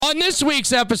On this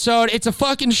week's episode, it's a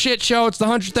fucking shit show. It's the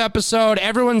 100th episode.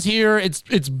 Everyone's here.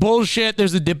 It's bullshit.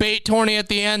 There's a debate tourney at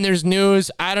the end. There's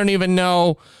news. I don't even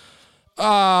know.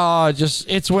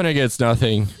 It's winner gets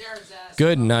nothing.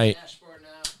 Good night.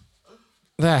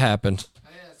 That happened.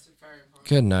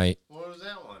 Good night. What was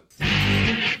that one?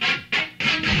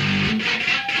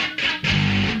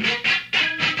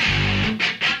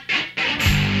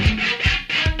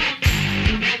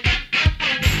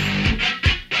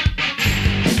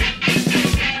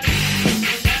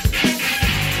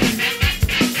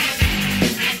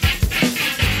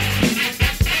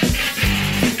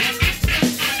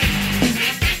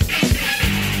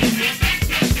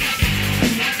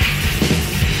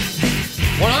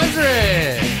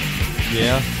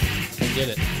 Yeah. I get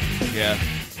it. Yeah.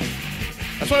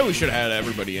 That's why we should have had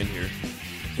everybody in here.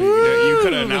 You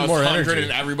could have announced 100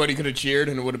 and everybody could have cheered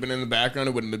and it would have been in the background.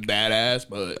 It wouldn't have been badass,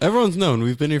 but... Everyone's known.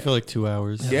 We've been here for like 2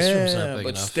 hours. Yeah,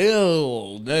 but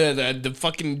still, the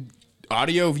fucking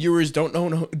audio viewers don't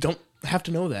have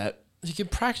to know that. You can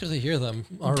practically hear them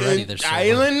already. They're so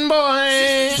Island boy,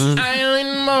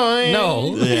 island boy.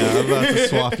 No. Yeah, I'm about to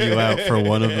swap you out for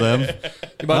one of them. You're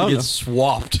about to get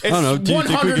swapped. It's I don't know. Do you think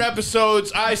we 100 could-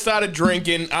 episodes. I started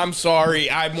drinking. I'm sorry.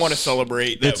 I want to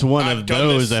celebrate. That It's one I've of done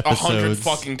those this 100 episodes.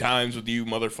 fucking times with you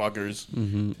motherfuckers.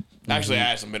 Mm-hmm. Actually, I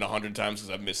hasn't been 100 times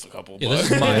because I've missed a couple. Yeah, but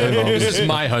this is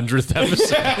my 100th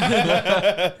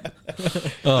episode.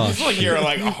 it's like you're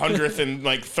like 100th in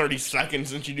like 30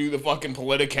 seconds since you do the fucking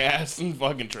Politicast and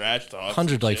fucking trash talk.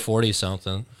 100 like 40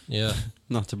 something. Yeah.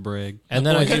 Not to brag. And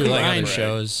then I do like Right. other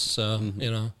shows, so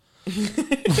you know.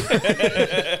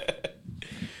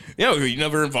 Yeah, you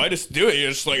never invite us to do it. You're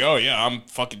just like, oh yeah, I'm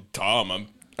fucking Tom.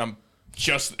 I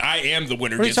am the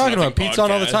winner. What are you talking about? Pete's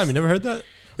on all the time. You never heard that?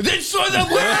 This where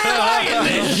am I in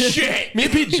this shit? Me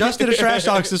and Pete just did a trash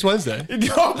talks this Wednesday. Where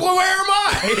am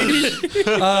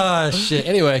I? Shit.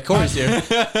 Anyway, Corey's here. No.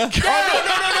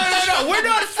 We're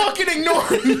not fucking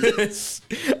ignoring this.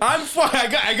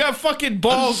 I got fucking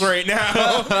balls right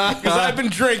now because I've been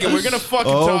drinking. We're gonna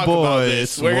fucking talk about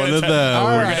this. It's We're one gonna of them. All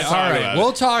We're right, gonna all talk right. about We'll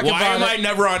it. talk Why about am I it.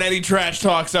 never on any trash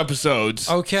talks episodes?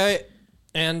 Okay.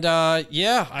 And yeah,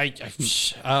 Yeah,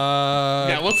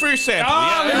 look for your sample.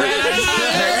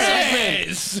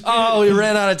 we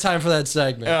ran out of time for that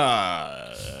segment.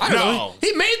 I I don't know.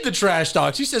 He made the trash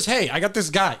talks. He says, "Hey, I got this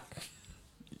guy."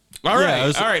 All right, Yeah, it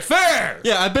was- all right, fair.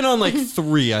 Yeah, I've been on like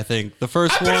 3, I think. The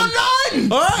first I've one. been on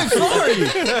 9. All right, sorry.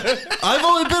 I've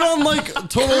only been on like a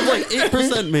total of like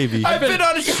 8% maybe. I've been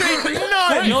on a straight 9.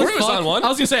 No, Corey was on one. I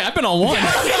was gonna say I've been on one. He's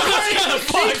not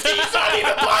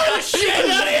even part of the shit.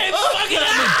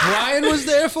 Brian was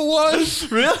there for one.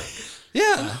 Really?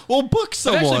 Yeah. Well, book I've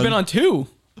someone. actually been on 2.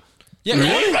 Yeah. He's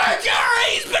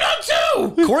been on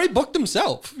 2. Corey booked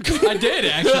himself. I did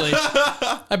actually.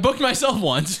 I booked myself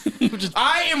once. Which is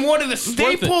I am one of the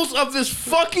staples of this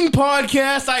fucking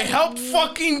podcast. I helped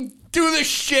fucking do this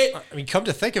shit. I mean, come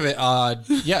to think of it,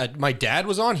 yeah, my dad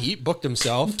was on. He booked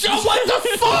himself. What the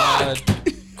fuck?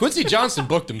 Quincy Johnson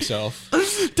booked himself.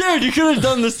 Dude, you could have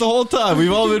done this the whole time.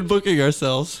 We've all been booking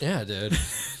ourselves. Yeah, dude.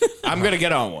 I'm gonna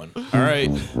get on one. All right.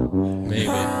 Maybe.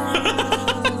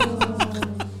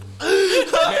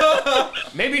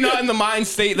 Maybe not in the mind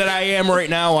state that I am right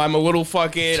now. I'm a little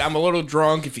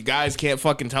drunk. If you guys can't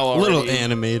fucking tell A already. little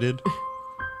animated.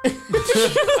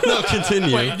 No,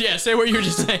 continue. wait, yeah. Say what you were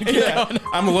just saying. Yeah.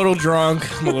 I'm a little drunk.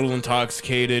 I'm a little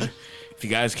intoxicated. If you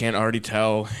guys can't already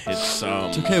tell, it's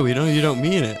Okay, we know you don't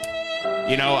mean it.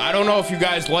 you know, I don't know if you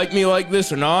guys like me like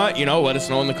this or not. You know, let us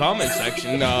know in the comment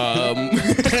section.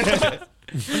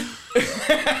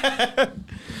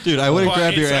 Dude, I wouldn't But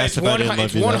grab your it's- ass if I didn't love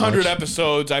it's you that 100 much.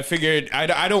 episodes. I figured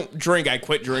I don't drink. I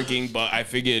quit drinking, but I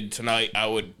figured tonight I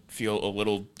would feel a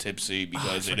little tipsy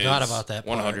because it is forgot about that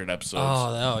part. 100 episodes.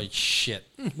 Oh, shit.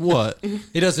 What?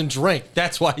 He doesn't drink.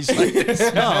 That's why he's like this.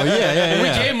 Oh, yeah. We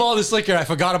gave him all this liquor. I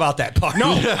forgot about that part.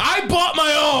 No, I bought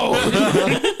my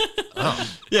own.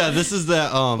 Yeah, this is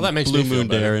that that makes Blue me feel Moon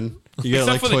better. Darren. You get it Except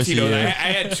like for the twice a Tito's. I year.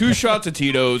 had 2 shots of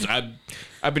Tito's.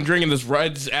 I've been drinking this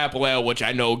Red's Apple Ale, which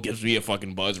I know gives me a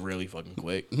fucking buzz really fucking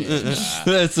quick.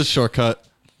 It's a shortcut.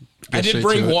 I Get did straight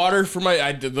bring to it. water for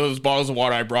those bottles of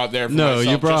water I brought there for No, myself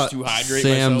you brought just to hydrate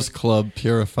Sam's myself. Club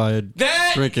purified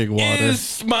That drinking water.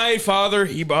 is my father.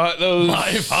 He bought those.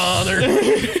 My father.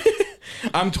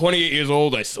 I'm 28 years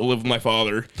old. I still live with my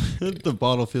father. The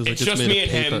bottle feels like It's it's just made me of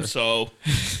and paper. him, so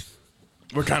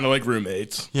We're kind of like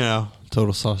roommates. You know,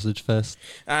 total sausage fest.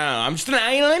 I don't know. I'm just an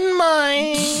island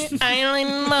boy.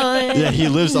 Yeah, he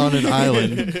lives on an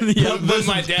island. With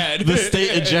my dad. The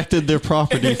state ejected their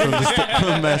property from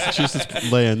from Massachusetts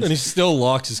lands And he still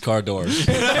locks his car doors.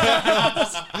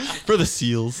 for the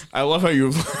seals. I love how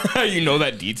you know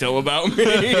that detail about me.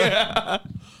 I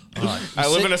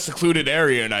live in a secluded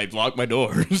area and I lock my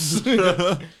doors.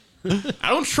 I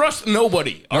don't trust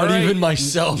nobody. Not even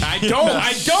myself. I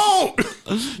don't.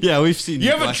 Yeah, we've seen.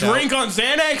 You have a black out. drink on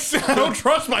Xanax? I don't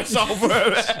trust myself.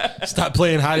 Stop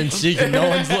playing hide and seek and no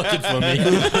one's looking for me.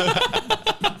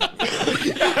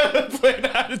 Playing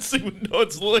hide and seek when no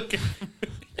one's looking.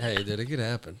 Hey, did it could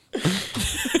happen?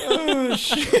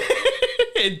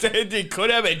 It could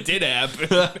have. It did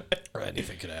happen. Or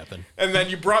anything could happen. And then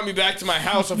you brought me back to my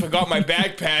house. I forgot my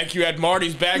backpack. You had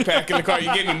Marty's backpack in the car.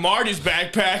 You gave me Marty's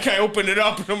backpack. I opened it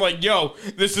up and I'm like, yo,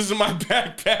 this isn't my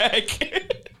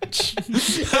backpack. Like,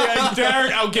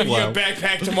 Darren, I'll give you a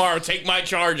backpack tomorrow. Take my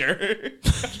charger.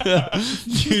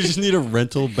 You just need a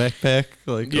rental backpack,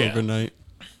 like Yeah. overnight.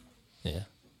 Yeah.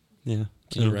 Yeah.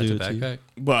 Can you it'll rent do a it to you. backpack?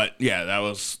 But yeah, that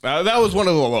was one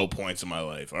of the low points in my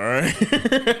life. All right,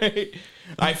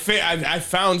 I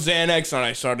found Xanax and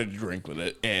I started to drink with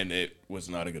it, and it was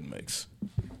not a good mix.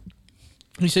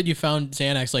 You said you found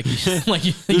Xanax like you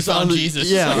Just on found the- Jesus.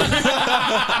 Yeah.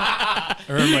 I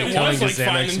remember my It killing was a like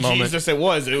finding Xanax moment. Jesus. It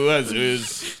was.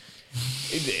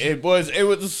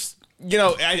 You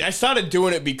know, I started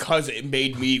doing it because it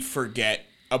made me forget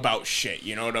about shit.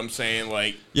 You know what I'm saying?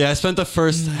 Like, Yeah, I spent the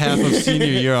first half of senior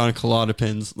year on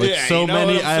Klonopins. Like Yeah, so you know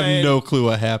many, what I'm I have saying? no clue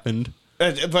what happened.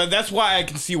 but that's why I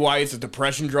can see why it's a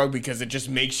depression drug, because it just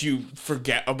makes you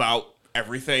forget about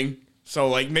everything. So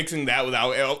like mixing that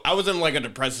without, I was in like a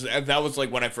depressive. That was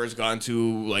like when I first got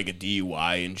into like a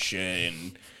DUI and shit.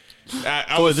 And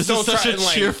I Boy, was this still is such a trying,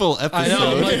 like, cheerful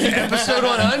episode. Episode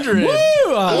 100. I'm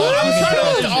trying to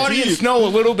let the audience know a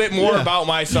little bit more about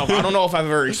myself. I don't know if I've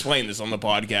ever explained this on the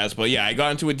podcast, but yeah, I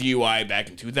got into a DUI back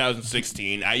in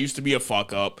 2016. I used to be a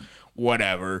fuck up.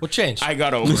 Whatever. What changed? I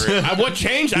got over it. What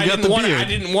changed? I got didn't the want. beard. I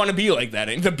didn't want to be like that.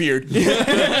 The beard.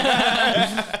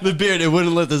 The beard, it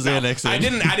wouldn't let the Xanax in.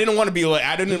 I didn't want to be like.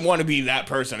 I didn't want to be that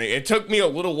person. It took me a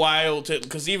little while to,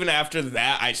 because even after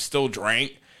that, I still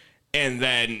drank, and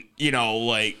then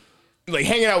like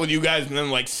hanging out with you guys, and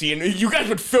then like seeing you guys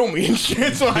would film me and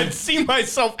shit. So I'd see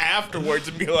myself afterwards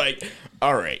and be like,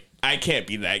 all right, I can't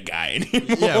be that guy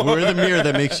anymore. Yeah, we're the mirror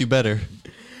that makes you better.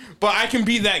 But I can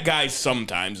be that guy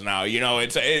sometimes now.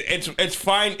 It's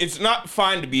fine. It's not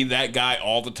fine to be that guy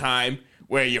all the time,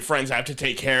 where your friends have to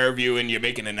take care of you and you're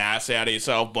making an ass out of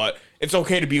yourself. But it's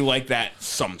okay to be like that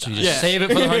sometimes. Just save it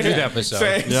for the 100th episode.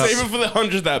 Save it for the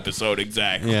 100th episode.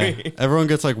 Exactly. Yeah, everyone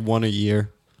gets like one a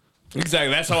year. Exactly.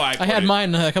 That's how I. I had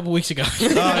mine a couple weeks ago.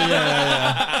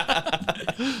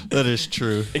 That is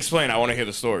true. Explain. I want to hear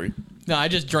the story. No, I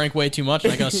just drank way too much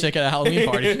and I got sick at a Halloween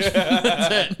party.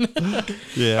 That's it.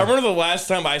 Yeah. I remember the last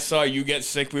time I saw you get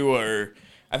sick.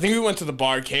 I think we went to the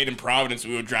barcade in Providence.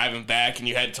 We were driving back, and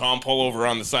you had Tom pull over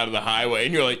on the side of the highway,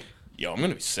 and you're like, "Yo, I'm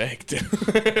gonna be sick, dude."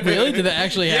 Really? Did that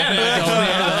actually happen?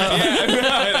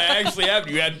 That actually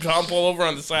happened. You had Tom pull over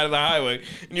on the side of the highway,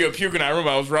 and you were puking. I remember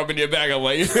I was rubbing your back. I'm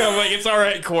like, it's all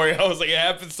right, Corey. I was like, it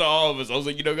happens to all of us. I was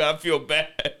like, you don't gotta feel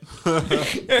bad,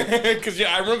 because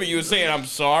I remember you were saying, "I'm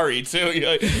sorry," too. You're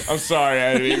like, "I'm sorry,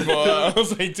 I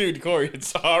was like, dude, Corey,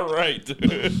 it's all right,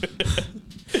 dude.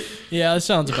 Yeah, that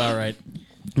sounds about right.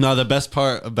 No, the best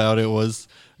part about it was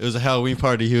a Halloween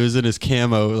party. He was in his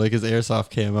camo, like his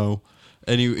airsoft camo,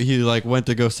 and he like went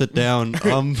to go sit down, like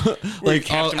all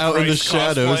Captain out in the Price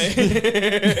shadows.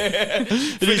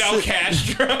 Fidel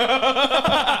Castro.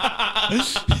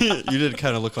 You did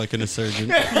kind of look like an insurgent.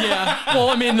 Yeah. Well,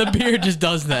 I mean, the beard just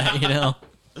does that, No,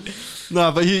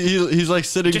 but he's like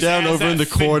sitting Just down has over in the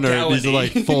that corner. And he's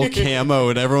fidelity. like full camo,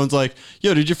 and everyone's like,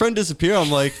 "Yo, did your friend disappear?"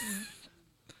 I'm like,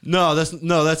 No,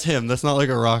 that's him. That's not like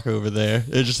a rock over there.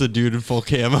 It's just a dude in full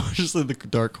camo, just in the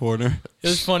dark corner. It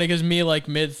was funny because me, like,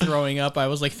 mid throwing up, I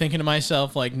was like thinking to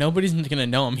myself, like, nobody's gonna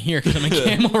know I'm here because I'm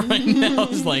in camo right now. I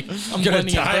was like, I'm Gonna blending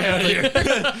in die out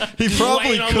perfectly. here. He probably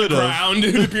Laying on could the have. ground,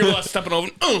 dude. People are stepping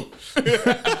over.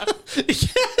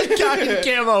 Guy in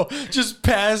camo just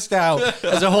passed out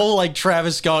as a whole like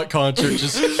Travis Scott concert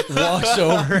just walks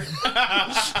over.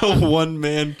 A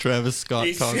one-man Travis Scott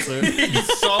concert.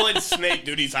 He's Solid Snake,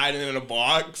 dude. He's hiding in a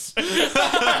box. It's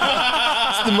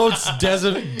the most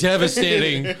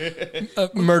devastating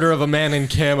murder of a man in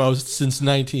camo since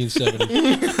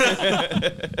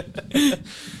 1970.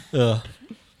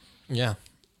 Yeah,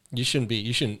 you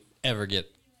shouldn't ever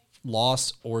get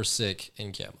lost or sick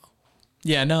in camo.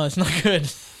 Yeah, no, it's not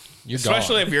good. You're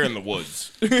especially gone. if you're in the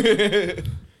woods.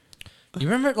 You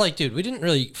remember, like, dude, we didn't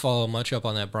really follow much up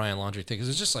on that Brian Laundrie thing because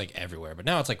it's just like everywhere. But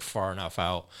now it's like far enough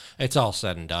out. It's all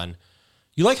said and done.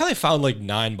 You like how they found like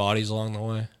 9 bodies along the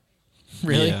way?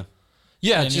 Really? Yeah.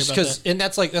 Yeah, didn't hear just about because, and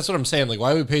that's what I'm saying. Like,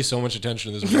 why do we pay so much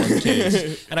attention to this one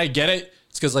case? And I get it.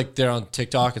 It's because like they're on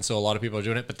TikTok, and so a lot of people are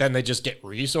doing it. But then they just get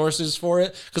resources for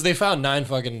it because they found 9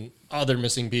 fucking other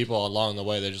missing people along the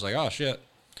way. They're just like, oh shit,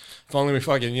 if only we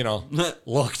fucking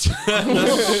looked.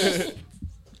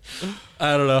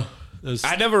 I don't know.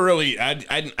 I never really, I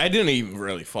didn't even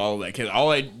really follow that case.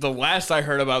 The last I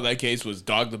heard about that case was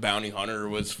Dog the Bounty Hunter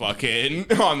was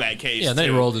fucking on that case. Yeah, and then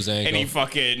he too. rolled his ankle. And he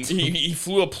fucking, he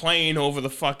flew a plane over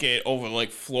over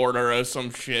like Florida or some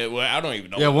shit. Well, I don't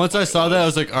even know. Yeah, what once the I fuck it saw that, I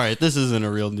was. was like, all right, this isn't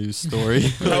a real news story.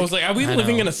 I was like, are we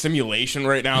living know. in a simulation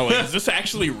right now? Like, is this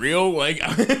actually real? Like,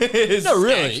 is No, this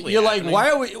really. actually You're happening?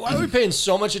 like, why are we paying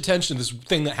so much attention to this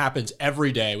thing that happens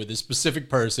every day with this specific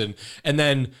person? And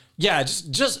then, yeah,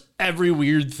 just every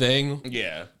weird thing.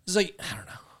 Yeah. It's like, I don't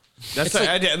know.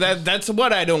 That's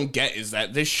what I don't get is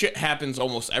that this shit happens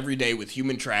almost every day with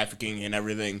human trafficking and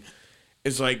everything.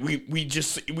 It's like we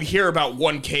hear about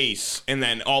one case and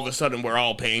then all of a sudden we're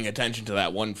all paying attention to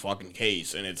that one fucking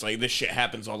case, and it's like this shit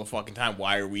happens all the fucking time.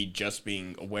 Why are we just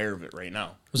being aware of it right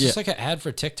now? Was Yeah. this like an ad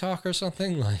for TikTok or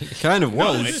something? Like, Kind of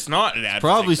No, was. it's not an ad for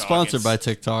Probably TikTok, sponsored by it's-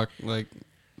 TikTok. Like,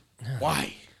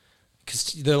 Why?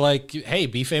 because they're like, hey,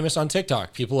 be famous on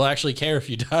TikTok. People will actually care if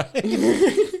you die.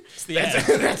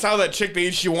 That's how that chick be.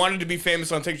 She wanted to be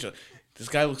famous on TikTok. This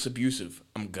guy looks abusive.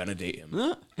 I'm gonna date him.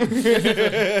 no,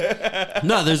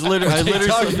 there's literally.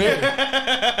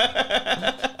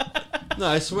 No,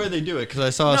 I swear they do it because I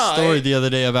saw a story the other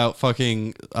day about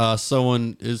fucking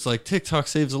someone is like TikTok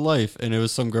saves a life, and it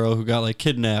was some girl who got like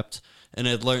kidnapped and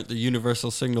had learned the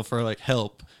universal signal for like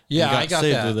help. Yeah, and I got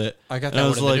saved that. with it. I got And that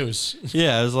was one in the like, news.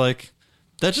 Yeah, I was like,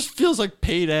 that just feels like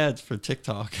paid ads for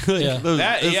TikTok. Like, Yeah.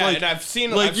 That, yeah, like, and I've seen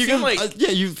like I've you seen can, like yeah,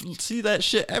 you see that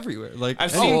shit everywhere. Like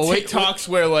I've seen wait, TikToks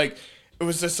where like it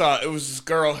was this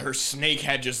girl, her snake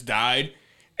had just died,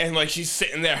 and like she's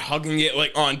sitting there hugging it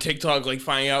like on TikTok, like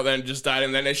finding out that it just died,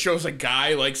 and then it shows a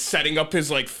guy like setting up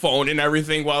his like phone and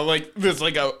everything while like there's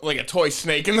like a toy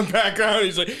snake in the background.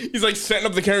 He's like setting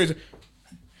up the camera. He's like,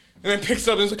 and then picks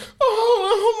up and is like,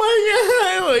 oh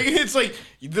my god! Like it's like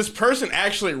this person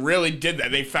actually really did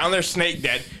that. They found their snake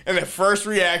dead, and their first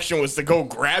reaction was to go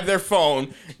grab their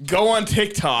phone, go on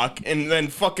TikTok, and then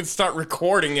fucking start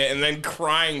recording it, and then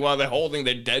crying while they're holding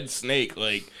their dead snake.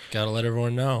 Like, Gotta let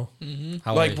everyone know.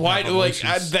 How like I why? have Like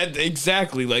emotions. that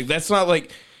exactly. Like that's not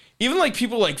like. Even like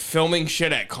people like filming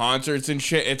shit at concerts and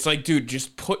shit, it's like, dude,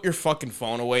 just put your fucking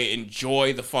phone away.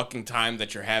 Enjoy the fucking time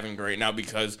that you're having right now,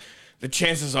 because the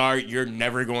chances are you're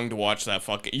never going to watch that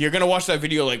fucking. You're gonna watch that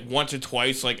video like once or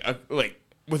twice, like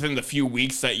within the few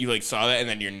weeks that you like saw that, and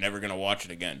then you're never gonna watch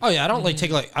it again. Oh yeah, I don't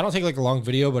take a long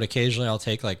video, but occasionally I'll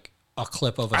take like a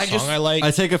clip of a song I like. I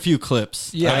take a few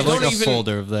clips. Yeah, I have I like don't a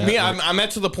folder of that. Me, Like, I'm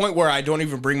at to the point where I don't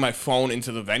even bring my phone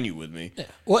into the venue with me.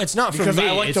 well, it's not for Because me.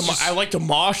 I like it's to just- I like to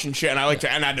mosh and shit, and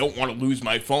I don't want to lose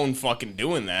my phone fucking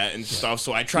doing that and stuff.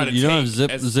 So I try to. you don't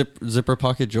take have as- zipper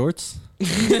pocket jorts?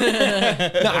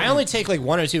 No, I only take like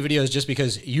 1 or 2 videos just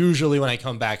because usually when I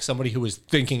come back, somebody who was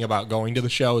thinking about going to the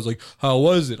show is like, "How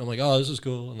was it?" I'm like, "Oh, this is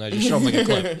cool," and I just show them like a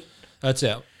clip. That's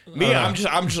it. Me, I'm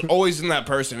just always in that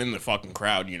person in the fucking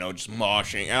crowd, just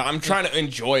moshing. I'm trying to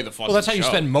enjoy the fucking. Well, that's how you show.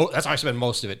 spend that's how I spend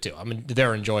most of it too.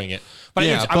 They're enjoying it. But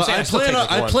Yeah, I'm but saying I still plan take, on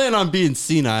like, one. I plan on being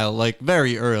senile like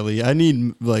very early. I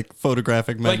need like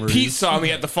photographic Like memories. Pete saw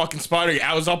me at the fucking Spider.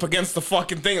 I was up against the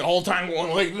fucking thing the whole time,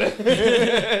 going like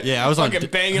this, Yeah, I was on. fucking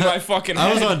banging my fucking.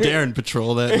 I was head. on Darren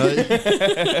Patrol that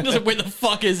night. Just like, where the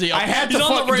fuck is he? I had He's to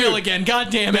on the fucking rail do- again. God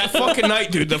damn That it. fucking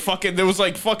night, dude. There was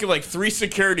like fucking like 3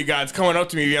 security guards coming up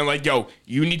to me and like, yo,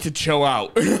 you need to chill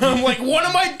out. I'm like, what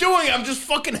am I doing? I'm just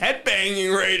fucking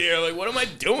headbanging right here. Like, what am I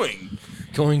doing?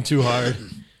 going too hard.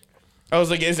 I was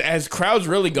like, has crowds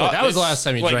really got that was this, the last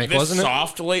time you like, drank, this wasn't it?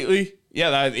 soft lately?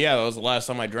 Yeah, that was the last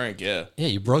time I drank. Yeah, Yeah,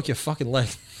 you broke your fucking leg.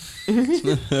 I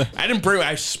didn't break.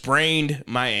 I sprained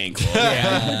my ankle.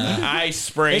 I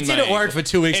sprained. It my didn't work ankle. for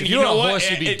 2 weeks. And If you you were know a what? horse,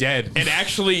 you'd be dead.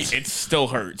 It still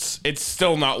hurts. It's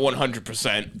still not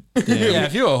 100%. Yeah,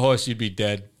 if you were a horse, you'd be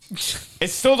dead. It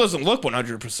still doesn't look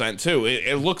 100% too.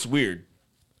 It looks weird.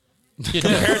 You're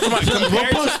Compared to my, We'll compared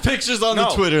to, post pictures on the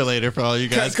No. Twitter later for all you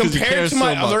guys because you care compared to so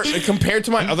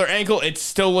my much. other ankle, it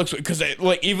still looks because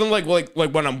like even like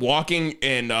when I'm walking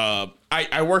and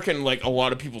I work in like a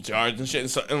lot of people's yards and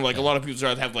shit, and like a lot of people's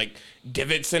yards have like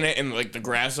divots in it and like the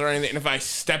grass or anything. And if I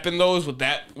step in those with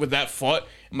that foot,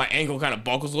 my ankle kind of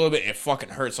buckles a little bit. It fucking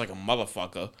hurts like a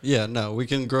motherfucker. Yeah, no, we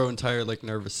can grow entire like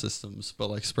nervous systems, but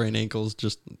like sprained ankles,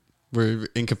 just we're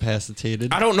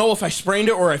incapacitated. I don't know if I sprained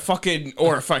it or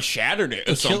if I shattered it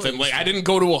or something. Like I didn't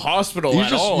go to a hospital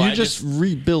at all. You just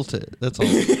rebuilt it. That's all.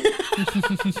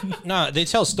 No, they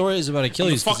tell stories about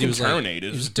Achilles because he was Terminated.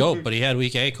 Like, he was dope, but he had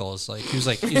weak ankles. Like he's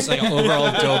like an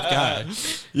overall dope guy.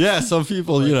 Yeah, some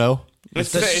people, you know.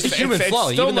 It's a human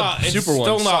flaw. Still Even the not, it's super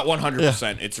still ones not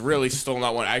 100%. It's really still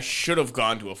not one. I should have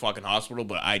gone to a fucking hospital,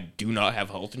 but I do not have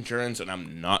health insurance, and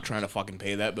I'm not trying to fucking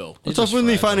pay that bill. What's up with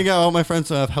me finding out all my friends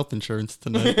don't have health insurance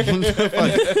tonight?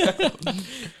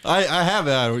 I have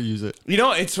it. I don't use it. You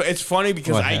know, it's funny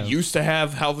because What I have? used to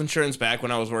have health insurance back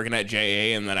when I was working at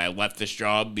JA, and then I left this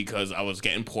job because I was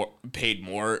getting paid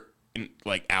more,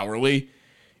 hourly.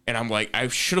 And I'm like, I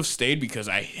should have stayed because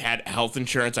I had health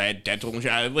insurance, I had dental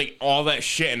insurance, I had like all that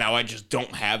shit, and now I just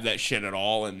don't have that shit at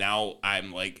all. And now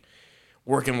I'm like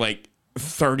working like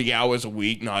 30 hours a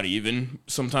week, not even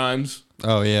sometimes.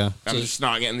 Oh yeah. I'm just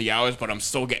not getting the hours, but I'm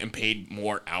still getting paid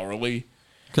more hourly.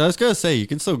 Cause I was gonna say you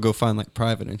can still go find like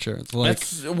private insurance. Like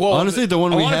Well, honestly, the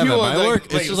one a we lot of have at people my are, work,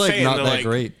 it's just like saying not they're that like-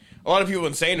 great. A lot of people have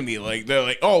been saying to me, like, they're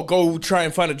like, oh, go try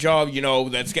and find a job, you know,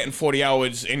 that's getting 40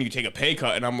 hours and you take a pay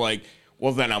cut. And I'm like,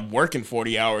 well, then I'm working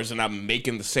 40 hours and I'm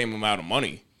making the same amount of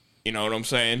money. You know what I'm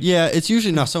saying? Yeah, it's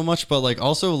usually not so much, but like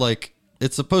also like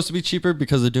it's supposed to be cheaper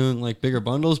because they're doing like bigger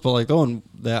bundles. But like the one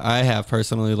that I have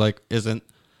personally like isn't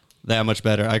that much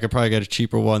better. I could probably get a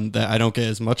cheaper one that I don't get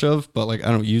as much of, but like I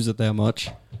don't use it that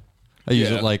much. I use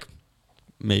it like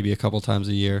maybe a couple times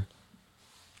a year.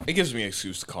 It gives me an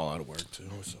excuse to call out of work, too.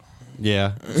 So.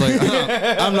 Yeah, it's like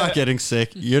I'm not getting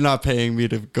sick. You're not paying me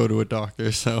to go to a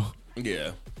doctor, so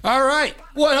Yeah. All right,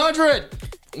 100.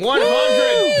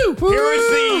 100! Here is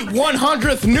the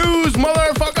 100th news,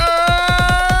 motherfucker!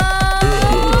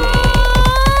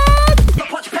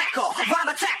 Punch back up, rhyme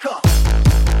attack up.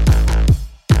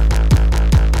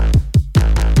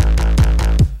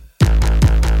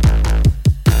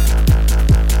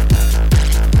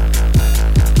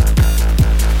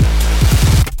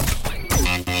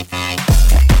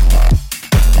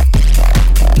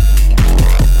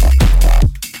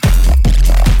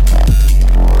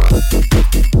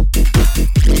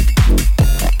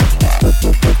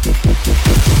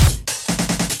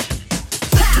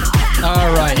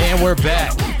 All right, and we're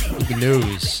back with the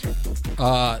news.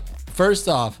 First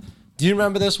off, do you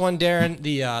remember this one, Darren?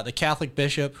 The Catholic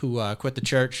bishop who quit the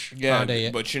church. Yeah,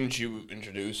 found but shouldn't you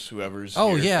introduce whoever's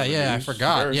Oh here yeah, for the yeah, I news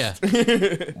forgot. first?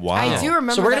 Yeah. Wow. I do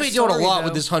remember. So we're gonna that be doing a story, lot though.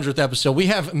 with this 100th episode. We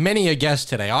have many a guest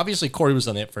today. Obviously, Corey was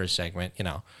on it for a segment. You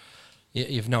know,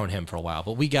 you've known him for a while,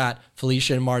 but we got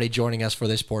Felicia and Marty joining us for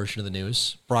this portion of the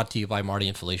news, brought to you by Marty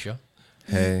and Felicia.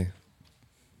 Hey.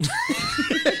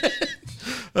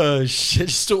 Oh shit!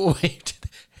 Still wait.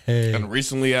 Hey. And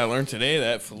recently I learned today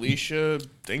that Felicia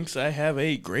thinks I have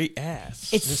a great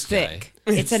ass. It's This thick.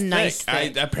 It's a nice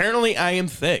thick. thick. Apparently I am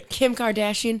thick. Kim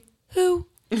Kardashian. Who?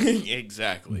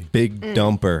 Exactly. Big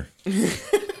dumper.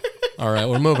 All right,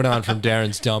 we're moving on from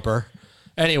Darren's dumper.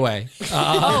 Anyway,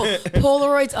 Oh,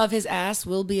 Polaroids of his ass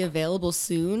will be available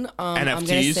soon. I'm gonna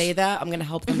NFTs? say that. I'm gonna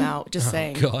help them out. Just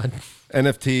saying. God,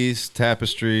 NFTs,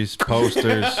 tapestries,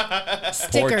 posters,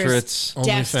 Stickers. portraits. Death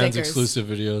OnlyFans stickers. exclusive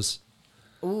videos.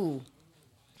 Ooh,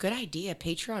 good idea.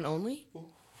 Patreon only,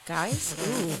 guys.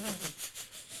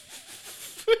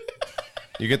 Ooh.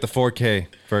 You get the 4K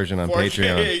version on 4K,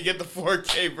 Patreon. you get the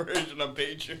 4K version on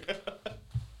Patreon.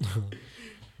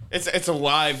 It's a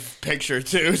live picture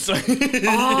too, so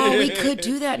Oh, we could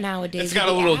do that nowadays. it's got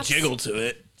a with the little apps. jiggle to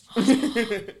it.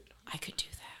 I could do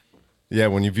that. Yeah,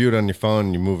 when you view it on your phone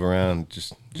and you move around, it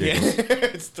just Yeah, jiggles,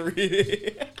 it's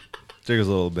 3D. jiggles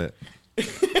a little bit.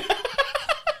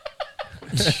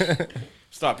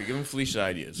 Stop! You're giving Felicia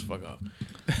ideas. Fuck off.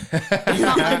 I'm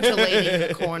not undulating in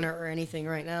the corner or anything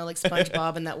right now, like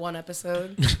SpongeBob in that one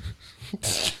episode.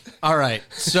 All right,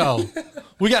 so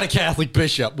we got a Catholic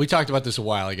bishop. We talked about this a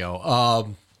while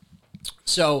ago.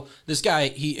 So this guy,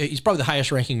 he's probably the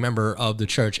highest ranking member of the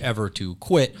church ever to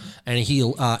quit, and he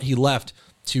left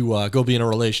to go be in a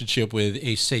relationship with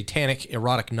a satanic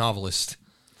erotic novelist.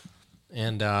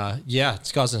 And yeah,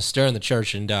 it's causing a stir in the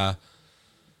church. And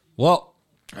well,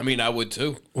 I mean, I would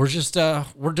too. we're just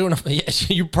we're doing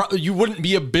you wouldn't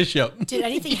be a bishop Did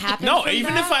anything happen? No, from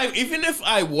even that? if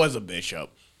I was a bishop,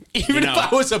 even know,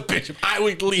 if I was a bishop, I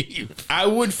would leave. I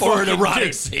would For an fucking erotic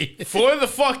do- scene. for the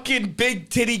fucking big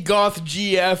titty goth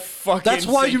GF fucking. That's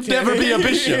why you'd satanic- never be a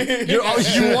bishop. You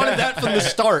wanted that from the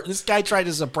start. This guy tried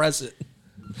to suppress it.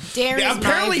 Darren is my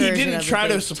apparently he version didn't of a try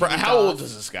to big surprise. titty How old dog.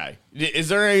 is this guy? Is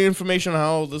there any information on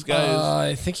how old this guy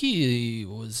I think he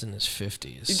was in his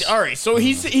 50s. is? All right, so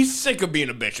he's sick of being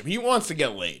a bishop. He wants to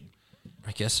get laid.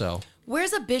 I guess so.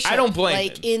 Where's a bishop? I don't blame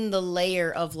like him. in the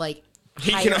layer of like.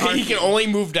 He hierarchy? can only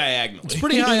move diagonally.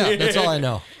 Pretty high up. That's all I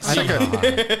know. I don't know.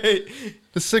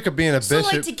 The sick of being a So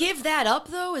bishop. like to give that up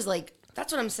though is like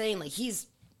that's what I'm saying. Like he's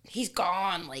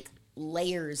gone like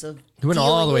layers of He went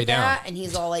all dealing the way with down. that, and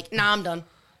he's all like, nah, I'm done.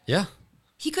 Yeah.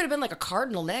 He could have been like a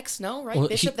cardinal next, no? Right? Well,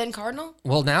 Bishop he- then cardinal?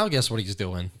 Well, now guess what he's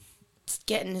doing? Just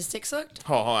getting his dick sucked?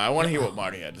 Hold on, I want to hear what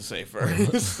Marty had to say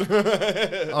first.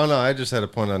 Oh no, I just had a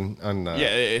point on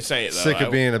yeah, say it though. sick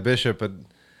of being a bishop, but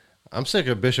I'm sick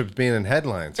of bishops being in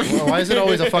headlines. Well, why is it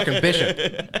always a fucking bishop?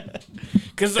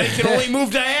 Because they can only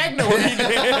move diagonally.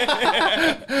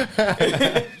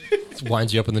 It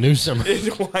winds you up in the news somewhere.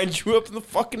 It winds you up in the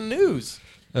fucking news.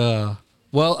 Yeah.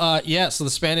 So the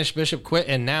Spanish bishop quit,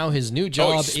 and now his new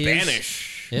job is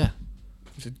Spanish. Yeah.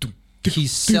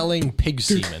 He's selling pig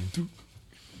semen.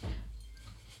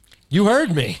 You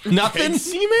heard me. Nothing. Pig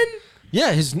semen?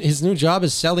 Yeah, his new job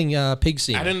is selling pig I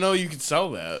semen. didn't know you could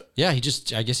sell that. Yeah, I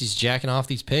guess he's jacking off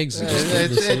these pigs. And just giving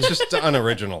the It's semen. just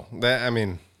unoriginal. That, I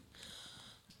mean,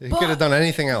 he could have done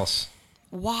anything else.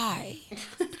 Why?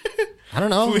 I don't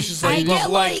know. Which is I like, get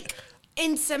like like I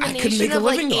could insemination make a of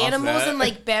like living off animals that. and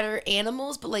like better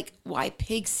animals, but like why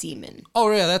pig semen? Oh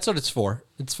yeah, that's what it's for.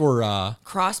 It's for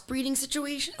Crossbreeding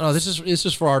situation? it's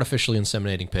just for artificially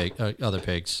inseminating other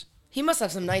pigs. He must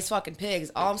have some nice fucking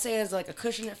pigs. All I'm saying is like a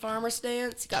Cushionette farmer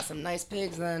stance. He got some nice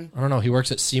pigs then. I don't know. He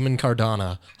works at Semen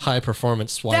Cardana, High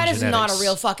Performance Swine That is Genetics. not a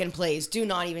real fucking place. Do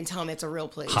not even tell me it's a real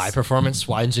place. High Performance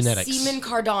Swine Genetics. Semen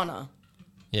Cardana.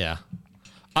 Yeah.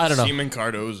 I don't know. Semen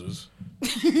Cardozas.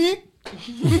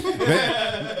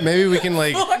 Maybe we can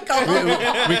like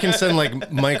we can send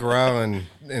like Mike Rao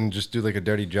and just do like a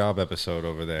dirty job episode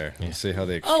over there and see how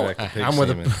they extract the pig I'm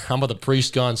semen. with a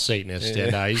priest gone Satanist,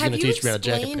 and he's Have going to you teach me how to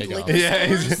jack a explained pig off. liquor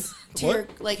Yeah, stores to your,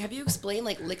 like, have you explained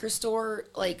like liquor store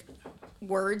like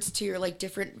words to your like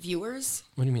different viewers?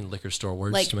 What do you mean liquor store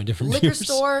words Like to my different liquor viewers?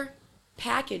 store,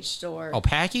 package store. Oh,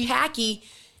 packy? Packy,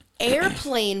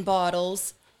 airplane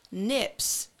bottles,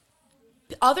 nips.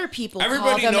 Other people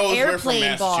Everybody call them knows we're from airplane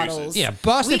Massachusetts. bottles. Yeah,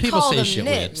 Boston we people call say them shit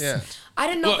nips. weird. Yeah. I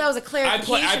didn't know Look, if that was a I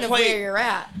clarification play- of where you're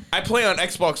at. I play on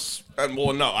Xbox.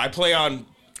 Well, no, I play on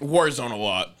Warzone a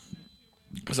lot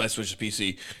because I switched to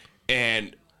PC,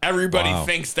 and everybody Wow.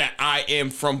 thinks that I am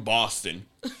from Boston.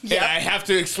 And I have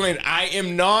to explain, I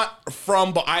am not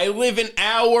from. I live an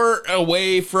hour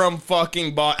away from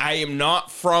fucking Boston. I am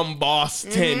not from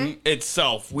Boston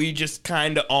itself. We just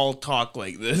kind of all talk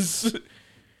like this.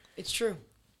 It's true.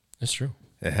 That's true.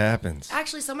 It happens.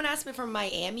 Actually, someone asked me from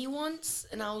Miami once,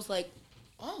 and I was like,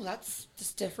 "Oh, that's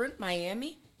just different,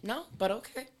 Miami." No, but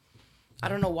okay. I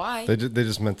don't know why. They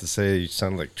just meant to say you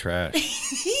sound like trash.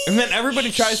 And then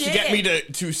everybody tries to get Shit.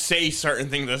 me to say certain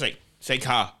things. I say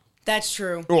car. That's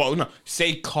true. Well, no,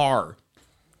 say car.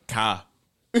 Car.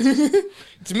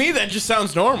 To me, that just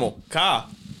sounds normal. Car.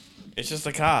 It's just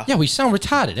a car. Yeah, we sound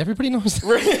retarded. Everybody knows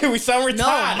that. We sound retarded.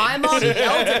 No, my mom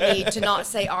yelled at me to not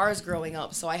say R's growing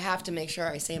up, so I have to make sure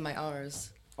I say my R's,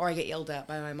 or I get yelled at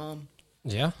by my mom.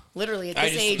 Yeah. Literally at I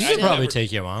this just- age. I You should still. probably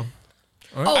take your mom.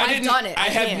 Oh, I I've didn't- done it. I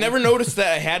have can. never noticed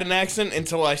that I had an accent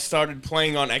until I started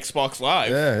playing on Xbox Live.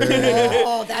 Yeah.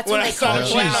 Oh, that's When when I they call started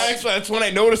me playing on out. Xbox, that's when I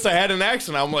noticed I had an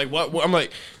accent. I'm like, what? I'm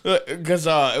like, because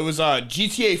it was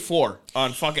GTA 4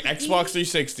 on fucking Xbox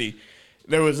 360.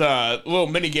 There was a little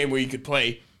mini game where you could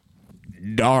play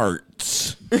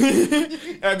darts.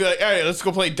 And I'd be like, all right, let's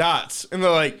go play dots. And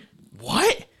they're like,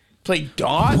 what? Play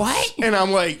dots? What? And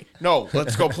I'm like, no,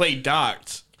 let's go play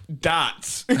dots.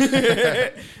 Dots.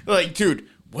 Like, dude,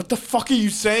 what the fuck are you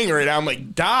saying right now? I'm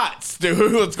like, dots,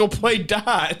 dude. Let's go play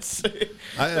dots.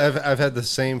 I've had the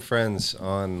same friends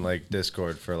on like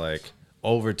Discord for like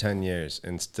over 10 years,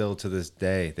 and still to this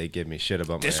day they give me shit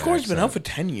about Discord's my been out accent.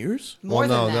 for 10 years? More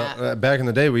Well, than no, that. no. Back in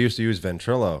the day, we used to use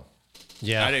Ventrilo.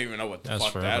 Yeah. I didn't even know what the That's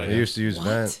fuck forever, that We is. used to use What?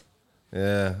 Vent.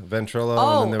 Yeah, Ventrilo,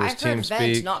 Oh, and then there was I've heard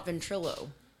TeamSpeak. Vent, not Ventrilo.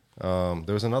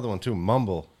 There was another one too,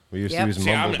 Mumble. We used Yep. to use See,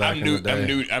 Mumble back in the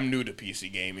day. I'm new to PC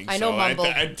gaming. I know so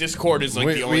Mumble. Discord is like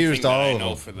the only we thing used that all I of know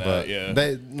them, for that. but Yeah.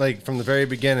 they like from the very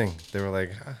beginning. They were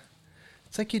like, "Huh,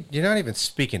 it's like you're not even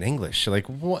speaking English. Like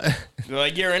what? They're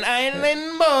like, you're an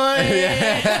island boy.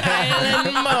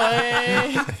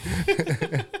 Island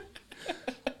boy.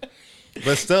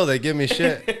 But still, they give me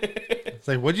shit. It's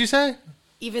like, what'd you say?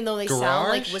 Even though they sound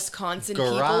like Garage? Wisconsin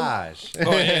people. Garage.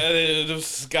 Oh yeah, there was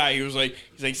this guy. He's like,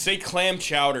 say clam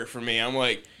chowder for me. I'm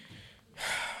like,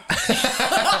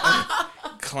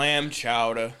 clam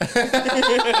chowder.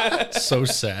 So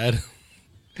sad.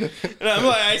 And I'm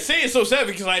like, I say it so sad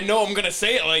because I know I'm gonna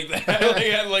say it like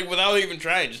that, like without even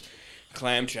trying. Just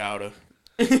clam chowder.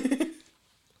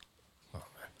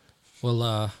 Well,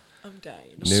 I'm dying.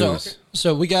 News.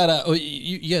 so we got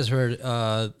you guys heard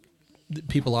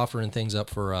people offering things up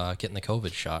for getting the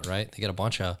COVID shot, right? They got a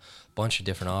bunch of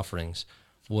different offerings.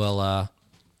 Well,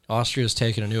 Austria's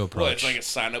taking a new approach. What, it's like a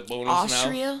sign-up bonus now?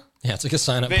 Austria? Yeah, it's like a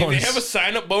sign-up They bonus. have a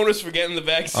sign-up bonus for getting the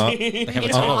vaccine. They have a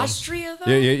In ton of them. Austria,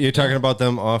 though? You're talking about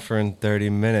them offering 30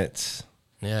 minutes.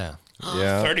 Yeah,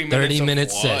 Yeah. 30 minutes 30-minute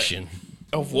of what? session.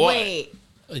 Of what? Wait.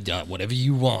 Whatever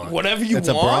you want. Whatever you It's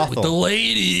a want. brothel. With the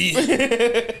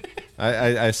lady.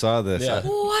 I saw this. Yeah.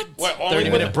 What? What,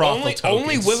 30-minute brothel only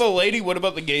tokens. with a lady? What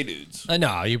about the gay dudes?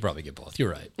 No, you probably get both.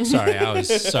 You're right. Sorry,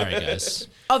 sorry, guys.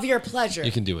 Of your pleasure.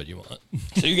 You can do what you want.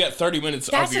 So you got 30 minutes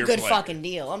That's of a your good play. fucking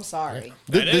deal. I'm sorry.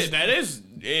 That is,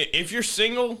 if you're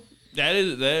single, that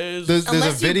is. There's a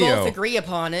Unless you video. both agree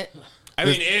upon it. I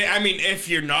mean, if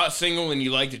you're not single and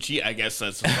you like to cheat, I guess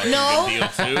that's a fucking No. good deal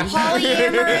too.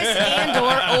 Polyamorous and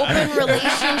or open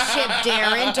relationship,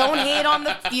 Darren. Don't hate on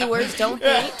the viewers. Don't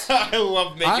hate. I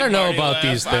love making I don't know Marty about laugh.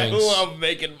 these things. I love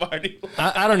making Marty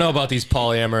laugh. I don't know about these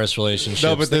polyamorous relationships.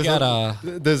 No, but they there's got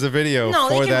there's a video No,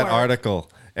 they for can that work.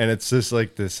 article, and it's just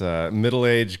like this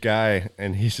middle-aged guy,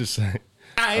 and he's just like,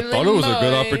 I thought it was a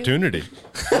good opportunity.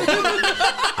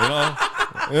 You know,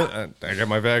 I got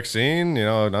my vaccine. You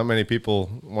know, not many people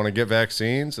want to get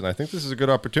vaccines, and I think this is a good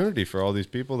opportunity for all these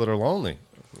people that are lonely.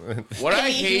 What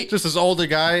I hate. Just this older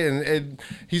guy, and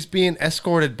he's being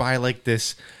escorted by like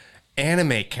this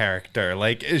anime character.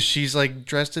 Like she's like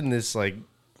dressed in this like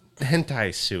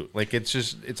hentai suit. Like it's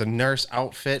a nurse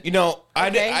outfit. You know,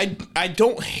 Okay. I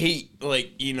don't hate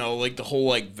like the whole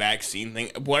like vaccine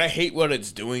thing. What I hate what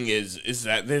it's doing is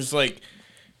that there's like.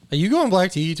 Are you going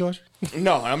black tea, Tosh?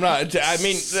 No, I'm not. I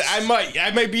mean,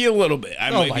 I might be a little bit. I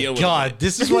Oh might my be a little god, bit.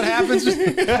 this is what happens.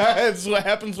 That's what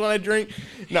happens when I drink.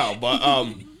 No, but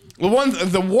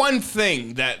the one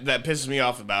thing that pisses me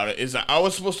off about it is that I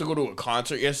was supposed to go to a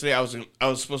concert yesterday. I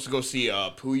was supposed to go see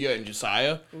Puya and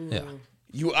Josiah. Yeah.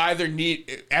 You either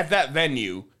need at that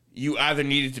venue. You either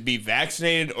needed to be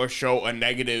vaccinated or show a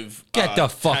negative. Get the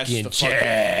test fucking to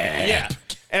jab. Yeah.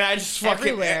 And I just fucking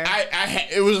Everywhere.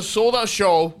 it was a sold out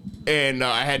show and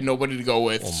I had nobody to go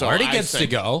with. So Marty I gets to said-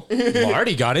 go.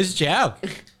 Marty got his jab.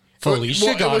 Felicia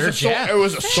Well, got it was her a sold- jab. It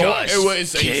was a sold.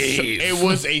 Just It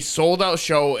was a sold out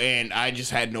show, and I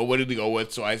just had nobody to go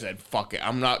with. So I said, "Fuck it,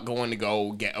 I'm not going to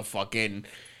go get a fucking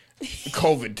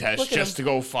COVID test Look at just to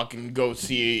go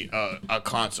see a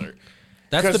concert."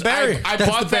 That's the 'Cause barrier. I That's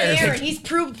bought the that- barrier.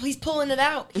 Darren, he's pulling it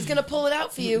out. He's gonna pull it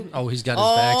out for you. Oh, he's got his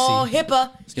Oh, vaccine.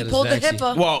 HIPAA. He got his pulled the vaccine.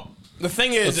 HIPAA. Well, the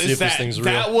thing is, Let's see if is this that thing's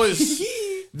that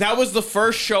real. was the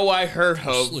first show I heard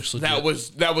of Looks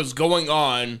legit. that was going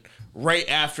on right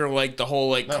after like the whole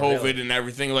like COVID and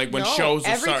everything. Like when No, shows were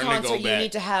every starting to concert go you back.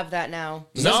 need to have that now.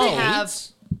 No. To have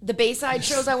the Bayside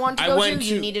shows I wanted to I go to, went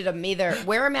you to- needed to either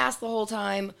wear a mask the whole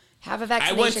time, have a I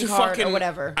vaccination went to card, fucking or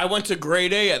whatever. I went to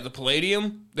grade A at the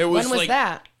Palladium. There was, When was like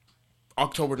that?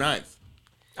 October 9th.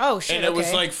 Oh shit! And it was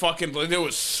okay. like fucking. There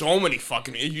was so many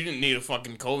fucking. You didn't need a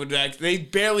fucking COVID vaccine. They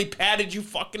barely patted you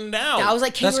fucking down. that was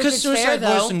like King That's because Richard's Fair, suicide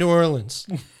though. voice in New Orleans.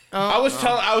 I was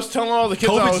telling all the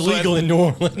kids I COVID's was legal with. in New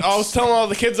Orleans. I was telling all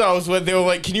the kids I was with. They were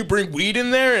like, "Can you bring weed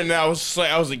in there?" And I was just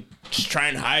like, just try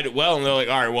and hide it well. And they're like,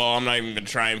 "All right, well, I'm not even gonna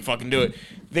try and fucking do it."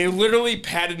 They literally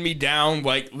patted me down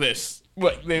like this.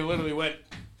 What they literally went.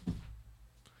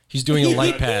 He's doing a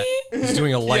light pat. He's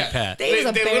doing a light Yeah. pat. They was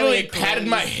a They barely literally a patted craze.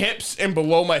 my hips and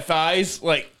below my thighs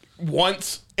like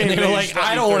once. And they were just like, let I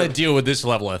me don't want to through. deal with this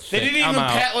level of They thing. didn't even I'm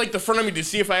out. pat like the front of me to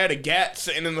see if I had a gat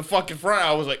sitting in the fucking front.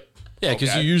 I was like, Yeah, because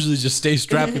okay. you usually just stay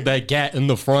strapped with that gat in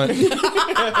the front.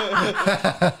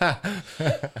 That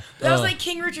was like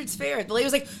King Richard's Fair. The lady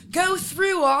was like, "Go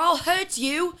through, or I'll hurt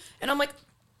you," and I'm like,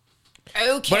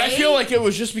 "Okay." But I feel like it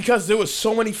was just because there was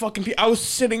so many fucking people. I was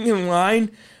sitting in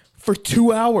line for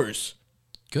 2 hours.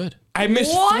 Good. I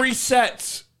missed What? 3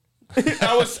 sets.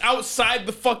 I was outside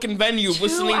the fucking venue 2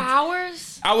 listening.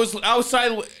 hours. I was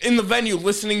outside in the venue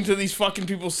listening to these fucking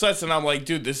people's sets, and I'm like,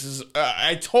 dude, this is.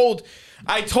 I told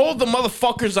the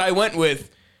motherfuckers I went with,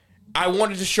 I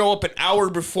wanted to show up an hour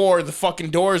before the fucking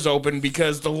doors open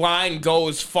because the line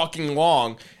goes fucking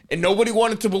long, and nobody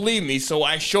wanted to believe me. So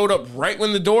I showed up right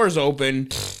when the doors open,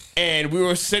 And we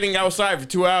were sitting outside for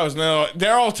 2 hours, and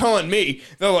they're all telling me,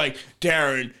 they're like,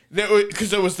 Darren,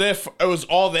 because it was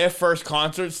all their first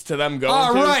concerts to them going.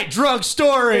 All right, drunk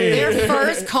story. Their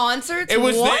first concerts? It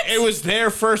was what? it was their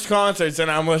first concerts,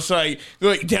 and I was like,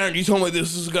 they're like, Darren, you told me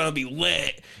this was gonna be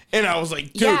lit. And I was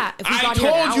like, dude, Yeah, if we I got here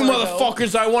an told you hour ago.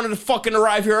 motherfuckers I wanted to fucking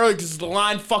arrive here early because the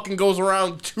line fucking goes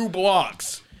around 2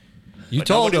 blocks. You But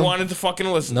told nobody them. wanted to fucking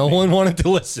listen. No to me. one wanted to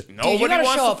listen. Dude, Nobody you gotta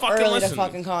wants show to up fucking early to listen.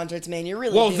 fucking concerts, man. You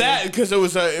really Well, do. that because it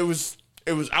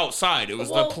was outside. It was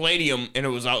Well- the Palladium, and it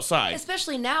was outside.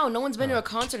 Especially now, no one's been to a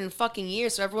concert in fucking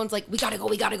years, so everyone's like, we gotta go.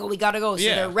 So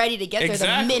Yeah. they're ready to get there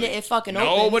Exactly. the minute it fucking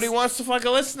opens. Nobody wants to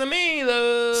fucking listen to me,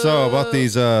 though. So about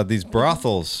these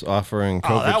brothels offering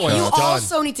COVID that one's You shots. done.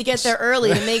 also need to get there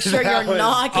early to make sure you're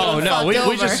not getting Oh no, fucked we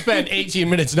over. just spent 18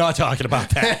 minutes not talking about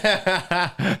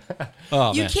that.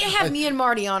 Oh You man. can't have me and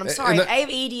Marty on. I'm sorry. and- I have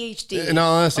ADHD. In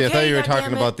all honesty, I Okay, thought you were goddammit.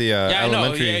 talking about the Yeah, I know.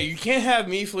 elementary. Yeah, you can't have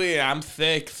me, Flea. I'm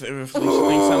thick. Flea thinks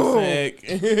I'm thick.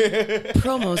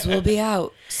 Promos will be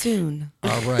out soon.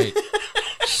 All right.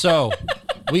 So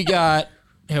we got.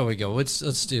 Here we go. Let's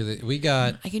do this. We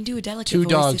got I can do a delicate 2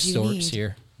 voice dog if you storks need.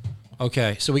 here.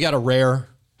 Okay, so we got a rare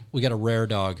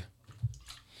dog.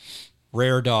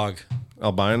 Rare dog.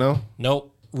 Albino.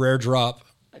 Nope. Rare drop.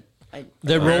 I-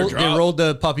 They Rare rolled. They drop? rolled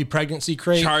the puppy pregnancy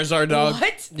crate. Charizard dog.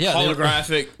 What? Yeah, they-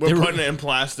 Holographic. they We're were- putting it in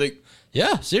plastic.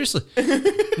 Yeah, seriously.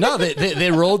 No,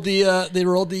 they rolled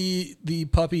the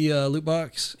puppy loot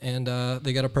box, and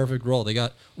they got a perfect roll. They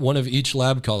got one of each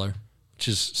lab color, which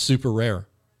is super rare.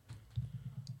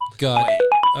 Got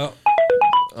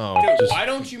Oh, Dude, just why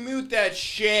don't you mute that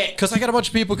shit? because I got a bunch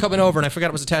of people coming over, and I forgot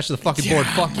it was attached to the fucking board.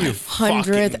 Fuck you.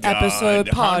 100th episode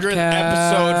 100th podcast.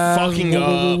 episode fucking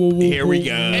up. Here we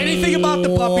go. Anything about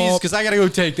the puppies? Because I gotta go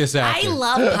take this I after.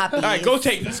 love puppies. All right, go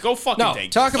take this. Go fucking No,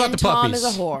 take talk this. about And the Tom puppies.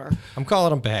 is a whore. I'm calling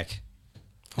them back.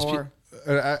 Whore.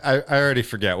 I already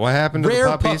forget what happened to Rare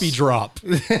the puppies. puppy drop.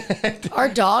 Our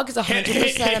dog is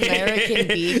 100% American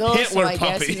Beagle, so Hitler I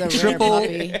guess puppy. he's a rare Triple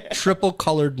puppy. triple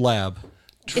colored lab.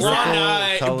 Is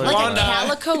that Colored like Blonde a eye.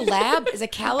 calico lab? Is a I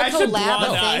calico said lab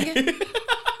blonde a eye. thing?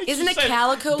 Isn't a said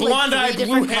calico blonde like eye, 3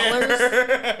 blue different colors?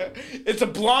 hair. It's a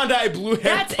blonde eye, blue hair.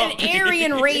 That's an puppy.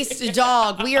 Aryan race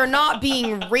dog. We are not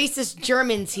being racist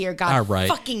Germans here. God All right.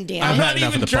 fucking damn I'm it. had not enough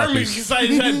even of the German puppies. because I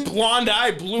said blonde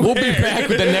eye, blue We'll hair. be back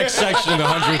with the next section of the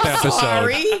 100th episode.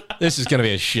 Sorry. This is gonna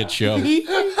be a shit show.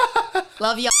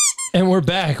 Love y'all. And we're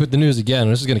back with the news again.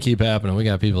 This is going to keep happening. We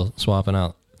got people swapping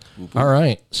out. All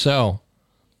right. So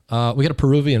we got a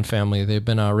Peruvian family. They've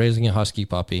been raising a husky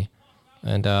puppy.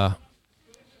 And,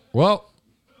 well,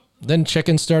 then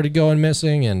chickens started going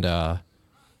missing. And,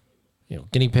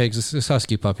 guinea pigs. This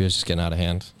husky puppy was just getting out of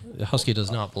hand. The husky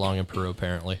does not belong in Peru,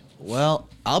 apparently. Well,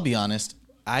 I'll be honest.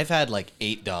 I've had like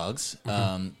 8 dogs,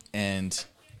 and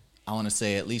I want to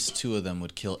say at least 2 of them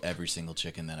would kill every single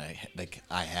chicken that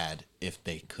I had if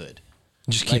they could.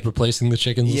 Just keep replacing the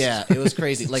chickens. Yeah, it was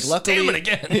crazy. Like luckily, Damn it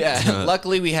again. Yeah,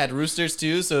 luckily we had roosters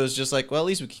too, so it was just like, well, at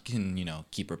least we can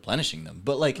keep replenishing them.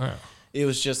 But like, it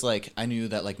was just like I knew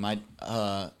that like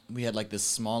we had like this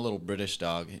small little British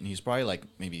dog, and he's probably like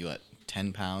maybe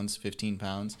 10 pounds, 15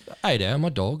 pounds. Hi there, I'm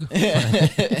a dog.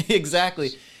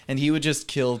 Exactly. And he would just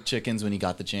kill chickens when he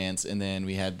got the chance. And then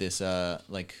we had this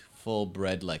like full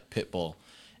bred like pit bull.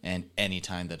 And any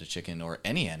time that a chicken or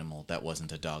any animal that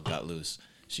wasn't a dog got loose,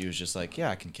 she was just like, yeah,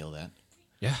 I can kill that.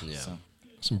 Yeah. So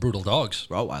Some brutal dogs.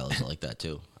 Rottweilers are like that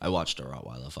too. I watched a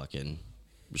Rottweiler fucking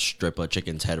strip a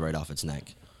chicken's head right off its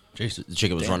neck. Jesus. The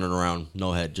chicken was running around,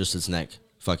 no head, just its neck.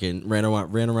 Fucking ran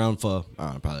around for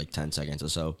probably like 10 seconds or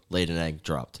so. Laid an egg,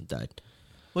 dropped, died.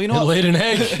 well, you know It what? laid an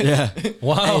egg. Yeah.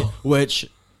 Wow. Which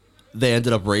they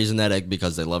ended up raising that egg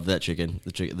because they loved that chicken.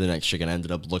 The next chicken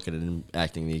ended up looking and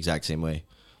acting the exact same way.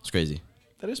 It's crazy.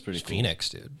 That is pretty cool. Phoenix,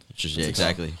 dude. It's just, yeah,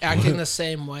 exactly. Acting the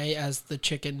same way as the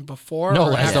chicken before? No,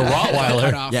 or as the after it got Rottweiler.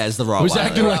 cut off? Yeah, it's the Rottweiler. Who's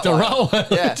acting like the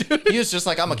Rottweiler? Yeah, he was just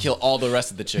like, I'm gonna kill all the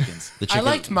rest of the chickens. The I chicken,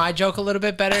 liked my joke a little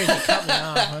bit better, and you cut me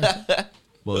off.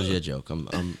 What was your joke?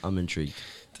 I'm intrigued.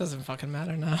 Doesn't fucking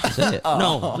matter now. Say it.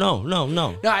 No.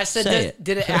 No, I said, Say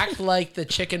did it act like the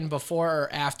chicken before or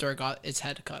after it got its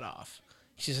head cut off?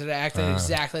 She said it acted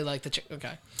exactly like the chicken.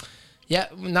 Okay. Yeah,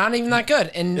 not even that good.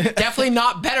 And definitely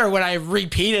not better when I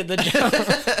repeated the joke.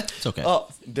 It's okay. Oh,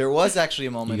 there was actually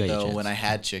a moment You got your though chance. when I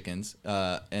had chickens,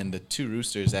 and the 2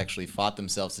 roosters actually fought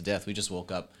themselves to death. We just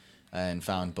woke up and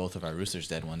found both of our roosters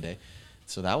dead one day,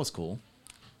 so that was cool.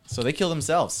 So they killed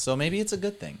themselves. So maybe it's a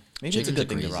good thing. Maybe it's a Chickens good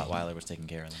are thing the crazy. Rottweiler was taking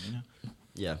care of them. You know?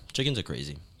 Yeah, chickens are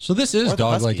crazy. So this is Or the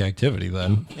dog-like husky. activity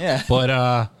then. Yeah. But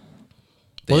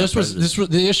They well, have this was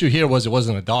the issue here was it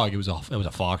wasn't a dog. It was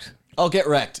a fox. Oh, get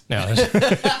wrecked. No,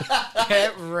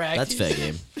 Get wrecked. That's fair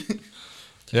game.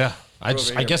 yeah. I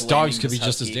over here guess blaming dogs could be this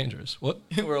just as husky. dangerous. What?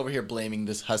 We're over here blaming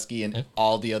this husky and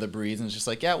all the other breeds, and it's just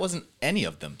like, yeah, it wasn't any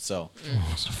of them. So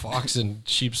It's a fox in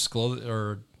sheep's clothing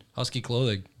or husky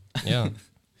clothing. Yeah.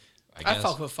 I guess.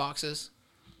 fuck with foxes.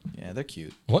 yeah, they're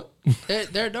cute. What?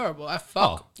 They're adorable. I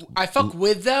fuck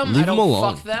with them. Leave I don't them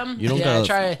alone. fuck them. You don't yeah, gotta- I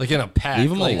try. Like in a pack.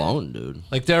 Leave them like, alone, dude.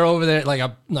 Like they're over there,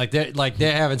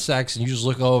 they're having sex, and you just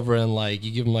look over and like you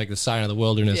give them like the sign of the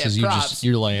wilderness Yeah, as props.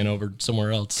 you're laying over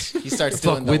somewhere else. He starts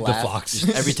Fuck doing the with the laugh. fox.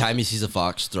 Every time he sees a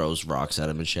fox, throws rocks at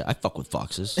him and shit. I fuck with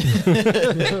foxes. And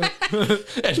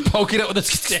poking it with a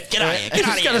stick. Get out of here! Get out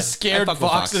of here! Got a scared I fuck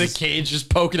with fox in a foxes. cage, just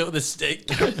poking it with a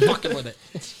stick. Fucking with it.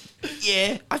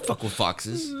 Yeah, I fuck with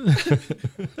foxes.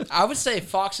 I would say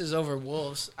foxes over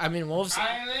wolves. I mean, wolves.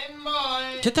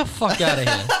 Get the fuck out of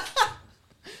here!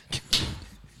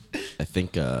 I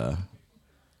think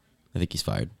he's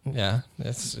fired. Yeah,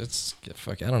 it's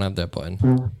fuck. I don't have that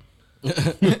button.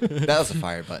 That was a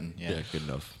fire button. Yeah. good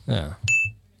enough. Yeah,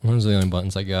 those are the only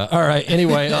buttons I got. All right.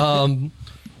 Anyway,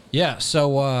 yeah.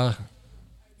 So,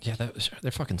 yeah,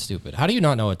 they're fucking stupid. How do you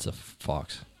not know it's a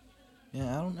fox?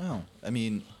 Yeah, I don't know. I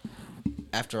mean,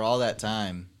 after all that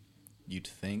time, you'd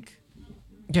think.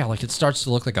 Yeah, like it starts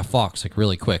to look like a fox, like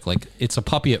really quick. Like it's a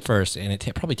puppy at first, and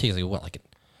it probably takes like what, like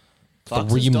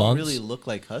Foxes 3 don't months. really look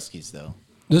like huskies, though.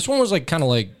 This one was like kind of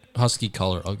like husky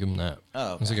color. I'll give him that.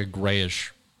 Oh, It was like a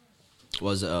grayish.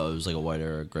 Was it was like a white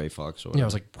or a gray fox? Or Yeah, it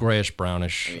was like grayish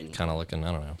brownish kind of looking.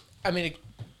 I don't know. I mean,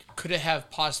 could it have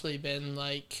possibly been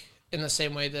like in the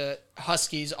same way that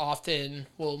huskies often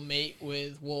will mate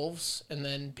with wolves, and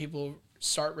then people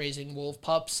start raising wolf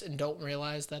pups and don't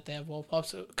realize that they have wolf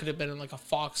pups? It could have been like a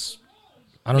fox.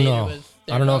 I don't Mated know. with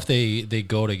I don't know their if they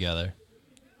go together.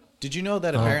 Did you know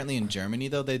that apparently in Germany,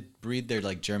 though, they breed their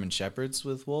like German shepherds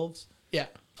with wolves? Yeah.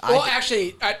 Well,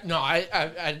 actually,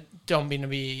 I don't mean to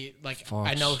be like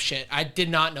I know shit. I did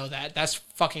not know that. That's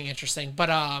fucking interesting. But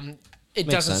it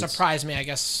Makes doesn't sense. surprise me. I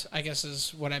guess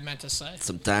is what I meant to say.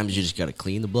 Sometimes you just gotta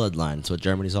clean the bloodline. That's what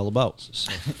Germany's all about.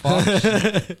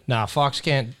 Fox, nah, fox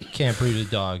can't breed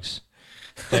with dogs.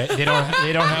 They don't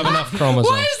have enough chromosomes.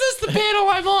 Why is this the panel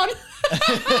I'm on?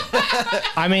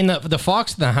 I mean, the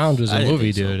Fox and the Hound was a I didn't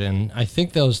movie, think so. dude, and I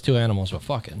think those two animals were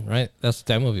fucking, right? That's what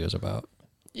that movie was about.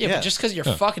 Yeah, Yeah. but just because you're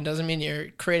fucking doesn't mean you're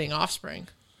creating offspring.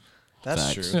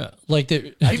 That's Facts. true. Yeah, like they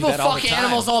People that all fuck the time.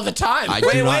 animals all the time. I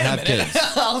do not have kids.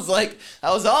 I was like,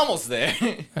 I was almost there.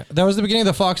 that was the beginning of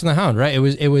the Fox and the Hound, right? It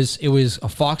was a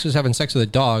fox was having sex with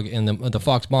a dog, and the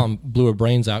fox mom blew her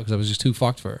brains out because it was just too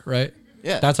fucked for her, right?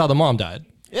 Yeah. That's how the mom died.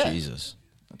 Yeah. Jesus.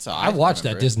 That's how I watched that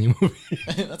remember Disney movie.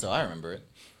 it. That's how I remember it.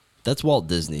 That's Walt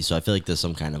Disney, so I feel like there's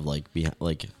some kind of like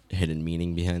hidden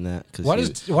meaning behind that. Cause Why he,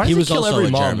 does he was kill also every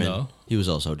a mom, German. though? He was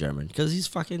also German because he's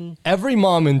fucking. Every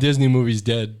mom in Disney movies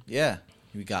dead. Yeah.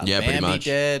 We got Yeah, pretty Bambi much.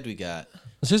 dead. We got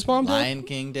Was his mom dead? Lion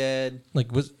King dead.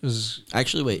 Like was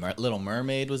Actually, wait. Little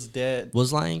Mermaid was dead.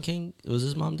 Was Lion King? Was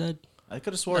his mom dead? I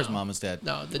could have swore his mom was dead.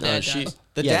 No, the No, dad she- dies.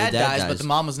 The Yeah, dad the dad dies, but dies. the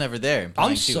mom was never there.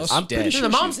 implying she was I'm dead. pretty sure The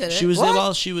mom's in it. she was there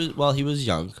What? while he was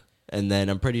young, and then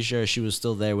I'm pretty sure she was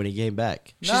still there when he came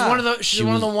back. She's Nah. one of the. She's She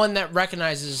one was- of the one that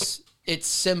recognizes it's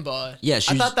Simba. Yeah,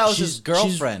 I thought that was his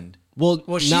girlfriend. Well,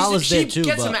 Well, Nala's she there too.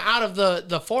 gets but him out of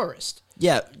the forest.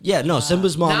 yeah, no.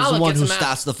 Simba's mom is Nala the one gets who him out.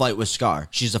 starts the fight with Scar.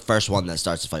 She's the first one that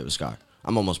starts the fight with Scar.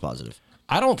 I'm almost positive.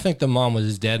 I don't think the mom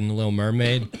was dead in The Little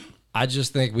Mermaid. I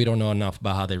just think we don't know enough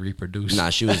about how they reproduce. Nah,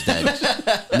 she was dead.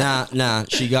 nah.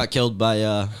 She got killed by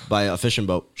a fishing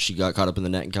boat. She got caught up in the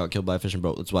net and got killed by a fishing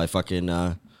boat. That's why fucking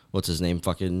what's his name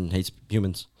fucking hates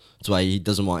humans. That's why he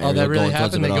doesn't want. Oh, Ariel that really going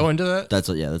towards him happened? at They all. go into that? That's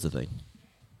a thing.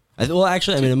 Well,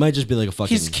 actually, I mean, it might just be like a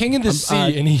fucking. He's king of the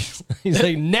sea, and he's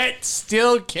like net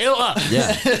still killer.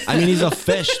 Yeah, I mean, he's a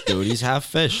fish, dude. He's half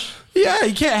fish. Yeah,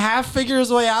 he can't half figure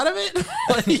his way out of it.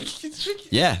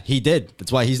 Like, Yeah, he did.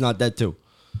 That's why he's not dead too.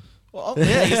 Well,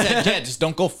 yeah, he said, yeah, just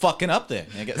don't go fucking up there.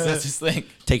 I guess that's his thing.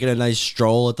 Taking a nice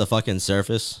stroll at the fucking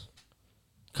surface.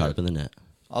 Caught up in the net.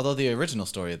 Although the original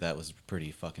story of that was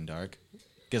pretty fucking dark.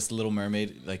 Guess the Little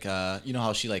Mermaid, like, you know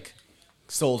how she like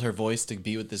sold her voice to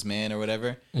be with this man or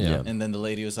whatever. Yeah. And then the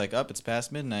lady was like, "Up, it's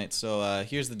past midnight, so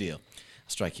here's the deal. I'll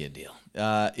strike you a deal.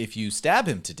 If you stab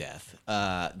him to death,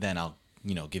 then I'll,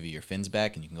 give you your fins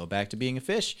back and you can go back to being a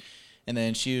fish." And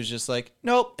then she was just like,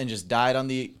 "Nope," and just died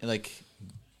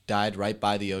died right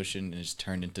by the ocean and just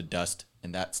turned into dust.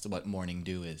 And that's what morning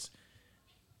dew is.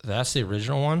 that's the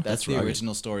original one. That's the right.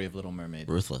 original story of Little Mermaid.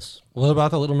 Ruthless. What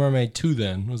about the Little Mermaid 2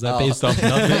 then? Was that based off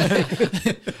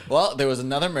nothing? Well, there was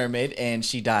another mermaid, and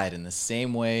she died in the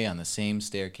same way on the same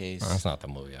staircase, That's not the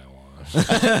movie I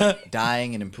watched.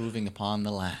 dying and improving upon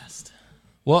the last.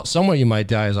 Well, somewhere you might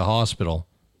die is a hospital,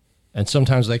 and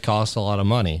sometimes they cost a lot of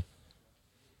money.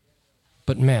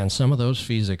 But man, some of those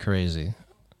fees are crazy.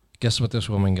 Guess what this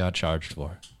woman got charged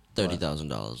for?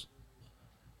 $30,000.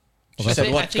 She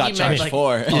said what got charged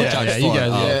for. You guys.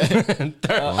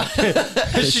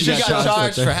 She got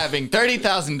charged for having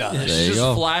 $30,000. She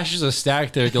just flashes a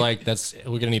stack there. Like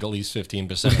we're gonna need at least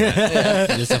 15%.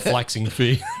 It's a flexing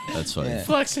fee. That's funny. Yeah.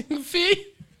 Flexing fee.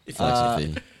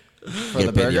 Flexing fee. For Get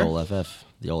the paid burger.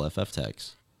 the old FF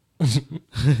tax.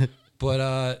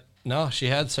 But no, she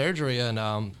had surgery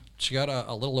and she got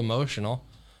a little emotional,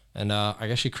 and I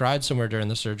guess she cried somewhere during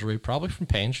the surgery, probably from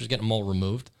pain. She was getting a mole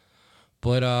removed,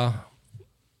 but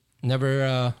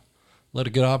never let a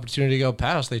good opportunity go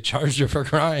past. They charged her for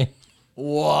crying.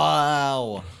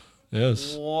 Wow.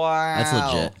 Yes. Wow. That's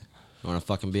legit. You want to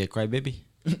fucking be a crybaby?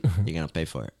 You're going to pay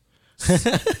for it.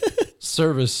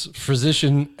 Service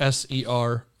physician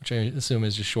SER, which I assume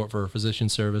is just short for physician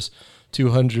service,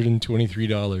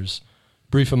 $223.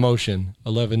 Brief emotion,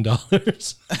 $11.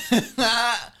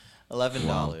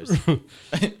 $11.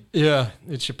 Yeah,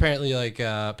 it's apparently like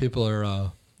people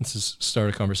are. This is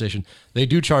start a conversation. They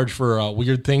do charge for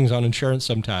weird things on insurance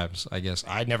sometimes. I guess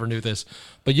I never knew this,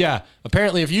 but yeah,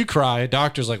 apparently if you cry, a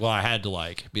doctor's like, "Well, I had to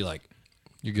be like,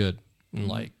 you're good," and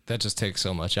like that just takes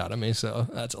so much out of me. So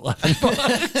that's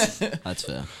 $11. That's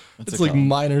fair. It's like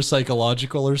minor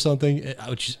psychological or something.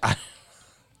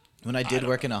 When I did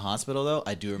work in a hospital, though,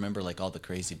 I do remember like all the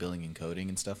crazy billing and coding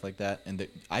and stuff like that. And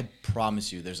I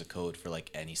promise you, there's a code for like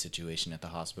any situation at the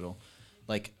hospital.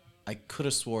 Like I could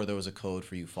have swore there was a code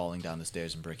for you falling down the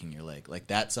stairs and breaking your leg. Like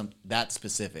that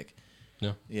specific.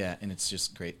 Yeah. Yeah, and it's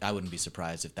just great. I wouldn't be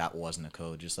surprised if that wasn't a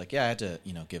code. Just like, yeah, I had to,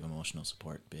 give emotional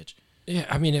support, bitch. Yeah,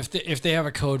 I mean, if they have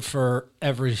a code for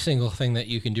every single thing that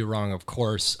you can do wrong, of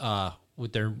course,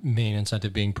 with their main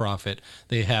incentive being profit,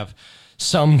 they have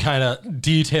some kind of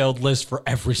detailed list for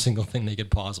every single thing they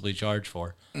could possibly charge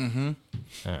for. Mm-hmm.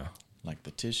 Yeah. Like the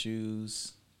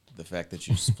tissues, the fact that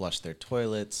you flush their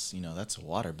toilets, that's a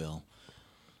water bill.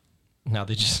 Now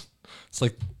it's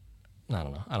like, I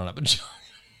don't know. But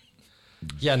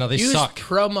yeah, no, they Use suck.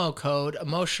 promo code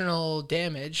emotional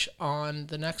damage on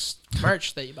the next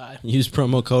merch that you buy. Use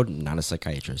promo code not a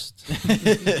psychiatrist.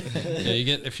 Yeah, you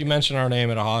get if you mention our name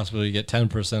at a hospital, you get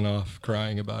 10% off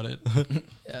crying about it.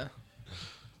 Yeah.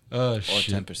 Oh Or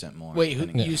shit. 10% more. Wait,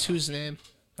 depending- use whose name?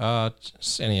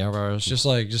 Just any of ours. Just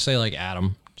say like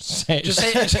Adam. Just say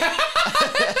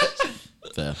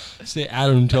Fair. Say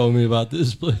Adam told me about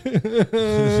this place. use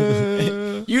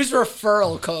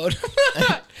referral code.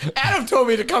 Adam told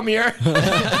me to come here.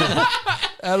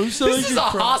 Adam, This is a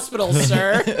hospital,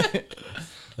 sir.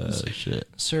 Oh shit.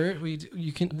 Sir,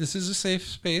 you can. This is a safe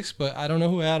space, but I don't know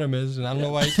who Adam is, and I don't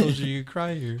know why he told you you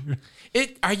cry here.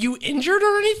 Are you injured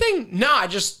or anything? No,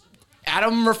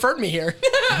 Adam referred me here.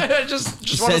 I just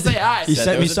want to say hi. He Said sent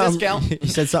there me was a something. discount. He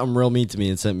said something real mean to me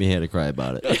and sent me here to cry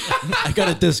about it. I got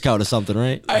a discount or something,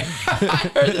 right? I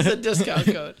heard there's a discount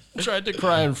code. I tried to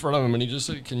cry in front of him, and he just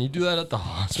said, "Can you do that at the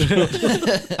hospital?"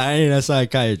 I ain't a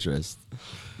psychiatrist.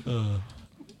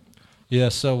 Yeah.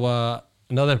 So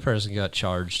another person got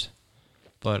charged,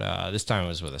 but this time it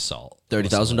was with assault.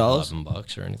 $30,000?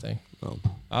 $11 or anything. Oh.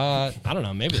 I don't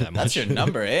know. Maybe that much. That's your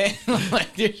number, eh?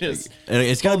 Like you're just. And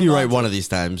it's got to be right one of these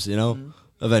times,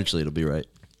 Eventually it'll be right.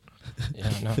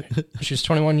 Yeah, no. She was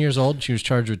 21 years old. She was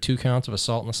charged with 2 counts of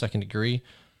assault in the second degree.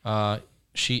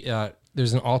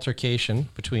 There's an altercation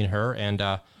between her and,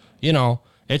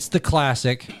 it's the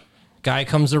classic guy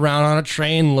comes around on a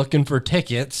train looking for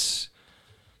tickets.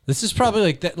 This is probably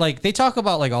like that. Like they talk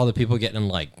about like all the people getting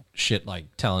like shit, like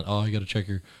telling, "Oh, you got to check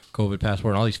your COVID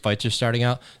passport," and all these fights are starting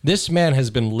out. This man has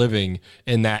been living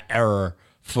in that era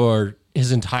for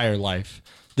his entire life.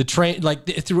 The train, like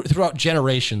throughout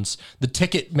generations, the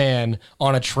ticket man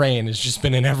on a train has just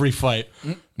been in every fight.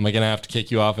 Am I gonna have to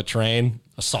kick you off a train?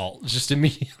 Assault, just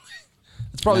immediately.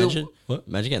 It's probably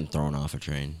Imagine getting thrown off a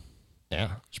train.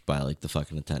 Yeah. Just by like the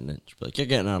fucking attendant. Just be like, "You're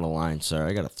getting out of line, sir.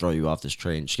 I gotta throw you off this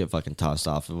train." Just get fucking tossed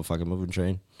off of a fucking moving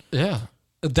train. Yeah.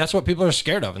 That's what people are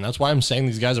scared of, and that's why I'm saying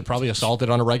these guys are probably assaulted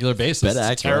on a regular basis. Better It's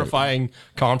a act terrifying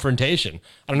confrontation.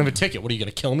 I don't have a ticket. What are you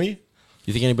gonna kill me?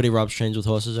 You think anybody robs trains with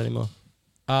horses anymore?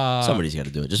 Somebody's got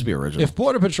to do it. Just be original. If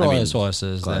Border Patrol has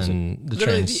horses, classic. then the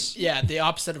Literally, trains. the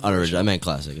opposite of Unoriginal. I meant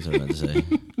classic. Is what I meant to say.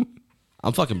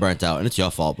 I'm fucking burnt out, and it's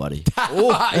your fault, buddy.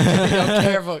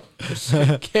 Careful.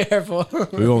 Careful.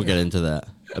 We won't get into that.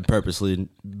 I purposely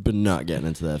been not getting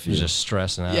into that. He's just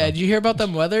stressing out. Yeah, did you hear about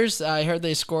them Weathers? I heard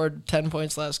they scored 10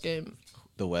 points last game.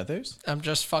 The Weathers? I'm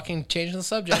just fucking changing the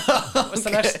subject. What's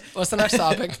the next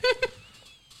topic?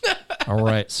 All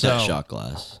right. So shot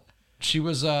glass. she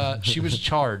was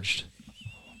charged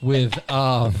with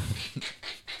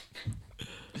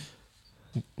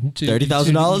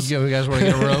 $30,000? You guys want to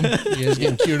get a room? You guys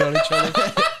getting cute on each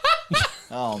other?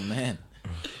 Oh man.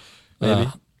 Maybe.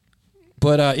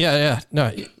 But yeah.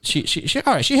 No, she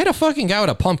all right. She hit a fucking guy with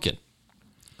a pumpkin.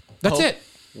 That's Oh, it.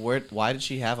 Why did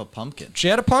she have a pumpkin? She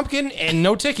had a pumpkin and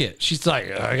no ticket. She's like,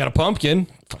 I got a pumpkin.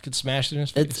 Fucking smashed it in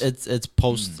his face. It's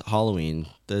post Halloween.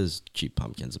 There's cheap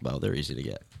pumpkins about. They're easy to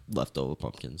get. Leftover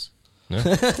pumpkins.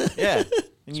 Yeah,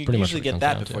 and you pretty much usually what it comes get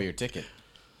that down before to. your ticket.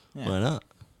 Yeah. Why not?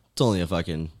 It's only a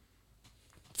fucking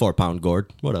 4-pound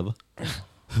gourd. Whatever.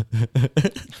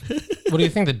 What do you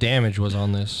think the damage was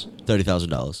on this?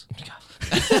 $30,000.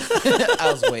 I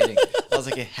was waiting. I was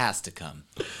like, it has to come.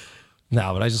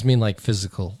 No, but I just mean like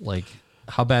physical. Like,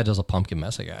 how bad does a pumpkin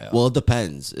mess a guy up? Well, it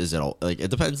depends. Is it like it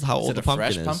depends how old it the a pumpkin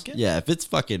fresh is? pumpkin? Yeah, if it's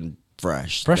fucking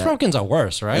fresh. Fresh that- pumpkins are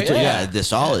worse, right? Yeah, they're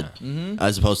solid.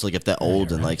 As opposed to like if they're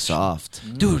old and like soft.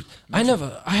 Dude, I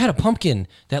had a pumpkin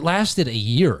that lasted a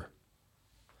year.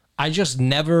 I just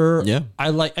never. Yeah.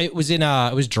 It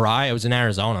was dry. It was in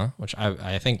Arizona, which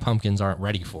I think pumpkins aren't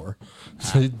ready for.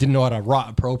 So they didn't know how to rot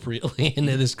appropriately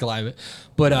into this climate.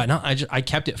 But no, I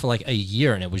kept it for like a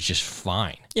year and it was just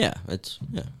fine. Yeah, it's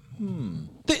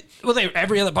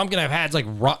Every other pumpkin I've had is like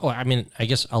rot. Well, I mean, I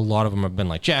guess a lot of them have been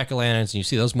like jack-o'-lanterns, and you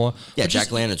see those more. yeah. But just-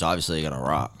 Jack-o'-lanterns obviously gonna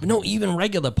rot. No, even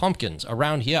regular pumpkins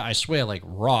around here, I swear, like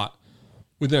rot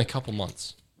within a couple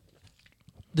months.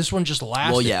 This one just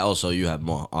lasted. Well, yeah. Also, you have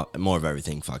more of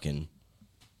everything. Fucking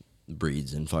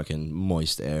breeds in fucking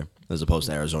moist air as opposed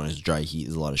to Arizona's dry heat.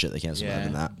 There's a lot of shit they can't survive Yeah.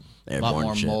 in that. A lot Airborne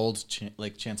more shit. mold,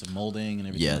 chance of molding and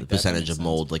everything. Yeah, like the that. That percentage makes of sense.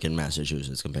 mold like in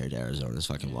Massachusetts compared to Arizona is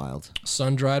fucking wild.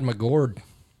 Sun dried my gourd.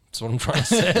 That's what I'm trying to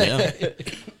say.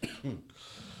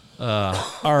 Yeah.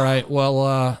 All right. Well,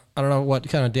 I don't know what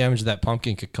kind of damage that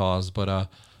pumpkin could cause, but what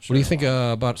do you think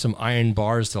about some iron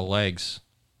bars to legs?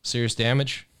 Serious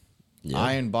damage? Yeah.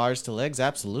 Iron bars to legs,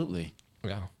 absolutely.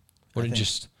 Yeah. What it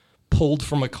just pulled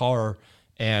from a car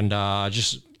and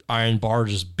just iron bar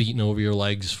just beating over your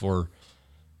legs for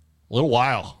a little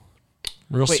while.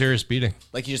 Real Wait. serious beating.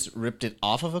 Like he just ripped it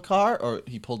off of a car, or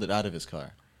he pulled it out of his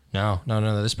car. No.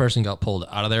 This person got pulled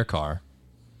out of their car.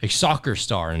 A soccer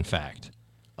star, in fact,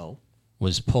 Oh,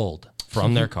 was pulled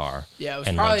from their car. Yeah, it was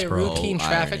and probably legs a broke. routine Oh,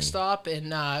 traffic irony. stop,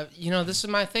 and this is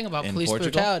my thing about In police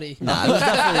Portugal? brutality. Nah, it was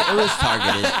definitely it was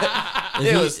targeted.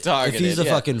 It was targeted, If he's a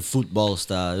yeah. fucking football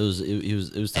star, it was and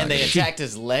targeted. they attacked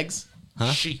his legs.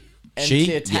 She. And She?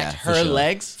 they attacked Yeah, for her sure.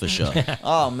 legs. For sure.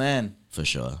 Oh man. For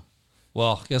sure.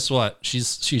 Well, guess what?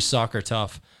 She's soccer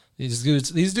tough. These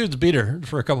dudes beat her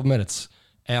for a couple minutes,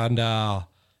 and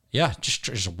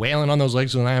just wailing on those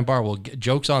legs with an iron bar. Well,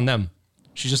 jokes on them.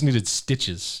 She just needed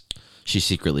stitches. She's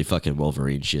secretly fucking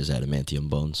Wolverine. She has adamantium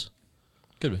bones.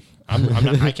 Could be. I'm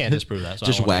not. I can't disprove that. So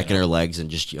Just I don't wanna whacking get her legs and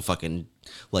just you fucking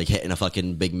like hitting a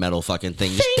fucking big metal fucking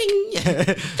thing. Just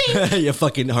ding. Your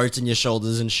fucking hearts in your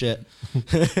shoulders and shit.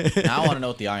 Now I want to know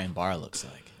what the iron bar looks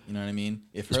like. You know what I mean?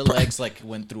 If her legs like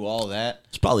went through all that,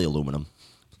 It's probably aluminum.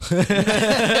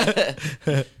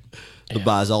 The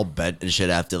bar's all bent and shit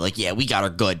after. Like, yeah, we got her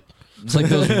good. It's like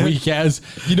those weak ass.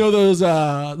 You know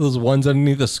those ones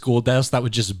underneath the school desk that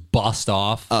would just bust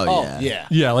off. Oh, yeah.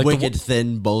 Yeah, like the Wicked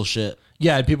thin bullshit.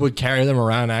 Yeah, and people would carry them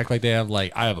around and act like they have I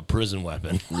have a prison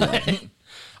weapon.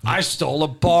 I stole a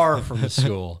bar from the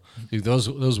school. Dude,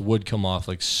 those would come off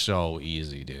like so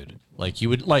easy, dude. Like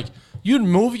you'd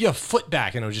move your foot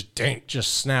back and it would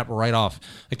just snap right off.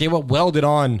 Like they were welded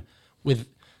on with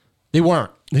they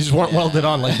weren't. They just weren't welded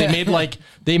on. Like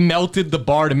they melted the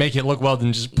bar to make it look welded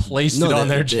and just placed it on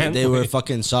there gently. They were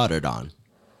fucking soldered on.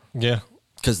 Yeah.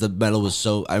 Because the metal was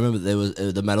so, I remember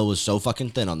the metal was so fucking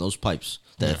thin on those pipes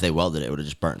that if they welded it, it would have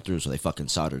just burnt through. So they fucking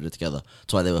soldered it together.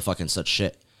 That's why they were fucking such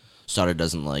shit. Solder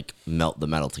doesn't like melt the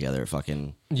metal together. It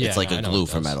fucking, Yeah, it's like I a know glue it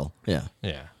for does. metal. Yeah,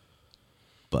 Yeah.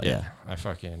 but yeah,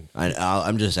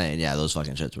 I'm just saying, yeah, those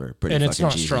fucking shits were pretty. And fucking it's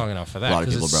not cheesy. strong enough for A that lot of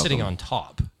because people it's broke sitting them. on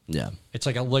top. Yeah, It's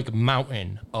like a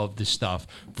mountain of this stuff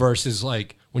versus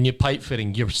like when you're pipe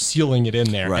fitting, you're sealing it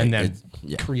in there Right, and then it's-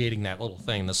 yeah. creating that little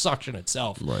thing. The suction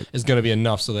itself Right. is going to be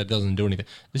enough so that it doesn't do anything.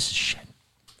 This is shit.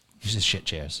 This is shit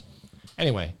chairs.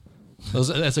 Anyway,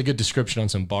 that's a good description on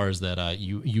some bars that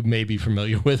you may be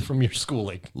familiar with from your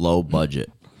schooling. low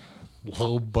budget.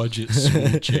 Low budget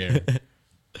school chair.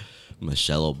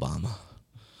 Michelle Obama.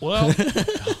 Well,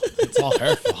 it's all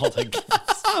her fault. I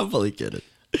guess. I'm fully kidding.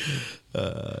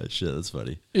 Shit, that's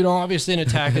funny. you know, obviously an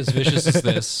attack as vicious as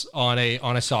this on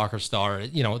a soccer star,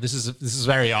 you know, this is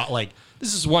very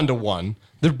this is 1-to-1.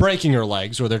 They're breaking her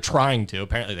legs, or they're trying to.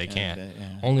 Apparently, they can't.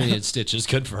 Only needed stitches.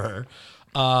 Good for her.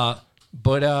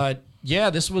 But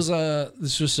this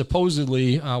was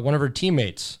supposedly one of her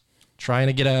teammates trying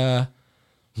to get a.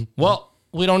 Well,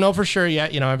 we don't know for sure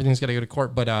yet. Everything's got to go to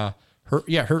court. But her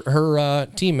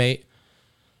teammate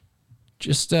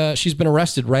just she's been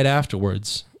arrested right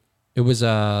afterwards. It was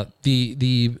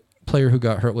the player who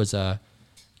got hurt was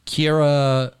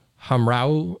Kiera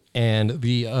Hamrau, and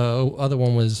the other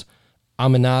one was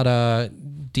Aminata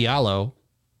Diallo,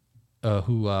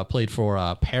 who played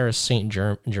for Paris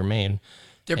Saint-Germain.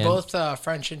 They're both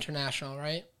French international,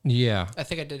 right? Yeah. I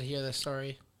think I did hear this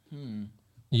story.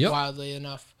 Yep. Wildly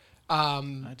enough.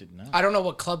 I did not. I don't know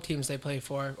what club teams they play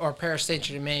for, or Paris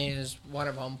Saint-Germain is one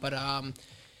of them, but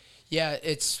yeah,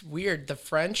 it's weird. The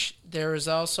French, there was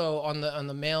also on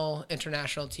the male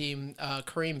international team,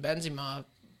 Karim Benzema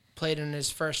played in his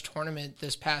first tournament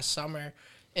this past summer,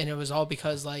 and it was all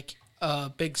because like a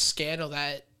big scandal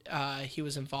that he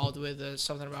was involved with,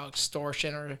 something about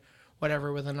extortion or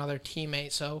whatever with another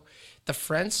teammate. So the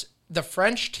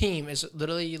French team is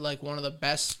literally like one of the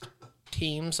best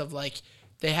teams of like,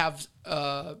 they have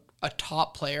a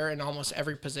top player in almost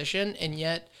every position, and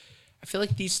yet I feel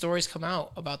like these stories come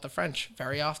out about the French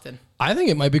very often. I think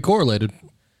it might be correlated.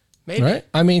 Maybe. Right?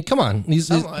 I mean, come on. There's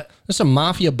some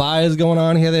mafia bias going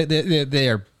on here. They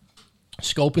are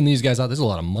scoping these guys out. There's a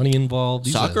lot of money involved.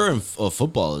 Soccer and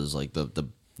football is like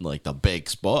the big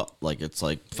sport. Like it's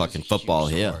like fucking football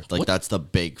here. Like that's the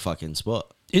big fucking sport.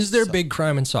 Is there big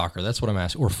crime in soccer? That's what I'm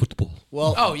asking. Or football?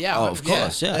 Well, of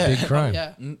course, yeah. Big crime.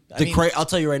 Yeah. I'll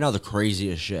tell you right now, the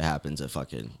craziest shit happens at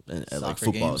fucking at like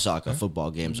football, games. soccer, football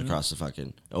games across the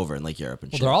fucking over in like Europe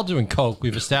and Well, shit. they're all doing coke.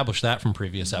 We've established that from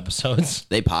previous episodes.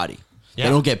 They party. Yeah.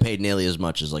 They don't get paid nearly as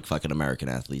much as like fucking American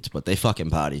athletes, but they fucking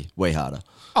party way harder.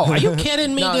 Oh, are you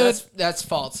kidding me, No, dude? that's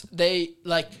false. They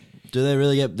like Do they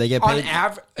really get? They get on paid.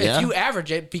 average. Yeah. If you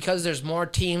average it, because there's more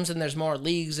teams and there's more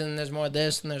leagues and there's more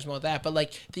this and there's more that. But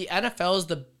like the NFL is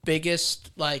the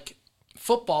biggest like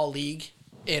football league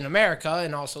in America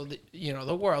and also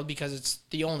the world because it's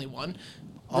the only one.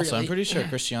 Also, really. I'm pretty sure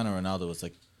Cristiano Ronaldo was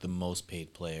like the most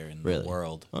paid player in Really? the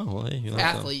world. Oh well, hey, you know,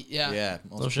 Athlete, yeah. Yeah,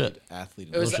 most shit. paid athlete.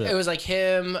 In It was the world. it was like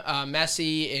him,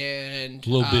 Messi, and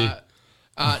Lil B.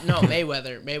 no,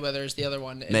 Mayweather. Mayweather is the other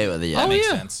one. Mayweather, yeah. That makes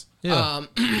sense. Yeah.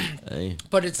 Hey,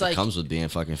 But it's that like comes with being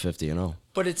fucking 50-0.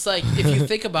 But it's like, if you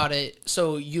think about it,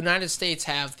 so United States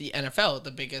have the NFL,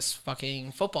 the biggest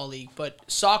fucking football league, but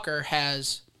soccer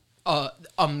has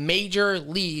a major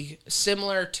league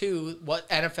similar to what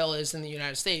NFL is in the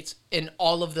United States in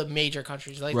all of the major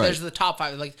countries. Like, Right. there's the top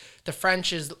five. Like, the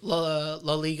French is La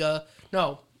Liga.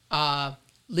 No,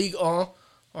 Ligue 1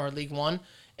 or Ligue 1.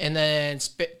 And then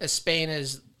Spain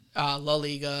is La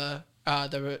Liga.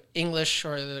 The English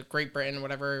or the Great Britain,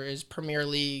 whatever, is Premier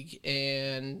League,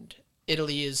 and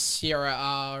Italy is Serie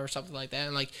A or something like that.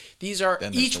 And like these are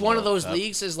Then there's each the one of World those Cup.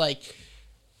 leagues is like,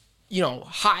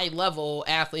 high level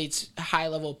athletes, high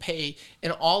level pay,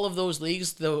 and all of those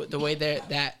leagues, the way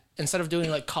that instead of doing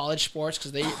like college sports,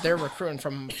 because they're recruiting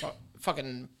from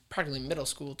fucking practically middle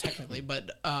school technically,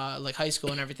 but like high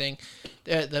school and everything,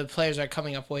 the players are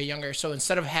coming up way younger. So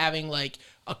instead of having like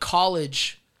a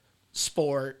college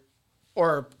sport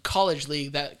or college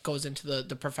league that goes into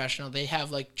the professional, they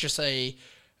have like just a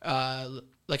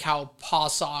like how Paw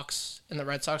Sox and the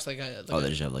Red Sox, like a They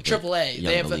just have like triple A. a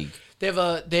They have league.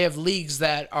 they have leagues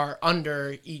that are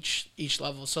under each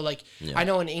level. So like I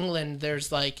know in England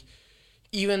there's like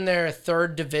even their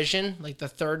third division, like the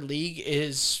third league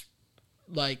is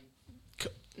like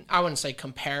I wouldn't say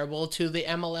comparable to the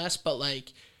MLS, but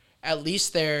like at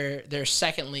least their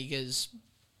second league is,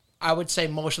 I would say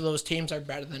most of those teams are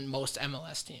better than most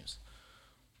MLS teams.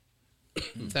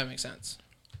 If that makes sense.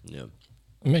 Yeah.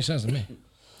 It makes sense to me.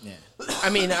 Yeah. I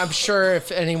mean, I'm sure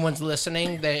if anyone's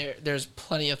listening, there's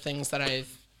plenty of things that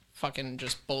I've fucking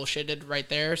just bullshitted right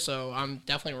there. So I'm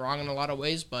definitely wrong in a lot of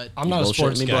ways, but I'm not a Bullshit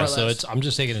sports me, guy, more or so less. I'm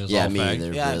just taking it as Yeah, all me fact.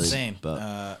 either. Yeah, really, same.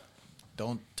 But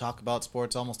Don't talk about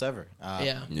sports almost ever.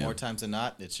 Yeah. More times than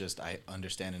not, it's just I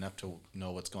understand enough to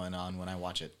know what's going on when I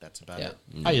watch it. That's about Yeah. it.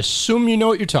 I assume you know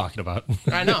what you're talking about.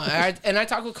 I know. I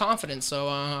talk with confidence.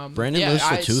 So Brandon yeah, lives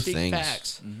for I two speak things: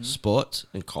 facts. sports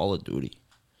and Call of Duty.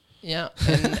 Yeah,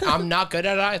 and I'm not good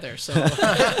at either. So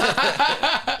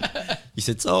He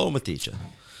said, "So I'm a teacher."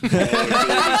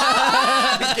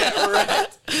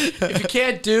 if you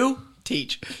can't do,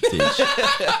 teach. Teach.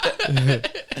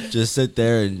 Just sit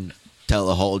there and tell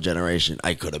the whole generation,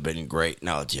 "I could have been great.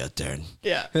 Now it's your turn."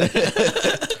 Yeah.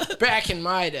 Back in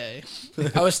my day,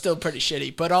 I was still pretty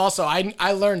shitty, but also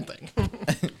I learned things.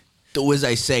 Do as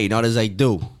I say, not as I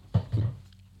do.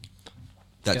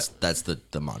 That's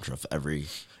the mantra for every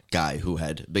guy who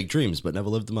had big dreams but never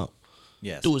lived them out.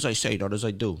 Yes. Do as I say, not as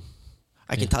I do.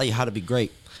 I can tell you how to be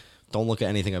great, Don't look at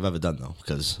anything I've ever done though,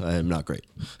 because I am not great.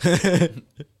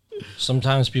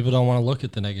 Sometimes people don't want to look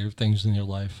at the negative things in your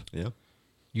life. Yeah.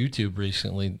 YouTube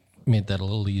recently made that a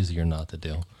little easier not to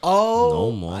do. Oh,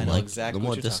 No more I know like, exactly no more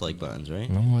what you're dislike talking about. buttons, right?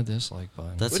 No more dislike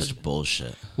button. That's such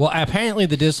bullshit. Well, apparently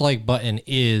the dislike button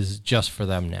is just for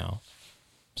them now.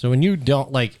 So when you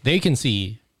don't like, they can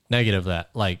see negative that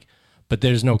like, but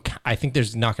there's no. I think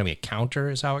there's not going to be a counter.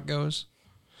 Is how it goes.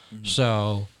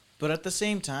 So, But at the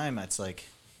same time, it's like,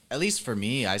 at least for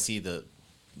me, I see the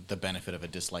benefit of a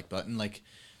dislike button. Like,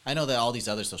 I know that all these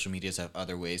other social medias have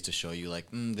other ways to show you, like,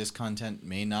 this content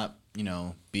may not,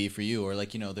 be for you, or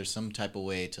like, there's some type of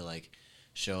way to like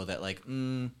show that like,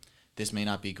 this may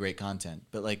not be great content.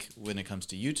 But like when it comes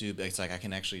to YouTube, it's like I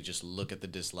can actually just look at the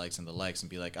dislikes and the likes and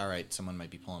be like, all right, someone might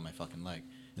be pulling my fucking leg.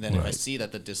 And then if I see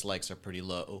that the dislikes are pretty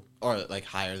low or like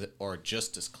higher or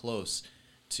just as close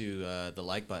to the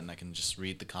like button, I can just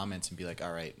read the comments and be like,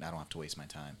 all right, I don't have to waste my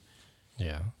time.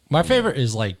 yeah. My favorite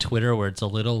is like Twitter, where it's a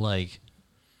little like,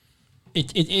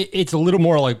 it's a little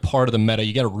more like part of the meta.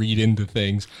 You got to read into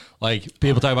things. Like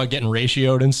people talk about getting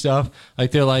ratioed and stuff.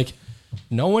 Like they're like,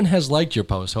 no one has liked your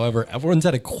post. However, everyone's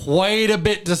had quite a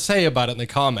bit to say about it in the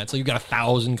comments. So you've got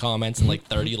 1,000 comments and like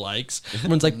 30 likes.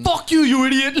 Everyone's like, "Fuck you, you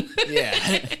idiot!"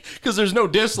 Yeah. Because there's no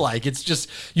dislike. It's just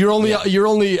you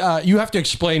have to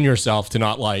explain yourself to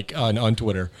not like on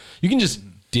Twitter. You can just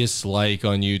dislike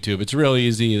on YouTube. It's real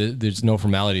easy. There's no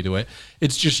formality to it.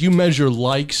 It's just you measure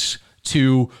likes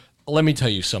to. Let me tell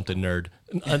you something, nerd.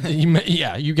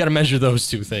 You got to measure those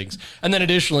two things. And then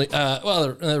additionally,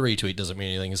 the retweet doesn't mean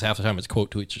anything, because half the time it's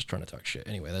quote tweets just trying to talk shit.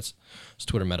 Anyway, that's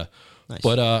Twitter meta. Nice.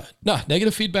 But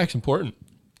negative feedback's important.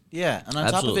 Yeah, and on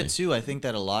top Absolutely. of it too, I think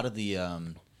that a lot of the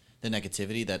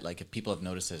negativity that like if people have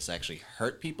noticed has actually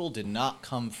hurt people did not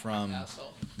come from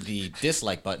the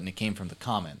dislike button. It came from the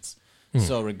comments.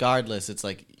 So regardless, it's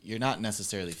like you're not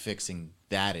necessarily fixing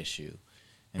that issue.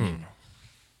 I mean,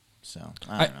 so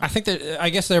I don't know. I think that I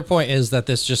guess their point is that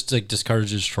this just like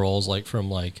discourages trolls like from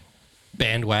like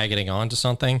bandwagoning onto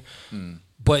something,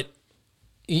 but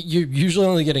you're usually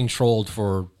only getting trolled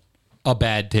for a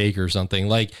bad take or something.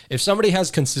 Like if somebody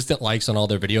has consistent likes on all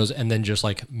their videos and then just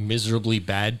like miserably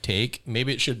bad take,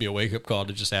 maybe it should be a wake up call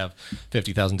to just have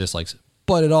 50,000 dislikes.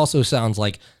 But it also sounds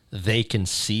like they can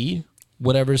see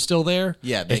whatever's still there.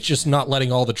 Yeah, it's just not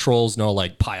letting all the trolls know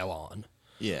like pile on.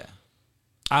 Yeah.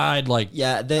 I'd like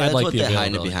Yeah, like that's what the they're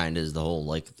hiding availability. behind is the whole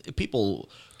like people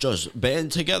just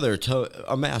band together to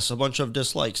amass a bunch of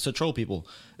dislikes to troll people.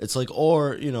 It's like,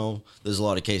 or there's a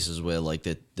lot of cases where like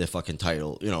the fucking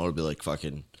title, it'll be like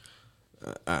fucking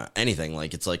anything.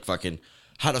 Like it's like fucking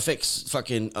how to fix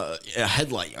fucking a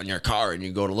headlight on your car, and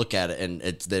you go to look at it and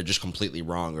they're just completely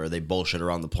wrong, or they bullshit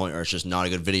around the point, or it's just not a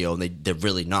good video and they're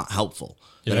really not helpful.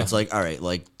 Then Yeah. it's like, all right,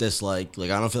 like dislike,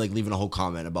 like I don't feel like leaving a whole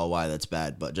comment about why that's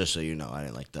bad, but just so you know, I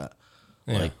didn't like that.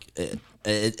 Yeah.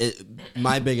 Like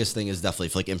my biggest thing is definitely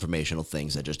for like informational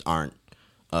things that just aren't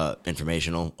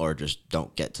informational or just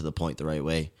don't get to the point the right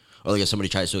way. Or like if somebody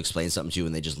tries to explain something to you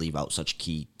and they just leave out such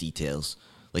key details,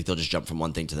 like they'll just jump from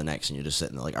one thing to the next and you're just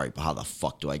sitting there like, all right, but how the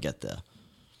fuck do I get there?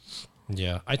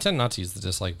 Yeah, I tend not to use the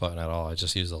dislike button at all. I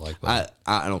just use the like button.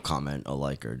 I don't comment or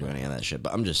like or do any of that shit,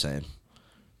 but I'm just saying,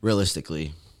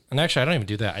 realistically, And actually, I don't even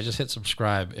do that. I just hit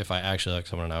subscribe if I actually like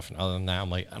someone enough. And other than that, I'm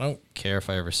like, I don't care if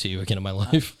I ever see you again in my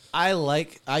life. I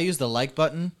use the like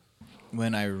button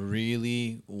when I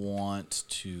really want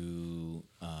to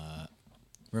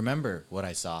remember what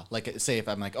I saw. Like, say if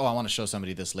I'm like, oh, I want to show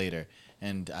somebody this later,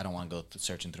 and I don't want to go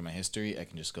searching through my history, I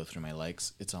can just go through my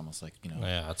likes. It's almost like,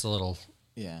 Yeah, it's a little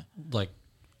yeah. like,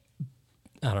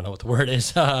 I don't know what the word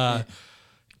is.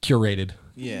 Curated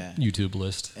Yeah. YouTube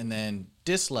list. And then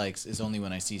dislikes is only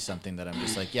when I see something that I'm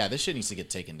just like, yeah, this shit needs to get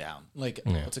taken down. Like,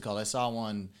 what's it called? I saw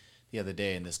one the other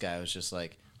day, and this guy was just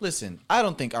like, listen, I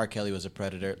don't think R. Kelly was a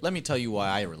predator. Let me tell you why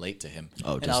I relate to him.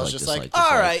 Oh, and I was just like,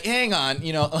 dislike. all right, hang on.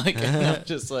 Like,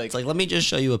 just like, it's like, let me just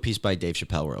show you a piece by Dave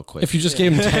Chappelle real quick. If you just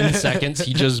gave him 10 seconds,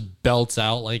 he just belts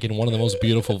out like in one of the most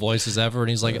beautiful voices ever. And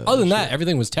he's like, other than that,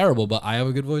 everything was terrible, but I have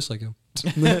a good voice like him.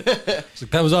 It's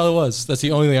like, that was all it was. That's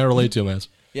the only thing I relate to him as.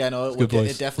 yeah, no, good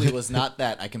voice. it definitely was not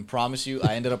that. I can promise you.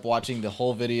 I ended up watching the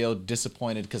whole video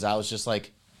disappointed because I was just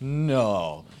like,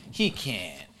 no, he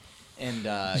can't. And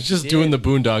He's just doing the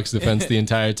Boondocks defense the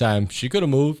entire time. She could have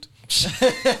moved.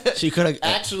 She could have.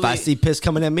 Actually- If I see piss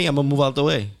coming at me, I'm gonna move out the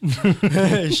way.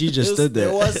 She just stood there.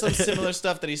 There was some similar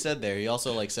stuff that he said there. He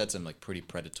also like said some like pretty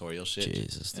predatorial shit.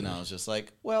 Jesus, and dude. I was just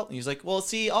like, well, he's like, well,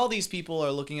 see, all these people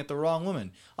are looking at the wrong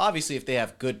woman. Obviously, if they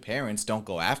have good parents, don't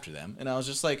go after them. And I was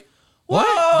just like, What?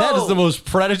 whoa! That is the most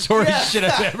predatory Yeah. shit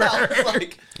I've ever I was heard.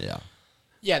 like, Yeah.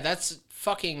 Yeah, that's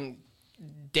fucking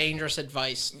dangerous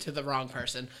advice to the wrong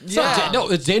person. No,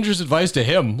 it's dangerous advice to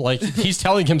him. Like, he's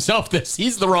telling himself this.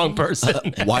 He's the wrong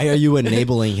person. Why are you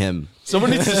enabling him?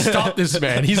 Someone needs to stop this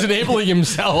man. He's enabling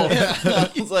himself.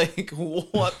 I was like,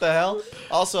 what the hell?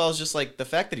 Also, I was just like, the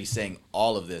fact that he's saying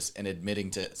all of this and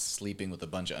admitting to sleeping with a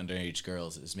bunch of underage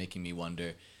girls is making me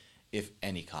wonder if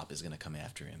any cop is going to come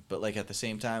after him. But like at the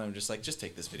same time, I'm just like, just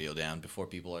take this video down before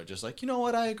people are just like, you know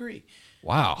what, I agree.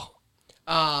 Wow.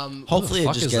 Hopefully it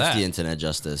fuck just is gets that? the internet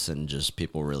justice and just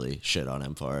people really shit on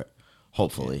him for it.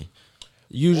 Hopefully.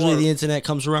 Usually the internet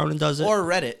comes around and does it. Or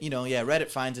Reddit, Reddit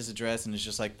finds his address and it's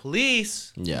just like,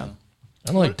 police. Yeah.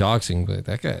 I don't like doxing, but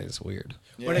that guy is weird.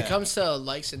 When it comes to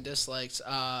likes and dislikes,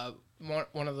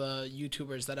 one of the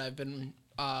YouTubers that I've been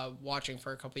watching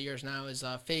for a couple of years now is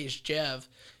FaZe Jev.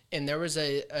 And there was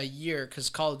a year, because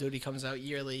Call of Duty comes out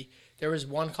yearly, there was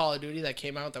one Call of Duty that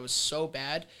came out that was so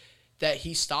bad that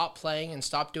he stopped playing and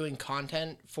stopped doing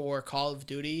content for Call of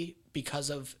Duty because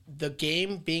of the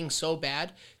game being so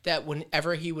bad that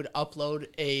whenever he would upload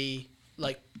a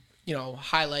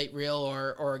highlight reel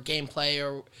or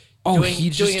gameplay or he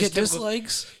just get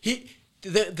dislikes?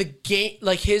 The game,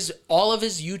 like all of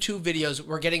his YouTube videos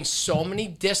were getting so many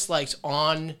dislikes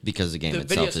on because the game the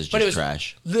itself videos, is but it just was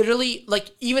trash. Literally, like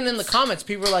even in the comments,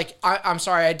 people were like, "I'm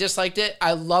sorry, I disliked it.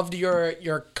 I loved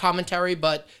your commentary,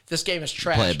 but this game is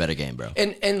trash. Play a better game, bro."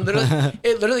 And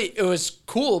literally, it was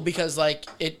cool because like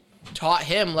it taught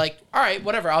him like, all right,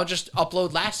 whatever. I'll just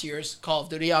upload last year's Call of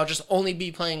Duty. I'll just only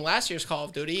be playing last year's Call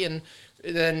of Duty and.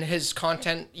 Then his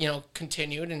content,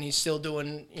 continued, and he's still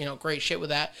doing, great shit with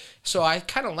that. So I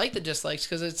kind of like the dislikes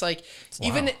because it's like,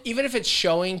 even if it's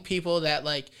showing people that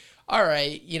like, all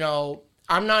right,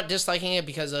 I'm not disliking it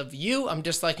because of you. I'm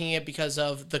disliking it because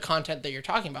of the content that you're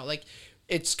talking about. Like,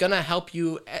 it's gonna help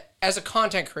you as a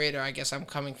content creator. I guess I'm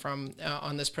coming from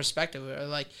on this perspective.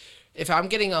 Like, if I'm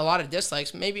getting a lot of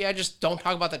dislikes, maybe I just don't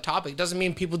talk about the topic. It doesn't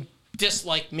mean people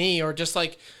dislike me or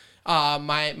dislike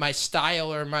my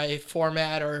style or my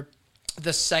format or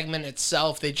the segment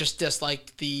itself. They just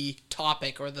dislike the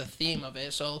topic or the theme of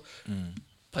it. So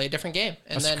play a different game.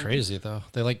 And That's crazy though.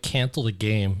 They like canceled a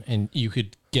game and you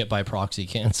could get by proxy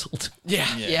canceled. Yeah.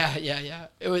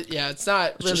 It was it's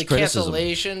not It's really just criticism.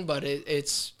 cancellation, but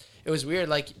it was weird.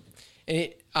 Like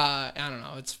I don't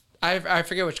know. I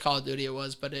forget which Call of Duty it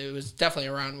was, but it was definitely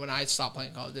around when I stopped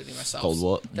playing Call of Duty myself. Cold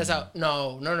War? That's how.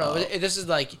 No. This is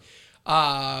like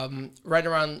right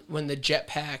around when the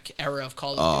jetpack era of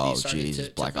Call of Duty started jeez,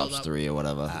 to Black build Ops up. 3 or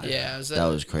whatever. Yeah, that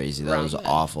was crazy. That around was then.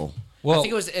 awful. I think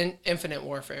it was Infinite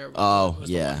Warfare. Oh was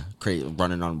the yeah,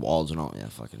 running on walls and all. Yeah,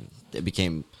 fucking. It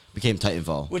became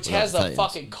Titanfall, which without has the a Titans.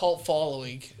 fucking cult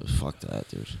following. Fuck that,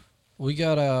 dude. We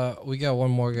got one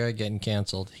more guy getting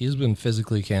canceled. He's been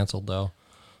physically canceled though.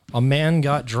 A man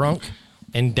got drunk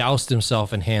and doused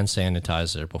himself in hand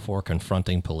sanitizer before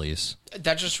confronting police.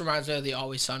 That just reminds me of the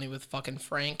Always Sunny with fucking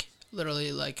Frank.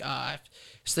 Literally, like,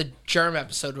 it's the germ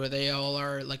episode where they all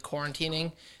are, like,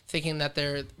 quarantining, thinking that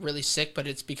they're really sick, but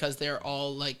it's because they're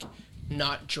all, like,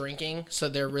 not drinking, so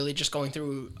they're really just going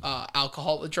through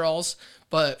alcohol withdrawals.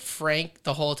 But Frank,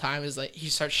 the whole time, is like, he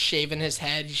starts shaving his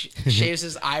head, he shaves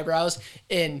his eyebrows,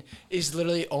 and is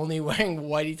literally only wearing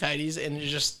whitey tighties and is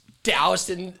just doused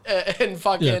in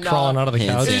fucking crawling out of the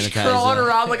couch. He's crawling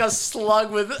around like a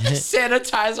slug with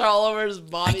sanitizer all over his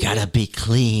body. I gotta be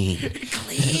clean.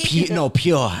 Pure.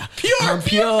 Pure. I'm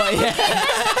pure.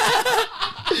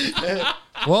 Yeah.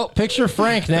 Well, picture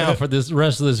Frank now for this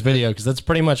rest of this video because that's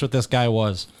pretty much what this guy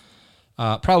was.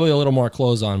 Probably a little more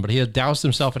clothes on, but he had doused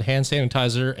himself in hand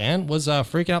sanitizer and was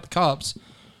freaking out the cops.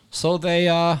 So they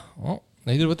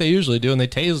did what they usually do and they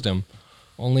tased him.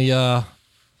 Only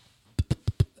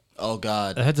Oh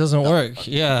God. that doesn't work.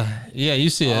 Yeah, you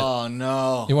see it. Oh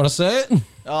no. You want to say it?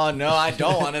 Oh no, I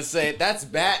don't want to say it. That's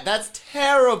bad. That's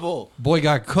terrible. Boy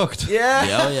got cooked. Yeah.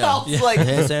 Yeah. I was like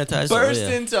Hand sanitizer. burst oh,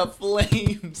 yeah. into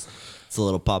flames. It's a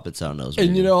little puppets on those.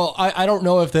 And I don't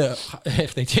know if they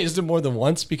tased him more than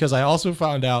once because I also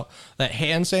found out that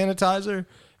hand sanitizer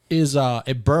is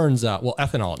it burns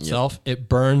ethanol itself. It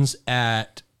burns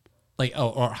at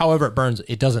or however it burns,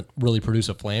 it doesn't really produce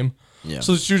a flame. Yeah.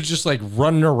 So this dude's just like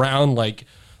running around like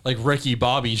Ricky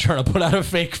Bobby trying to put out a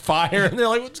fake fire, and they're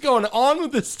like, "What's going on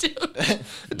with this dude?"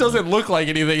 It doesn't look like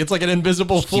anything. It's like an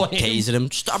invisible Keep flame. tasing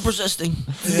him. Stop resisting.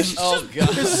 Oh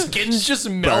God. His skin's just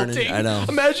melting. I know.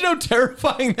 Imagine how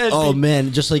terrifying that. Oh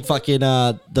man, just like fucking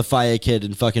the Fire Kid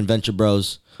and fucking Venture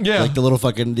Bros. Yeah. Like the little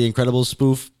fucking The Incredibles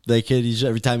spoof. That kid,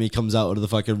 every time he comes out of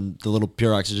the little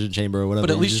pure oxygen chamber or whatever.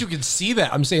 But at least you can see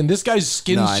that. I'm saying this guy's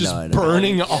skin's No, I just know.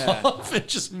 burning off and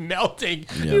just melting.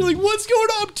 And you're like, what's going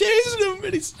on? I'm tasing him,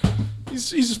 and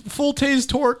he's full tase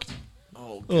torque.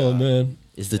 Oh, Oh man,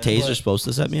 Is the taser supposed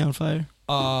to set me on fire?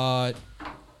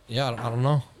 Yeah, I don't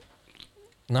know.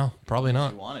 No, probably If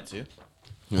not. you wanted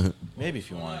to. Maybe if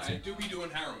you wanted to. do be doing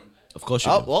heroin. Of course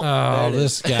you Oh, do. well. Oh,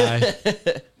 this guy.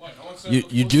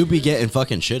 You do be getting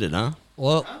fucking shitted, huh?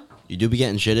 Well, You do be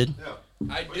getting shitted?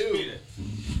 I do.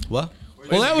 What?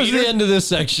 well, that was the end of this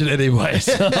section anyway.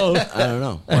 So I don't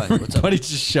know. What? What's up? everybody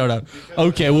just showed up.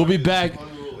 Okay, we'll be back.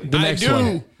 The I next do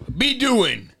one. be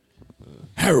doing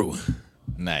heroin.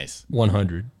 Nice.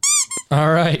 100.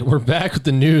 All right, we're back with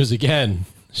the news again.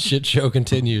 Shit show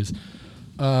continues.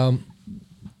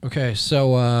 Okay,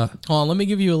 so Hold on, let me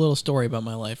give you a little story about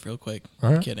my life real quick.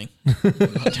 I'm right. kidding.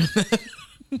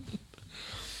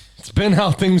 it's been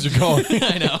how things are going.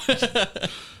 I know.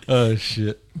 Oh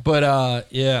shit! But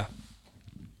yeah,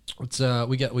 it's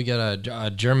we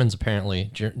got Germans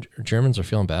apparently. Germans are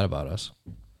feeling bad about us.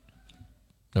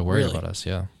 They're worried Really? about us.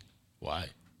 Yeah, Why?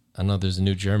 I know there's a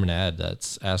new German ad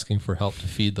that's asking for help to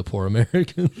feed the poor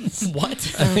Americans. What?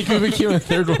 I think we became a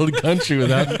third world country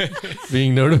without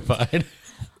being notified.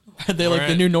 Are they like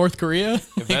the new North Korea?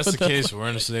 If that's the case, we're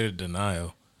in a state of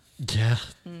denial. Yeah.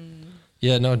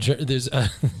 Yeah, no, there's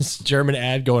this German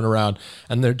ad going around,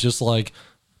 and they're just like,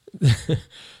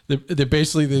 they're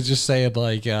basically, they're just saying,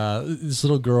 like, this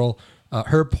little girl,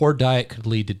 her poor diet could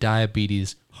lead to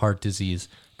diabetes, heart disease,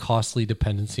 costly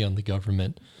dependency on the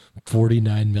government.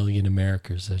 49 million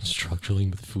Americans are struggling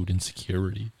with food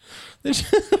insecurity. They're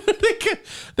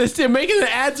making the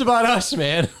ads about us,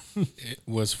 man.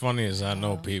 What's funny is I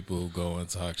know people who go and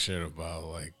talk shit about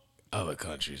like other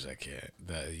countries that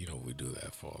we do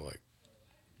that for. Like,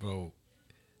 bro,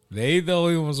 they the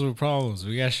only ones with problems.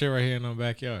 We got shit right here in our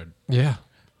backyard. Yeah.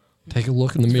 Take a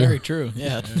look in the mirror. Very true.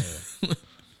 Yeah.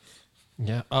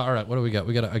 Yeah. All right. What do we got?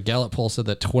 We got a Gallup poll said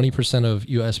that 20% of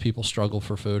U.S. people struggle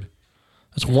for food.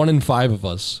 That's 1 in 5 of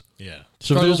us. Yeah.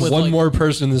 So if Struggle there's with, one like- more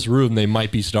person in this room, they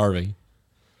might be starving.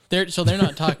 They're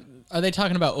not talking. Are they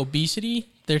talking about obesity?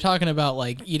 They're talking about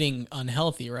like eating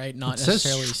unhealthy, right? Not It says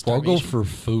necessarily struggle starvation. for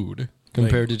food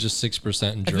compared to just 6% in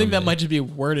Germany. I think that might just be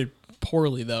worded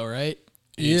poorly, though, right?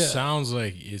 It sounds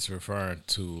like it's referring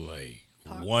to like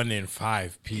 1 in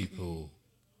 5 people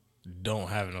don't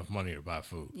have enough money to buy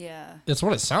food. Yeah. That's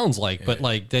what it sounds like, but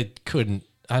like they couldn't.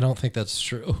 I don't think that's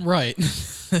true. Right.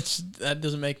 That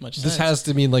doesn't make much sense. This has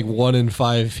to mean like 1 in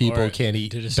 5 people Or can't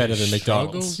eat did it say better than struggle?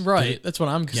 McDonald's. right. That's what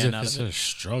I'm Because getting if out it's of it. a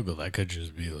struggle, that could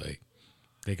just be like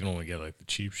they can only get like the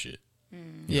cheap shit. You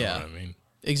Yeah. know what I mean?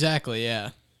 Exactly. Yeah.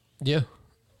 Yeah.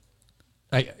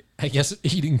 I guess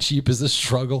eating cheap is a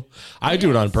struggle. I do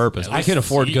it on purpose. I can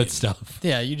afford good stuff.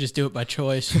 Yeah. You just do it by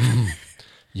choice.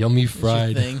 Yummy It's your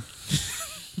fried. thing.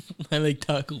 I like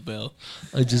Taco Bell.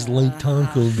 I just like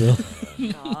Taco Bell.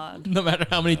 God. No matter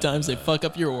how many times they fuck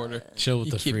up your order. Chill with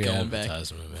You the keep free going back.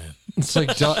 advertisement, man. It's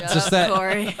like just that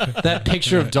Corey. that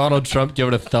picture of Donald Trump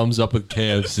giving a thumbs up with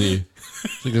KFC.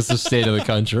 It's like that's the state of the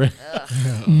country.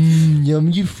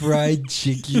 Yummy fried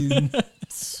chicken.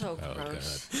 So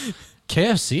gross.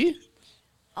 KFC?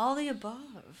 All the above.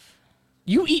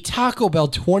 You eat Taco Bell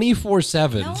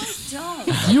 24/7. No, I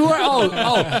don't. You are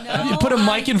No, you put a I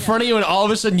mic in front of you and all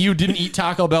of a sudden you didn't eat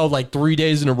Taco Bell like 3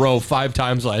 days in a row 5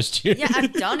 times last year. Yeah,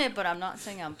 I've done it, but I'm not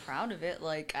saying I'm proud of it.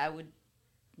 Like I would.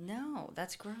 No,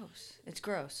 that's gross. It's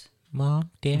gross. What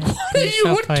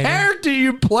character are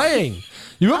you playing?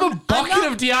 You have a bucket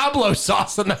not- of Diablo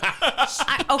sauce in the house.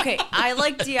 I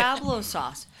like Diablo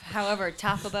sauce. However,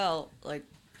 Taco Bell, like,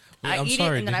 I eat it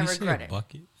and then I regret it.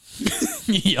 Bucket?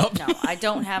 Yup. No, I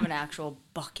don't have an actual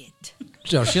bucket.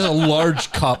 No, she has a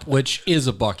large cup, which is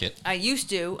a bucket. I used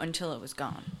to until it was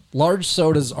gone. Large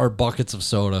sodas are buckets of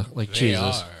soda. Like They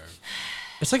Jesus. are.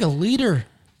 It's like a liter.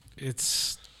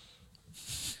 It's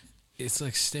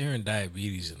like staring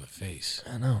diabetes in the face.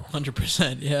 I know.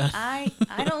 100%. Yeah. I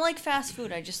don't like fast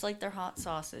food. I just like their hot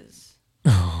sauces.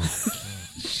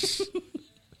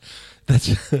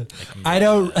 That's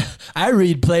I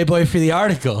read Playboy for the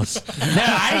articles. No,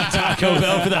 I eat Taco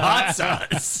Bell for the hot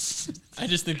sauce. I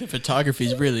just think the photography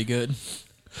is really good.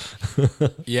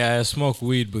 Yeah, I smoke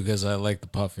weed because I like the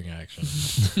puffing action.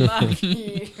 Fuck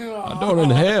you. I don't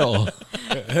inhale.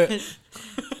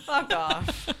 Fuck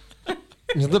off.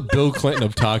 You're the Bill Clinton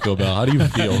of Taco Bell. How do you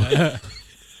feel?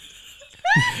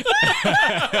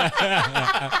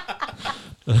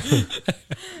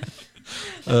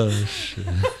 Oh shit.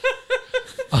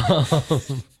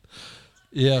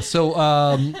 Yeah. So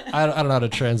I don't know how to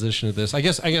transition to this. I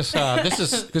guess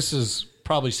this is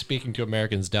probably speaking to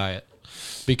Americans' diet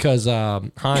because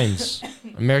Heinz,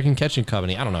 American Ketchup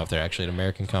Company. I don't know if they're actually an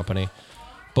American company,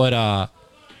 but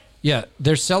yeah,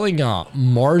 they're selling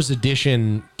Mars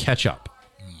Edition ketchup.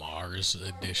 Mars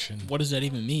edition. What does that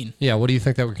even mean? Yeah, what do you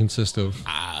think that would consist of?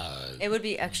 It would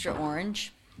be extra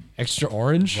orange. Extra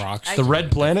orange? Rocks. The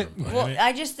red planet? Well,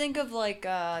 I just think of like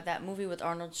that movie with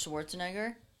Arnold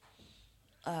Schwarzenegger.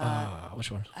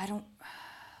 Which one? I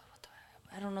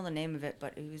don't know the name of it,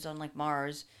 but he was on like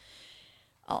Mars.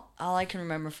 All I can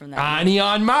remember from that. Ani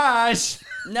on Mars.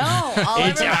 No,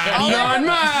 it's Ani on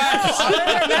Mars. All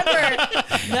I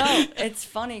remember. No, it's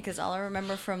funny because all I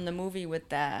remember from the movie with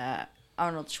that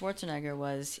Arnold Schwarzenegger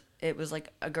was it was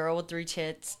like a girl with 3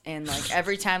 tits, and like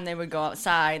every time they would go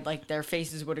outside, like their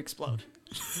faces would explode.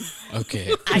 Okay.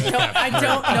 I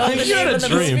don't know the name of the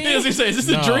movie. As you say, is this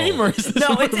a dream or is this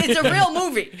No, it's a real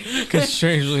movie. Because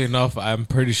strangely enough, I'm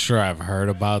pretty sure I've heard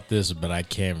about this, but I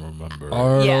can't remember.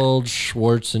 Arnold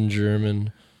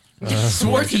Schwarzenegger.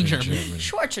 Schwarzenegger.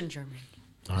 Schwarzenegger.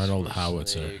 Arnold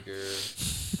Howitzer.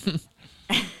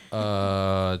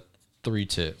 3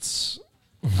 tits.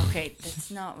 Okay, that's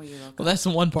not what you look. Well, that's the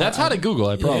one part. That's how to Google,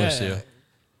 I promise you.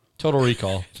 Total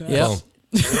Recall. Yeah. Boom.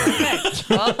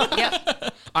 Well,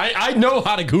 yep. I know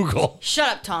how to Google. Shut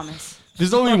up, Thomas.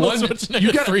 There's only one.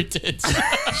 You got 3 tits.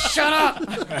 Shut up.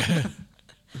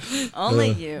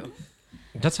 Only you.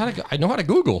 That's how to. I know how to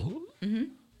Google.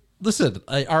 Listen,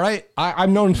 all right.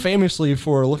 I'm known famously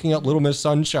for looking up Little Miss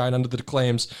Sunshine under the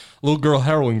claims "Little Girl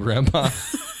Heroin Grandpa."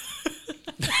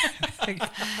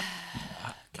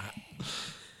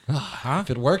 If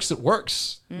it works, it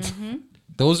works.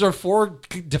 Those are 4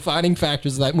 defining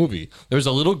factors of that movie. There's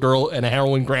a little girl and a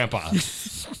heroin grandpa.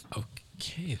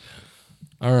 Okay.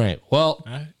 All right. Well,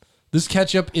 this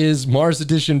ketchup is Mars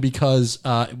edition because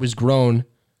it was grown,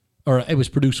 or it was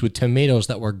produced with tomatoes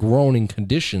that were grown in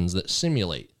conditions that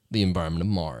simulate the environment of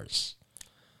Mars.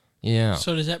 Yeah.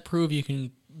 So does that prove you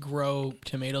can grow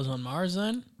tomatoes on Mars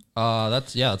then? That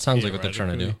sounds like what they're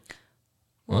trying to do.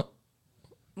 What?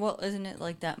 Well, isn't it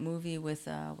like that movie with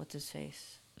what's his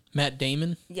face? Matt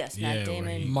Damon? Yes, Yeah, Matt where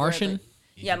Damon. he- Martian?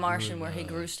 Martian, where he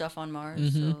grew stuff on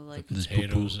Mars. So like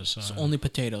Potatoes or It's something. only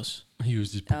potatoes. He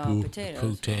used his poo-poo.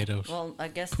 potatoes. Potatoes. Well, I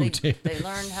guess Potatoes. they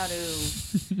learned how to.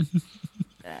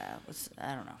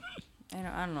 I don't know.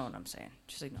 I don't know what I'm saying.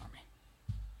 Just ignore me.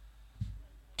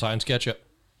 Science ketchup.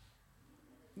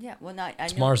 Yeah. Well, not. I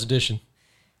It's know. Mars edition.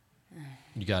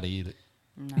 You got to eat it.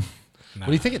 No. What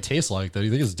do you think it tastes like, though? Do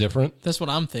you think it's different? That's what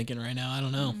I'm thinking right now. I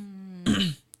don't know.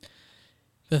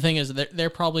 The thing is, they're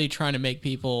probably trying to make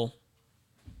people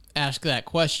ask that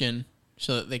question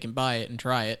so that they can buy it and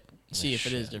try it, see if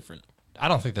it is different. I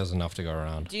don't think there's enough to go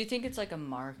around. Do you think it's like a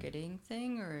marketing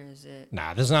thing, or is it?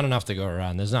 Nah, there's not enough to go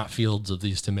around. There's not fields of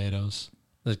these tomatoes.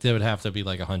 Like, there would have to be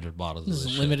like 100 bottles This of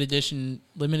this is shit.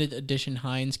 limited edition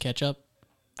Heinz ketchup.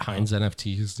 Heinz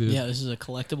NFTs, dude. Yeah, this is a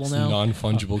collectible It's now.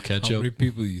 non-fungible How ketchup. many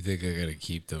people you think are gonna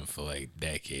keep them for like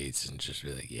decades and just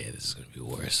be like, yeah, this is gonna be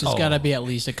worse? There's got to be at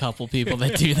least a couple people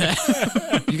that do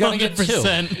that. You gotta get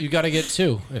 100%. 2. You gotta get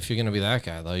 2 if you're gonna be that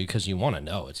guy, though, because you want to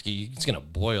know. It's gonna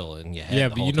boil in your head. Yeah, the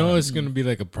but whole you know time. it's gonna be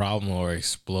like a problem or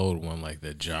explode when like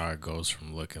the jar goes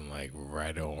from looking like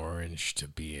red or orange to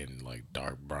being like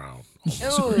dark brown.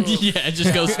 Ooh. Yeah, it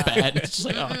just goes bad. It's just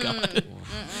like, oh god.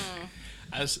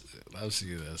 I've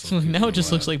seen that. So now it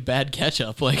just looks like bad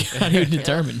ketchup. Like, how do you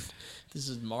determine this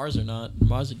is Mars or not?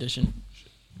 Mars edition.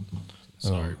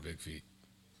 Sorry, Big Feet.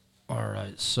 All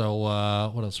right. So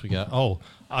what else we got? Oh,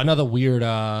 another weird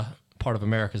part of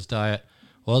America's diet.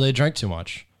 Well, they drink too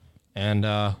much, and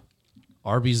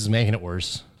Arby's is making it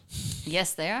worse.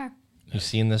 Yes, they are. You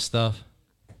seen this stuff?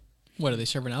 What are they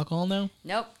serving alcohol now?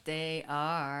 Nope, they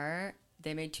are.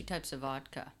 They made 2 types of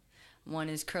vodka. One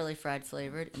is curly fried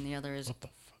flavored, and the other is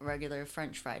regular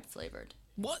French fried flavored.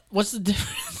 What? What's the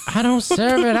difference? I don't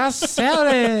serve it. I sell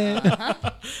it.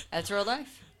 That's real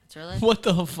life. That's real life. What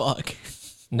the fuck?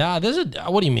 Nah, there's a.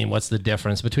 What do you mean? What's the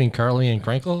difference between curly and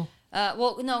crinkle?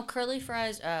 Well, no, curly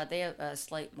fries. They have a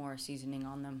slight more seasoning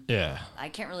on them. Yeah. I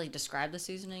can't really describe the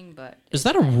seasoning, but Is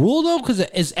that a rule though? Because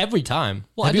it's every time.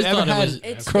 Well, Have I you just ever thought it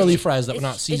had was- curly fries that were it's-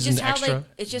 not it's seasoned just how extra?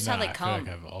 it's just how they I feel come.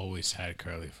 like I've always had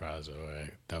curly fries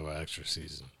that were extra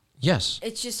seasoned. Yes.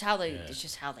 It's just how they. It's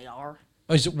just how they are.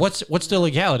 What's the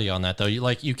legality on that though?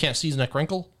 You can't season a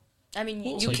crinkle? I mean,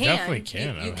 you You can. definitely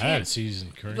can. You I've can. had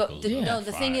seasoned crinkles. But that no, are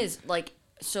the thing fine. is, like,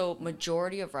 so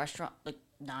majority of restaurant, like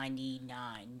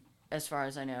 99, as far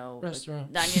as I know,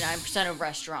 Restaurant. 99% of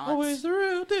restaurants. Always the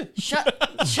real deal. Shut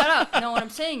up. No, what I'm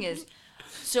saying is,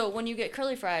 so when you get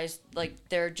curly fries, like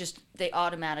they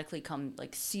automatically come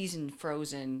like seasoned,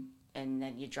 frozen, and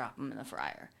then you drop them in the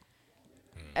fryer.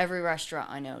 Every restaurant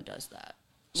I know does that.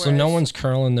 So no Whereas- one's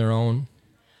curling their own.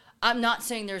 I'm not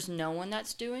saying there's no one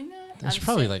that's doing that. There's I'm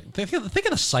probably saying, like think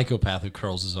of a psychopath who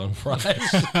curls his own fries.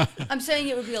 I'm saying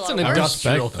it would be a lot It's an worse.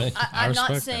 industrial thing. I'm not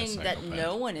respect that saying that psychopath.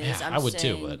 no one is. Yeah, I'm I would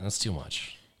saying, too, but that's too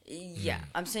much. Yeah,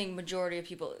 I'm saying majority of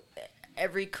people,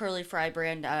 every curly fry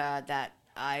brand that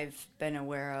I've been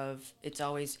aware of, it's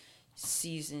always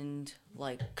seasoned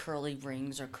like curly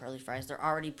rings or curly fries. They're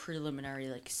already preliminary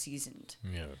like seasoned.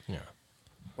 Yeah.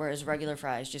 Whereas regular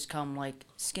fries just come like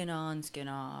skin on, skin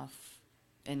off,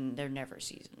 and they're never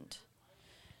seasoned.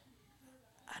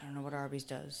 I don't know what Arby's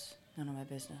does. None of my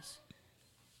business.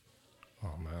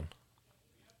 Oh man.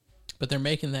 But they're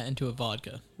making that into a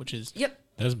vodka, which is Yep.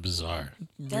 That's bizarre.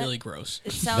 really gross.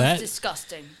 It sounds That-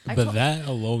 disgusting. But that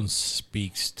alone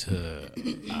speaks to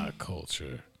our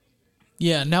culture.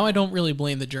 Yeah, now I don't really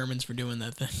blame the Germans for doing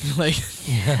that thing. like,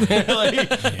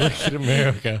 Look at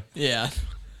America. yeah.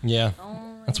 Yeah.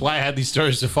 That's why I had these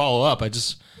stories to follow up. I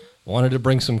just wanted to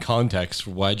bring some context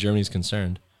for why Germany's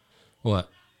concerned. What?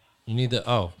 You need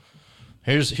the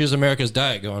Here's America's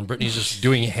diet going. Brittany's just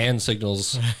doing hand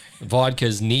signals.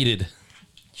 Vodka's needed.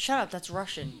 Shut up, that's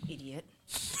Russian, idiot.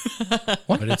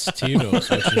 But it's Tito's,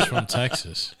 which is from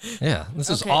Texas. Yeah, this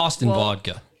is Okay, Austin well-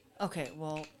 vodka. Okay,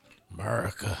 well,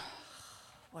 America.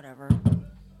 whatever.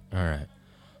 All right.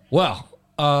 Well,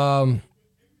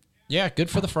 yeah, good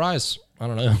for the fries. I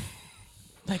don't know.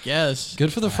 I guess.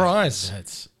 Good for the fries.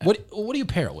 That's What do you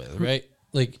pair it with, right?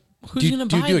 Like, Who's do you, gonna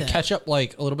do you buy do a that? ketchup,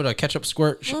 like a little bit of ketchup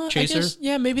squirt Well, I chaser? guess-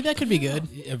 yeah, maybe that could be good.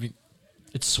 I mean,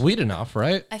 It's sweet enough,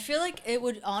 right? I feel like it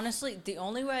would honestly, the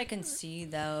only way I can see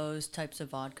those types of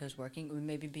vodkas working would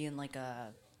maybe be in like a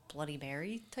Bloody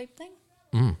Mary type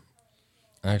thing.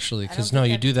 Actually, I because don't no, think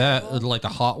you that'd do be that terrible. like the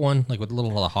hot one, like with a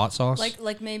little hot sauce.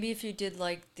 Like maybe if you did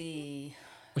like the,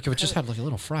 Like if it just had like a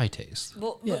little fry taste.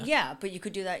 well, Yeah. yeah, but you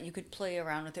could do that. You could play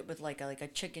around with it with like a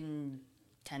chicken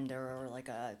tender or like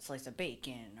a slice of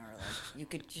bacon or like you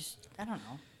could just, I don't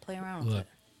know, play around with Look, it.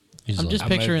 He's I'm like, just I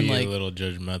might picturing be like a little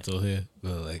judgmental here,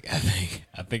 but like I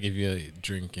think if you're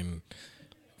drinking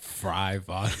fry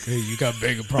vodka, you got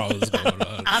bigger problems going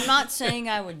on. I'm not saying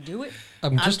I would do it.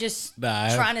 I'm I'm just- just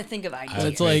Nah, trying to think of ideas.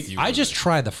 It's like I just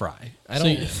try the fry. I So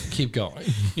don't you- keep going.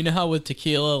 you know how with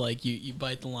tequila, like you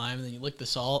bite the lime and then you lick the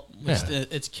salt. Yeah.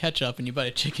 It's ketchup, and you bite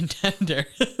a chicken tender.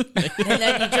 and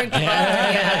then you drink the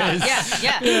vodka.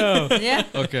 Yeah.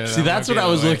 Okay, See, that's what I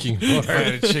was looking for.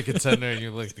 a chicken tender and you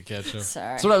lick the ketchup. Sorry.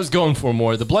 That's what I was going for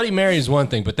more. The Bloody Mary is one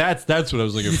thing, but that's what I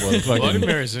was looking for. The fucking- Bloody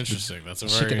Mary is interesting. That's a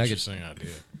very Chicken nugget. interesting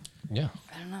idea. Yeah.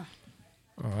 I don't know.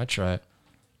 Oh, I try it.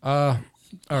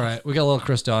 All right, we got a little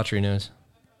Chris Daughtry news.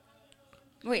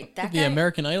 Wait, that the guy?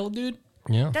 American Idol dude.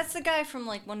 Yeah. That's the guy from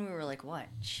like when we were like, what?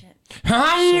 Shit.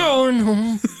 I'm going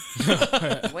home.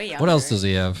 Way younger. What else does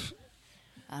he have?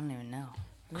 I don't even know.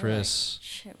 We were Chris Like,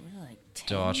 shit, we were like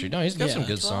 10, Daughtry. No, he's got Yeah. some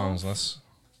good 12? songs. Let's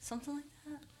something like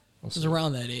that. This is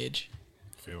around that age.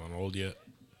 Feeling old yet?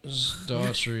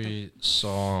 Daughtry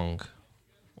song.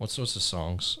 What's the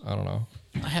songs? I don't know.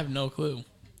 I have no clue.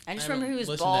 I just I remember he was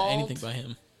listen bald. to anything by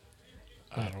him.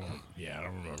 I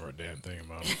don't remember a damn thing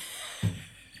about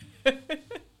it.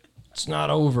 It's not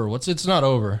over. What's It's Not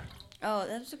Over? Oh,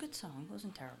 that was a good song. It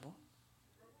wasn't terrible.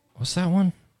 What's that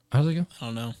one? How's it go? I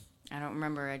don't know. I don't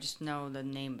remember. I just know the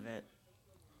name of it.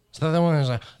 Is that the one that's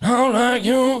like, I don't like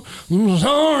you, I'm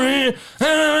sorry, and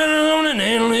I don't want to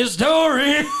name this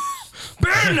story.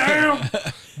 Burn down,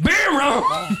 be wrong.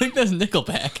 I think that's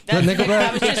Nickelback. That Nickelback?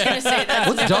 I was just gonna say that.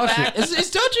 What's Daughtry?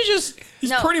 Is Daughtry just...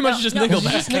 He's pretty much just no,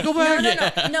 Nickelback. Just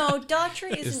Nickelback? No,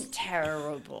 Daughtry isn't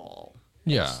terrible.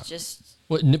 Yeah. It's just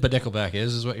What, but Nickelback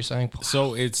is what you're saying?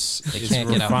 So it's can't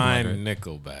get out from refined under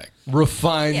Nickelback.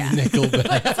 Refined Yeah.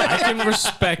 Nickelback. I can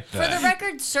respect for the that.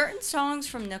 record, certain songs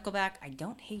from Nickelback I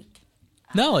don't hate.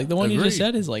 No, like the one you just Agreed.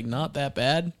 said is like not that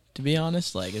bad. To be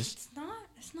honest, like it's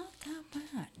It's not that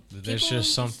bad. There's People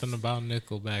just something about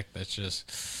Nickelback that's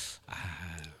just.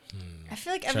 I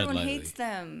feel like Tread everyone lightly. hates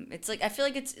them. It's like I feel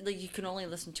like it's like you can only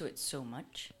listen to it so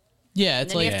much. yeah, And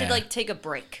it's then like you have to like take a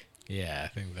break. Yeah, I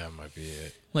think that might be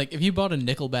it. like if you bought a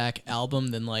Nickelback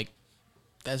album, then like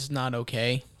that's not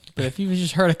okay. But if you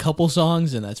just heard a couple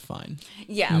songs, then that's fine.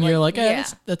 Yeah, and you're like, yeah.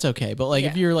 that's okay. But like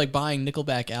if Yeah. you're like buying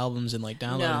Nickelback albums and like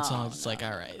downloading No, songs, it's like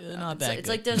all right, they're not that It's good.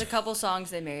 like there's a couple songs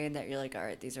they made that you're like, all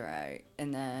right, these are alright,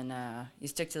 and then you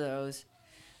stick to those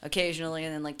occasionally,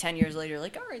 and then like 10 years later, you're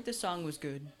like, all right, this song was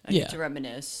good. I Yeah. need to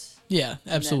reminisce. yeah,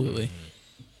 absolutely.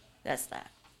 That's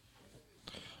that.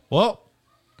 Well,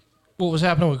 what was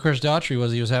happening with Chris Daughtry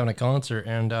was he was having a concert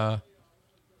and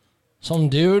some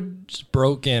dude just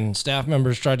broke in. Staff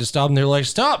members tried to stop him. They were like,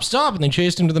 stop, stop. And they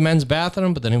chased him to the men's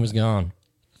bathroom, but then he was gone.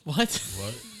 What?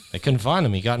 What? They couldn't find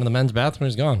him. He got into the men's bathroom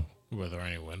and he's gone. Were there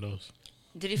any windows?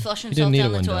 Did he flush didn't himself need a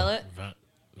down the window. toilet?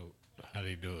 How do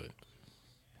you do it?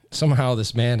 Somehow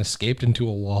this man escaped into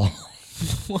a wall.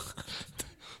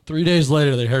 3 days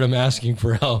later, they heard him asking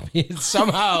for help. He had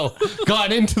somehow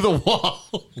got into the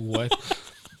wall. What?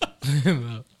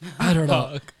 I don't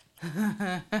know.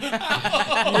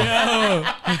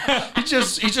 He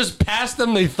just passed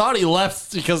them. They thought he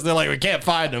left because they're like, we can't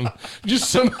find him. Just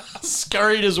somehow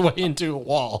scurried his way into a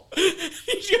wall.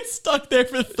 He gets stuck there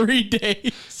for 3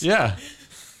 days. Yeah.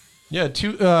 Yeah,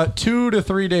 2 to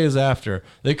 3 days after.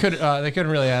 They couldn't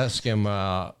really ask him.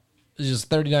 He's just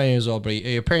 39 years old, but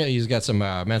apparently he's got some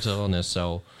mental illness,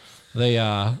 so they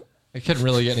couldn't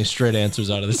really get any straight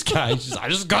answers out of this guy. He's just, I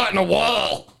just got in a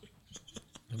wall.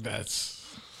 That's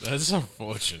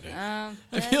unfortunate.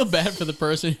 I feel bad for the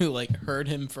person who like heard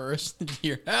him first.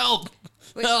 Hear help,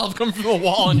 help, come from the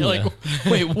wall, and you're like,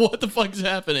 wait, what the fuck is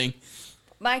happening?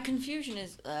 My confusion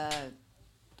is,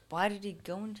 why did he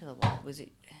go into the wall? Was it?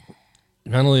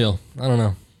 Mentally ill. I don't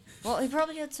know. Well, he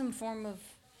probably had some form of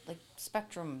like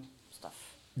spectrum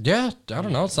stuff. Yeah, I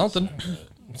don't know. Something.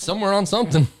 Somewhere on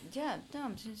something. Yeah, no,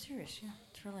 I'm serious. Yeah,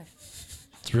 it's real life.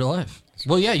 It's real life.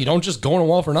 Well, yeah, you don't just go in a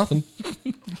wall for nothing.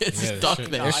 Get stuck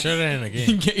there. It should end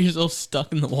again. Get yourself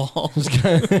stuck in the wall.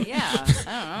 Yeah,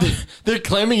 I don't know. They're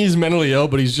claiming he's mentally ill,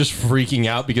 but he's just freaking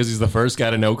out because he's the first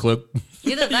guy to no clip.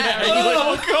 Either that or he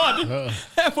Oh god!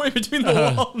 Halfway between the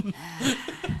wall.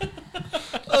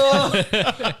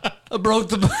 I broke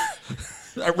the.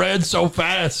 I ran so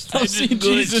fast. I've seen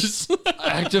Jesus.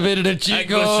 I activated a cheat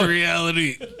Glitch code.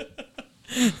 reality.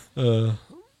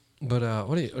 But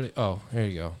what do you? Oh, here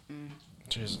you go.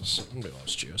 Jesus, nobody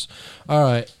loves Jews. All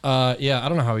right. Yeah, I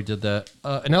don't know how he did that.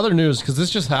 In other news, because this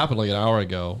just happened like an hour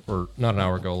ago, or not an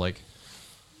hour ago, like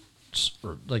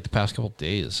the past couple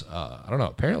days. I don't know.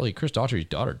 Apparently, Chris Daughtry's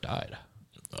daughter died.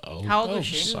 Oh, How old was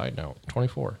she? Side note: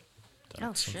 24.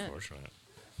 Oh shit!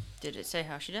 Did it say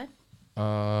how she died?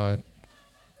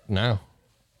 No.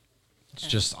 It's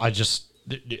just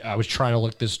I was trying to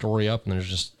look this story up, and there's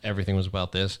just everything was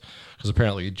about this because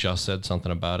apparently he just said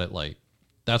something about it. Like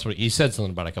that's what he said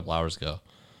something about it a couple hours ago,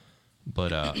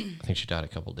 but I think she died a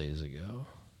couple days ago.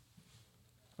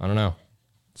 I don't know.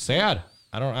 Sad.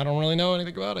 I don't really know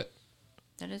anything about it.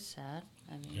 That is sad.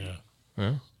 I mean,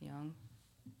 Yeah. young.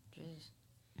 Jeez.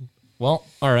 Well,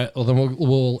 all right. Well, then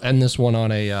we'll end this one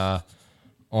on a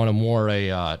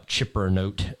more chipper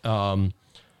note.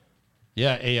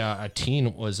 Yeah, a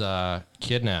teen was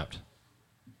kidnapped.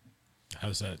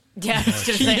 How's that? Yeah, I was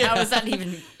gonna say, how is that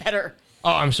even better?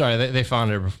 Oh, I'm sorry. They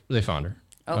found her. They found her.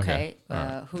 Okay. All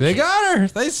right. Who They she- got her.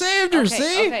 They saved her. Okay,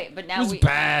 See? okay, but now it was we-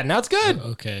 bad. Now it's good.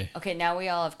 Okay. Okay, now we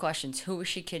all have questions. Who was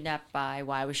she kidnapped by?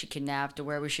 Why was she kidnapped?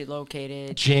 Where was she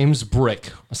located? James Brick,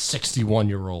 a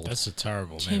 61-year-old. That's a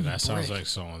terrible name. That sounds like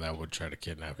someone that would try to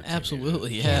kidnap a teenager.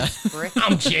 Absolutely, yeah. Brick?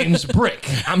 I'm James Brick.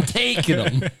 I'm taking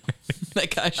him.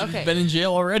 That guy should Okay. have been in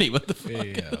jail already. What the fuck?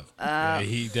 Yeah. Yeah,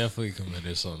 he definitely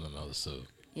committed something else too.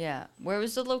 Yeah. Where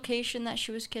was the location that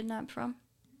she was kidnapped from?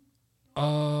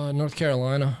 North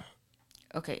Carolina.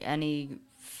 Okay, any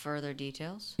further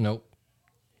details? Nope.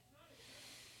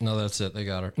 No, that's it. They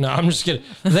got her. No, I'm just kidding.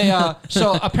 They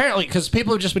so apparently because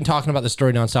people have just been talking about the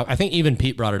story nonstop. I think even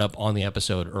Pete brought it up on the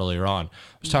episode earlier on.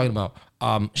 Was talking about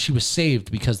she was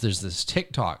saved because there's this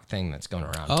TikTok thing that's going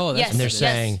around. Oh, that's Yes, and they're yes.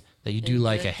 saying that you do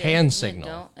like a Just hand and signal.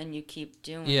 don't, and you keep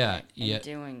doing Yeah, it and yeah.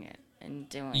 doing it and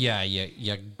doing Yeah,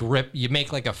 you grip. You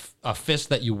make like a fist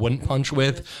that you wouldn't punch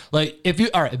with. Like if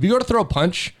you go to throw a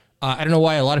punch. I don't know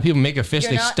why a lot of people make a fist.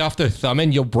 You're They not- stuff their thumb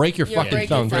in. You'll break your You'll fucking break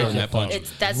your thumb thumb. doing that punch.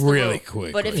 That's the Really rule.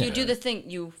 quick. But if you do the thing,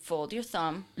 you fold your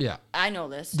thumb. Yeah. I know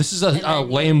this. This is And a then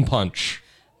you- lame punch.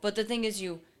 But the thing is,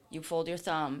 you fold your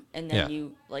thumb and then Yeah.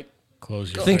 you like Close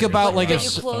your. go- Think fingers. about, but like, then a you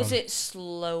s- close it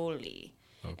slowly,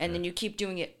 and then you keep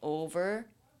doing it over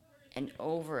and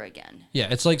over again. Yeah,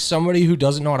 it's like somebody who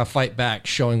doesn't know how to fight back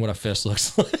showing what a fist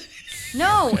looks like.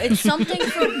 No, it's something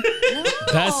from.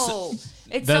 No,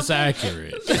 it's That's something-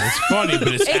 accurate. It's funny, but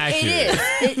it's accurate.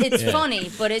 It is. It's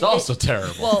funny, but It's also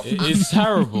terrible. Well, It's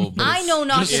terrible. But I know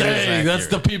not Just to. saying, that's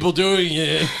the people doing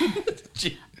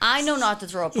it. I know not to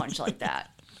throw a punch like that.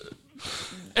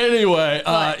 Anyway,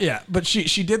 But- yeah, but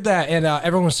she did that, and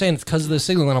everyone was saying it's because of the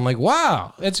signal, and I'm like,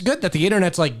 wow, it's good that the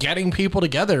internet's like getting people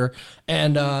together,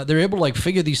 and they're able to like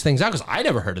figure these things out. Because I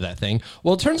never heard of that thing.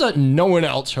 Well, it turns out no one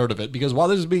else heard of it because while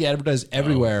this is being advertised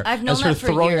everywhere, I've known as her that for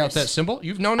throwing out years. that symbol,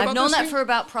 you've known about I've known this that thing? for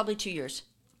about probably 2 years.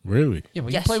 Really? Yeah,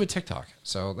 but Yes. you play with TikTok,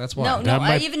 so that's why. No, That I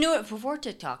might- even knew it before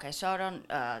TikTok. I saw it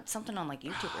on something on like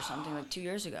YouTube or something like 2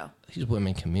 years ago. These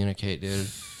women communicate, dude.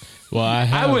 Well, I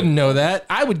I wouldn't know that.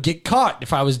 I would get caught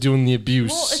if I was doing the abuse.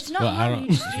 Well, it's not Well, I hard. don't-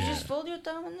 You just fold your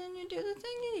thumb and then you do the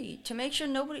thingy to make sure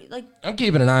nobody like. I'm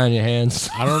keeping an eye on your hands.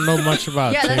 I don't know much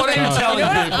about Yeah, that's TikTok. What are you telling You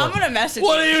know what? people? I'm gonna message.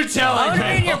 What are you telling I'm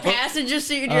gonna be in your people? passenger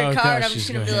seat in your car, and I'm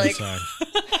just gonna be like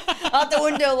out the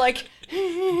window, like.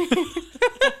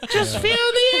 Just feel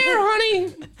the air,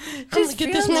 honey. Just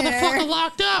get this feel the air. motherfucker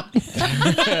locked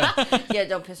up. Yeah,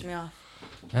 don't piss me off.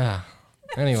 Ah.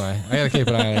 Anyway, I gotta keep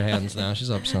an eye on her hands now.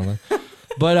 She's up something.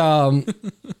 But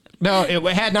no, it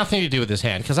had nothing to do with this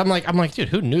hand because I'm like, dude,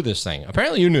 who knew this thing?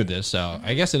 Apparently, you knew this, so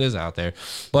I guess it is out there.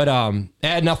 But it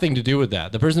had nothing to do with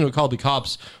that. The person who called the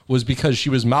cops was because she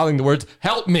was mouthing the words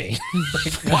 "Help me!"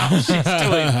 like, while she's doing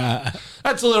that.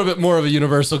 That's a little bit more of a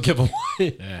universal giveaway.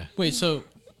 Yeah. Wait, so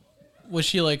was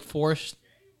she like forced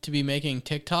to be making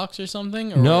TikToks or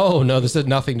something? Or No, this had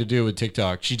nothing to do with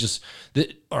TikTok. She just,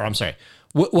 I'm sorry.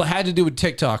 What had to do with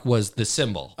TikTok was the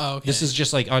symbol. Oh, okay. This is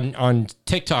just like on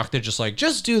TikTok, they're just like,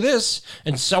 just do this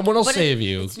and someone will But save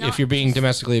you it's if not you're being just-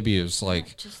 domestically abused.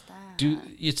 Like, Just that. do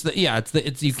it's the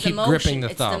you keep the gripping the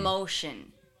It's thumb. the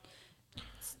motion.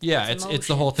 Yeah, it's it's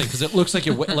the whole thing because it looks like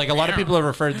you're like a lot of people have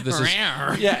referred to this as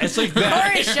it's like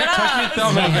that. Corey, shut up.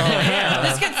 Thumb and go,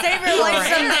 This could save your life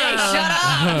someday.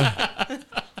 Shut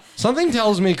up. Something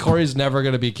tells me Corey's never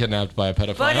going to be kidnapped by a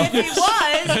pedophile. But if he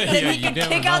was, then Yeah, he you could never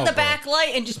kick know, out the bro. back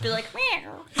light and just be like,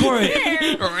 meow. Corey,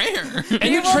 And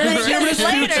in your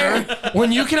transhumanist future,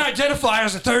 when you can identify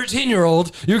as a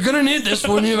 13-year-old, you're going to need this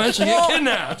when you eventually get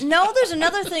kidnapped. No, there's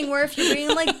another thing where if you're being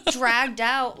like dragged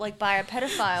out like by a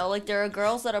pedophile, like there are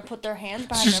girls that have put their hands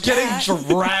behind She's their getting back.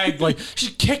 dragged, like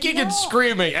she's kicking and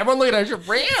screaming. Everyone looking at her,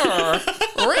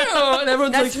 and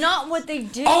everyone's That's like, not what they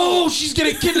do. "Oh, she's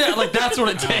getting kidnapped!" Like that's what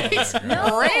it takes.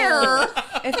 No.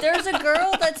 If there's a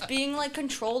girl that's being like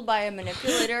controlled by a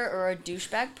manipulator or a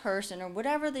douchebag person or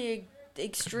whatever the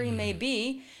extreme may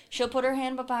be, she'll put her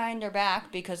hand behind her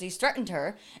back because he's threatened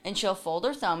her, and she'll fold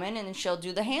her thumb in and then she'll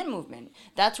do the hand movement.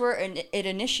 That's where it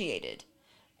initiated.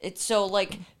 It's so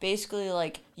like basically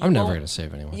like you I'm never won't- gonna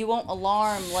save anyone. You won't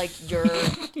alarm like your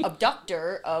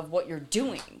abductor of what you're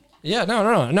doing. Yeah, no,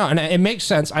 and it makes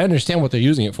sense. I understand what they're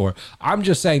using it for. I'm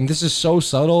just saying this is so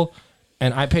subtle,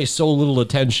 and I pay so little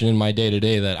attention in my day to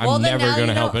day that I'm then never now going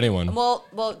to you help know- anyone. Well,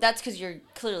 that's because you're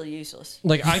clearly useless.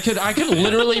 Like I could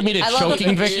literally meet a I love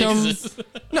choking that. victim.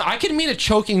 No, I could meet a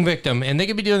choking victim, and they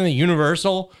could be doing the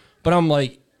universal. But I'm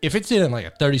like, if it's in like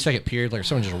a 30-second period, like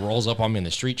someone just rolls up on me in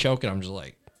the street choking, I'm just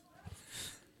like,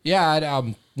 yeah,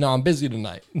 no, I'm busy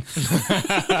tonight.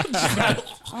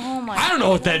 Oh my! I don't know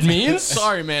what that means.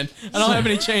 Sorry, man. I don't have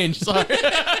any change. Sorry. You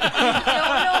don't know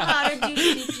how to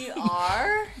do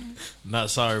CPR? Not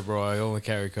sorry, bro. I only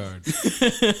carry cards.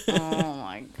 Oh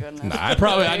my goodness! Nah,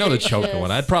 I know the choking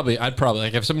one. I'd probably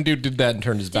like if some dude did that and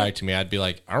turned his back to me, I'd be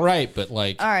like, all right, but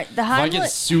like, All right, the if I get Heimlich-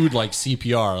 sued like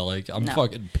CPR, like I'm No.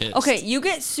 fucking pissed. Okay, you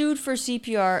get sued for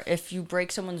CPR if you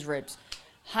break someone's ribs.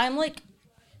 Heimlich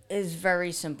is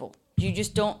very simple. You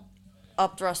just don't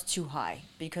upthrust too high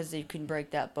because you can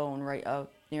break that bone right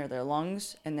up near their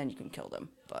lungs and then you can kill them.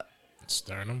 But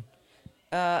Sternum.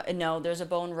 no, there's a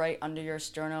bone right under your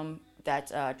sternum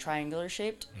that's triangular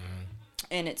shaped,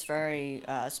 and it's very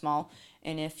small.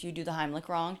 And if you do the Heimlich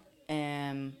wrong,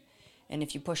 and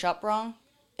if you push up wrong,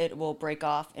 it will break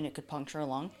off and it could puncture a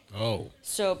lung. Oh.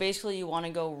 So basically, you want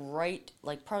to go right,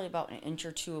 like probably about an inch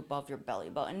or two above your belly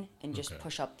button, and just Okay.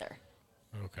 push up there.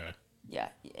 Okay. Yeah,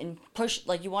 and push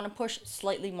like you want to push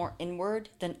slightly more inward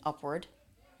than upward.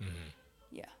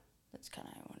 Yeah, that's kind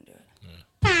of how I want to do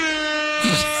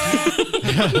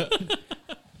it.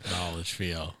 Knowledge for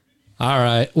y'all. All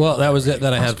right. Well, that was it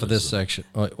that I had for this section.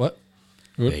 Oh, wait, what?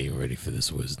 Are you ready for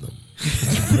this wisdom?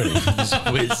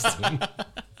 Wisdom.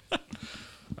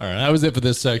 All right, that was it for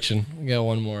this section. We got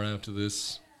one more after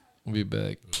this. We'll be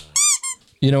back.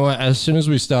 You know what? As soon as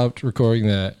we stopped recording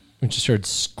that, we just started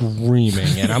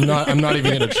screaming, and I'm not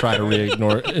even gonna try to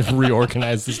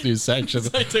reorganize this new section.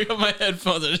 I took off my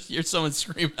headphones and I hear someone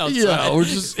scream outside. Yeah,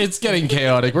 it's getting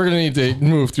chaotic. We're gonna need to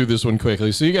move through this one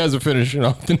quickly. So you guys are finishing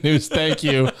off the news. Thank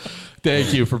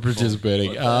you for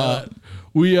participating. All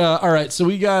right. So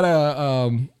we got all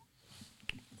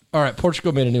right.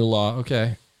 Portugal made a new law.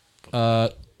 Okay. So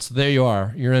there you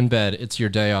are. You're in bed. It's your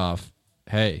day off.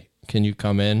 Hey, can you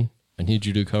come in? I need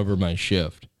you to cover my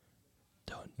shift.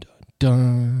 Dun dun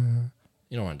dun.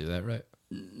 You don't want to do that, right?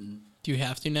 Do you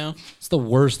have to now? It's the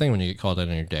worst thing when you get called in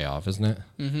on your day off, isn't it?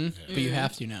 Mm-hmm. But you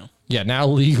have to now. Yeah, now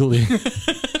legally.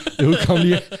 It will come to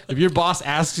you. If your boss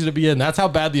asks you to be in, that's how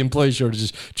bad the employee shortage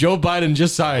is. Joe Biden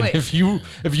just signed. Wait. If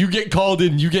you get called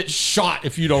in, you get shot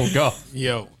if you don't go.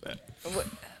 Yo.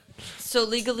 So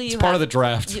legally, you It's part have, of the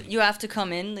draft. You have to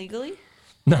come in legally.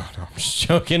 No, I'm just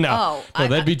joking. No, Oh,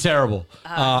 that'd be terrible.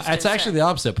 was It's gonna actually say. the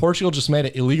opposite. Portugal just made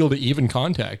it illegal to even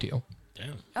contact you.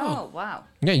 Oh, wow.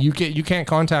 Yeah, you can't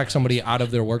contact somebody out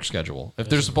of their work schedule if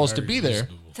they're supposed to be there.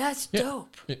 That's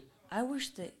dope. I wish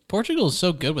that. Portugal is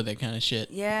so good with that kind of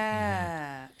shit.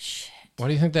 Yeah. Shit. Why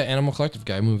do you think that Animal Collective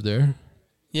guy moved there?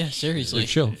 Yeah, seriously. Like,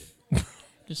 chill.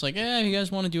 Just like, if you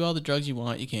guys want to do all the drugs you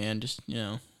want, you can. Just,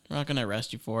 we're not going to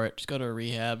arrest you for it. Just go to a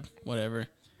rehab, whatever,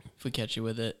 if we catch you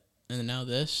with it. And then now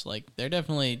this, like, they're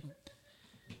definitely...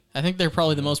 I think they're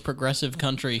probably the most progressive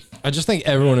country. I just think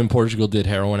everyone in Portugal did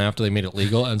heroin after they made it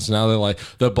legal, and so now they're like,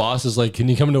 the boss is like, "Can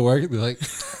you come to work?" They're like,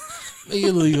 "Make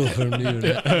it legal for me." Dude,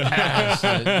 I'm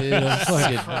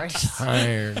fucking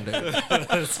tired.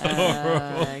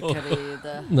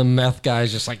 The meth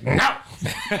guy's just like, "No."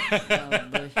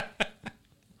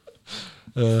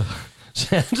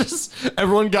 Just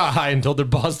everyone got high and told their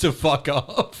boss to fuck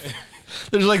off.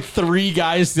 There's like 3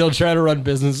 guys still trying to run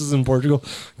businesses in Portugal.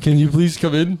 Can you please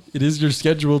come in? It is your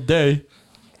scheduled day.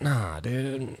 Nah,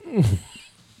 dude. You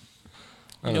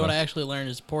know what I actually learned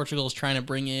is Portugal is trying to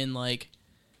bring in like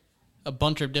a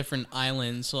bunch of different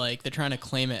islands. Like they're trying to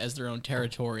claim it as their own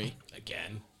territory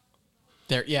Again.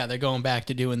 They're going back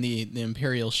to doing the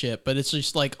imperial shit, but it's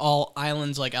just like all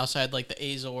islands like outside like the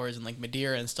Azores and like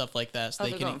Madeira and stuff like that. So Oh,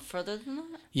 they they're can going further than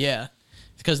that? Yeah,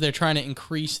 because they're trying to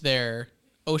increase their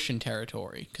ocean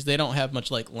territory because they don't have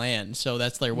much like land. So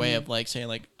that's their way of like saying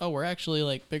like, oh, we're actually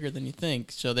like bigger than you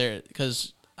think. So they're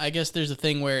because I guess there's a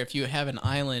thing where if you have an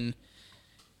island,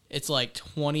 it's like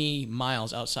 20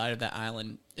 miles outside of that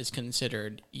island is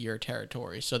considered your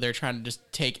territory. So they're trying to just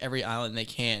take every island they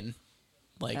can,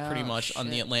 like pretty much on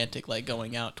the Atlantic, like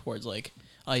going out towards like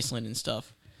Iceland and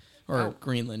stuff or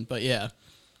Greenland. But yeah.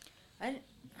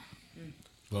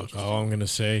 Look, all I'm going to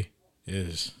say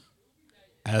is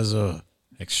as a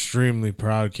extremely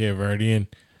proud Cape Verdean,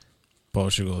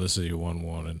 Portugal, this is your one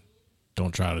warning.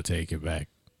 Don't try to take it back.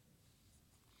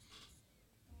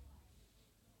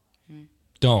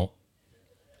 Don't.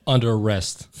 Under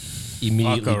arrest.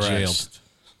 Immediately Fuck jailed. arrest.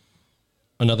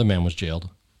 Another man was jailed.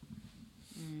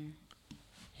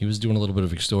 He was doing a little bit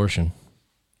of extortion.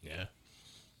 Yeah.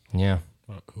 Yeah.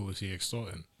 Well, who was he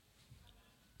extorting?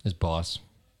 His boss.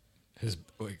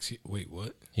 Wait,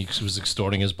 what? He was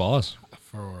extorting his boss.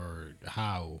 For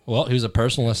how? Well, he was a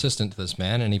personal assistant to this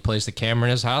man, and he placed a camera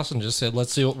in his house and just said,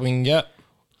 "Let's see what we can get."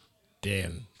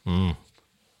 Damn.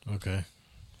 Okay.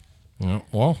 Yeah,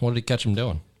 well, what did he catch him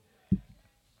doing?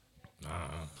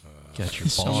 Catch your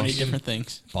boss. So many different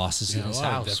things. Boss is in Yeah, his a lot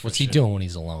of house. different What's he shit. doing when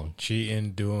he's alone?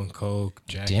 Cheating, doing coke,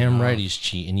 jacking Damn off. right he's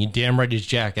cheating. You damn right he's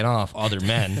jacking off other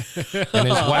men. And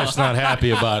his wife's not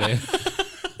happy about it.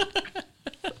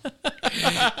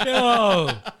 Yo.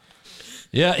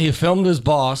 Yeah, he filmed his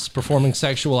boss performing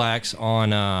sexual acts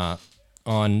on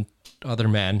other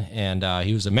men, and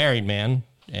he was a married man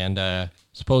and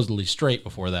supposedly straight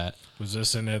before that. Was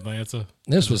this in Atlanta?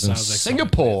 This was in sounds like something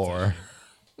Singapore.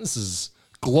 This is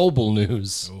global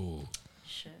news. Oh.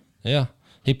 Yeah.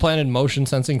 He planted motion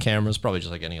sensing cameras, probably just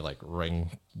like any like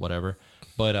Ring, whatever.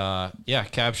 But yeah,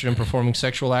 captured him performing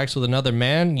sexual acts with another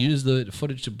man, used the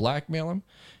footage to blackmail him.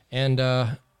 And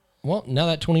well, now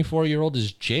that 24-year-old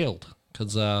is jailed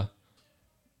because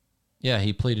yeah,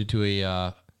 he pleaded to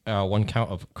a one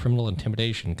count of criminal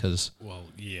intimidation because Well,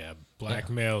 yeah,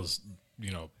 blackmail's,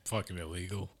 fucking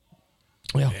illegal.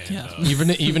 well, And,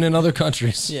 even in other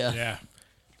countries. Yeah. Yeah.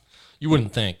 You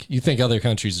wouldn't think. You think other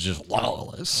countries are just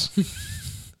lawless.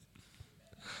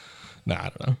 Nah, I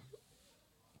don't know.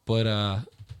 But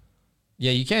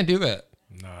yeah, you can't do that.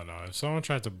 No. If someone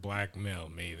tried to blackmail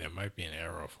me, there might be an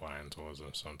arrow flying towards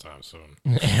them sometime soon.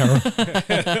 Arrow?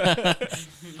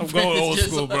 I'm going old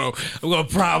school, bro. I'm going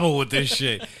problem with this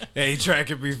shit. Hey,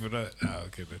 tracking me for that. No, I'm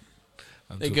kidding.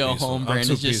 I'm They too go peaceful. home, I'm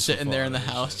Brandon's too just peaceful sitting for there all in the that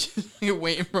house, shit. just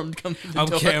waiting for him to come to the I'm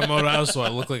door. camoed out so I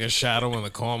look like a shadow in the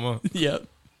corner. Yep.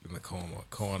 In the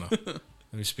corner. Let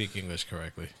me speak English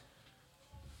correctly.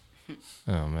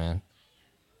 Oh man.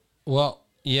 Well,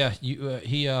 yeah,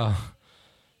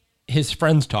 his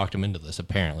friends talked him into this.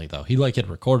 Apparently, though, he like had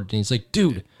recorded, and he's like,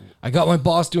 "Dude, I got my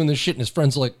boss doing this shit," and his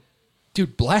friends are like,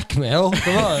 "Dude, blackmail?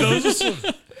 Come on,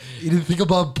 you didn't think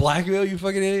about blackmail, you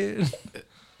fucking idiot."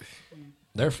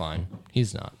 They're fine.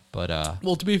 He's not. But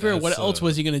Well, to be fair, what That's, else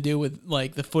was he gonna do with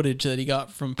like the footage that he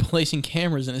got from placing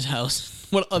cameras in his house?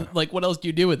 What else do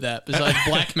you do with that besides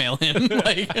blackmail him?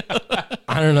 Like,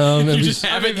 I don't know. Maybe you just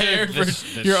have it there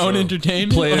for your own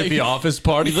entertainment. play it like, at the office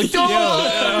party. Like,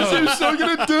 I'm so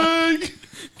gonna dig.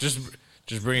 Just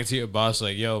Just bring it to your boss,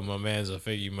 like, yo, my man's a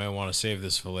fake. You might want to save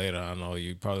this for later. I know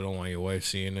you probably don't want your wife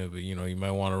seeing it, but you know, you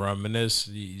might want to reminisce.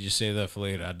 You just save that for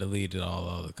later. I deleted all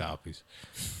the other copies.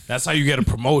 That's how you get a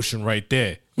promotion right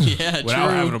there. Yeah, without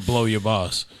true. having to blow your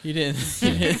boss. You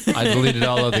didn't. I deleted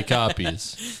all other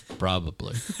copies,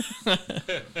 probably.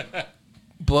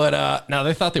 But now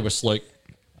they thought they were slick.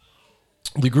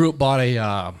 The group bought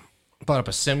up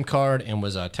a SIM card and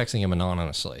was texting him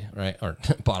anonymously, right? Or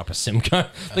bought up a SIM card.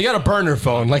 They got a burner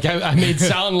phone. Like I made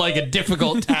sound like a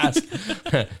difficult task.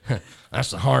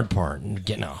 That's the hard part,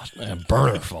 getting a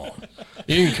burner phone.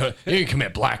 You can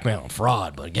commit blackmail and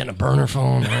fraud, but getting a burner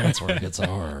phone, that's where it gets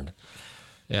hard.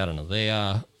 Yeah, I don't know.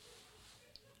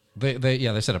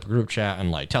 They set up a group chat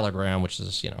and like Telegram, which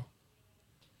is,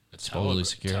 it's totally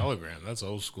secure. Telegram, that's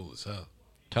old school as hell.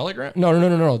 Telegram?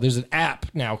 No. There's an app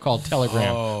now called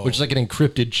Telegram, which is like an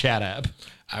encrypted chat app.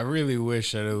 I really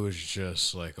wish that it was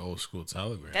just like old school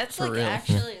Telegram. That's For like real.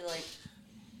 actually like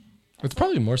It's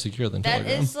probably more secure than that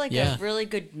Telegram. is like a really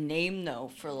good name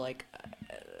though for like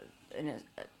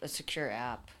a secure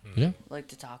app. Yeah. Like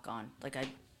to talk on. Like I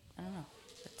don't know.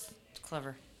 It's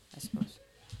clever, I suppose.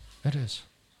 It is.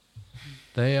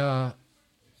 They're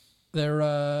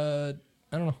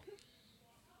I don't know.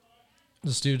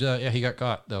 This dude, he got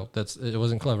caught though. It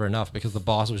wasn't clever enough because the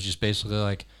boss was just basically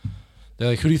like, they're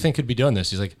like, who do you think could be doing this?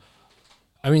 He's like,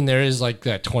 I mean, there is like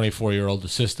that 24-year-old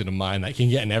assistant of mine that can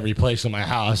get in every place in my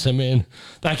house. I mean,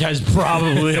 that guy's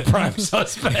probably a prime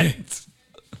suspect.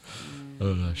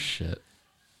 Oh shit!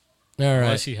 All right.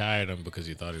 Unless he hired him because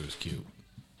he thought he was cute.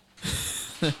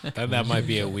 Then that might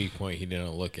be a weak point he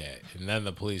didn't look at. And then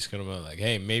the police could have been like,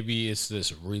 hey, maybe it's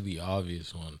this really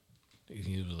obvious one.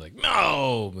 He was like,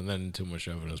 no! And then too much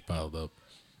evidence piled up.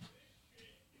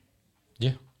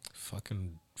 Yeah.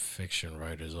 Fucking fiction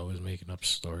writers always making up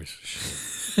stories for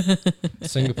shit.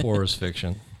 Singapore is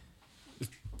fiction.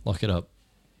 Look it up.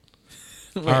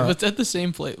 Wait, was that the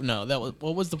same place? No, that was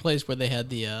what was the place where they had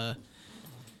the?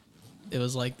 It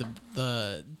was like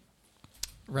the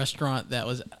restaurant that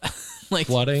was like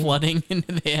flooding, and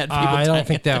they had people. I don't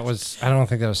think that was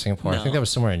Singapore. I No. think that was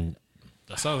somewhere in.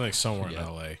 That sounds like somewhere in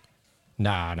L.A.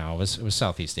 Nah, no, it was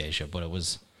Southeast Asia, but it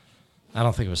was. I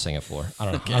don't think it was Singapore.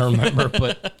 I don't know. I don't remember,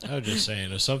 but I was just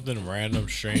saying, if something random,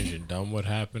 strange, and dumb would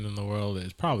happen in the world,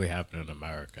 it's probably happened in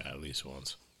America at least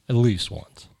once. At least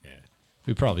once. Yeah.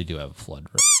 We probably do have a flood.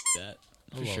 That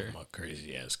I for love sure. my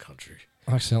crazy ass country.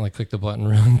 I accidentally clicked the button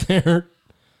wrong there.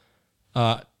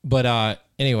 But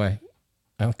anyway,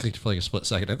 I clicked for like a split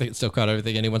second. I think it still caught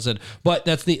everything anyone said. But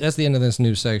that's the end of this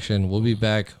news section. We'll be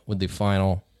back with the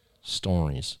final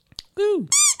stories. Woo!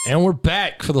 And we're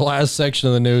back for the last section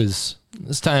of the news.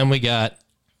 This time we got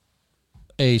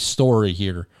a story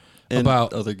here And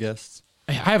about other guests.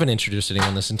 I haven't introduced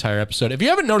anyone this entire episode. If you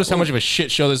haven't noticed how much of a shit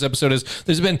show this episode is,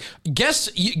 there's been guests.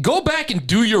 Go back and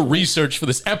do your research for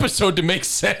this episode to make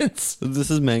sense. This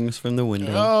is Mangs from the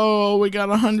window. Oh, we got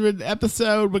 100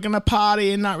 episode. We're gonna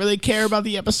party and not really care about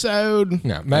the episode.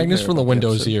 Yeah, Magnus from the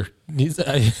windows here. He's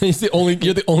the only.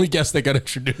 You're the only guest that got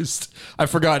introduced. I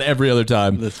forgot every other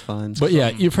time. That's fine. But yeah,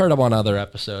 you've heard him on other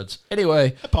episodes.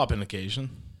 Anyway, I pop in occasion.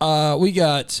 we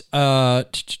got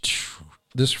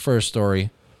this first story.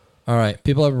 All right,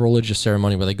 people have a religious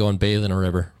ceremony where they go and bathe in a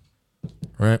river.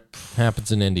 Right,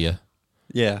 happens in India.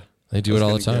 Yeah. They do I was it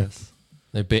all the gonna time. guess.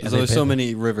 They bathe. There's so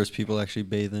many rivers people actually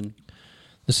bathe in.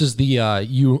 This is the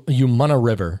Yamuna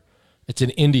River. It's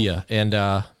in India, and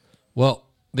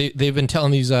they've been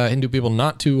telling these Hindu people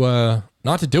not to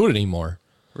do it anymore.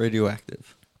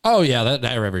 Radioactive. Oh yeah,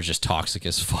 that river is just toxic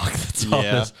as fuck. That's all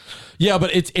Yeah. it is. Yeah, but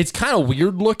it's kind of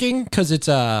weird looking because it's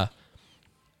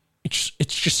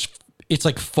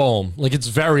like foam. Like it's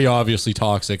very obviously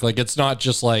toxic. Like it's not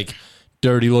just like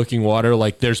dirty looking water.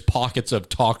 Like there's pockets of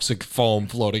toxic foam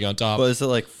floating on top. But is it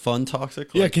like fun toxic?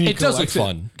 Yeah, Like, can you It does look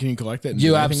collect fun. Can you collect it? and You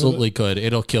do anything with absolutely could.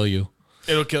 It'll kill you.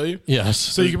 it? It'll kill you. Yes.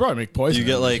 So you can probably make poison. do you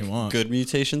get out of it if like you want. good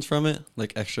mutations from it?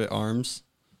 Like extra arms?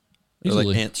 Or Easily.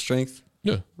 like ant strength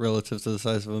Yeah. relative to the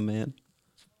size of a man?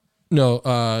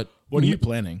 No. What are you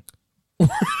planning?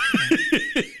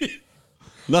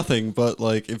 Nothing, but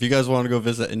like if you guys want to go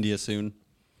visit India soon.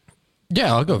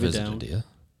 Yeah, I'll go be visit down. India.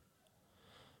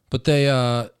 But they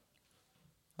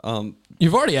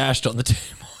you've already ashed on the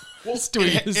table. It's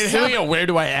doing a where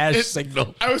do I ash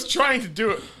signal. I was trying to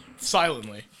do it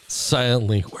silently.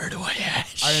 Silently, where do I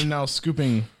ash? I am now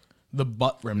scooping the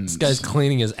butt remnants This guy's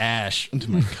cleaning his ash.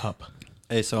 into my cup.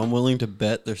 Hey, so I'm willing to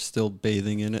bet they're still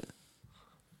bathing in it.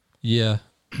 Yeah.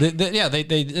 They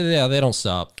don't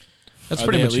stop. That's Are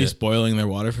pretty they much at least it. boiling their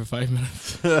water for 5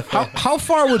 minutes. How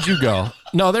far would you go?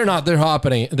 No, they're not. They're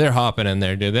hopping in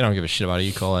there, dude. They don't give a shit about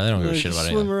E. coli. They don't give a shit about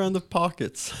swim anything. around the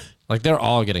pockets. Like, they're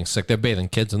all getting sick. They're bathing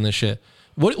kids in this shit.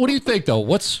 What do you think, though?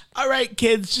 All right,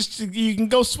 kids, just you can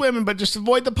go swimming, but just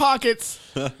avoid the pockets.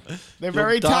 They're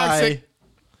very die. toxic.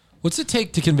 What's it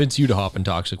take to convince you to hop in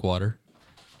toxic water?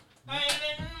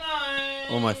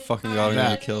 Oh my fucking god, I'm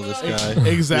gonna kill this guy.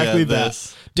 Exactly Yeah, that.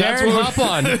 this. Darren, hop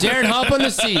on. Darren, hop on the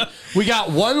seat. We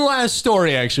got one last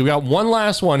story, actually. We got one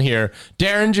last one here.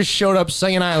 Darren just showed up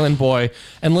singing Island Boy,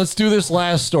 and let's do this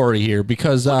last story here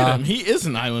because Look at him. He is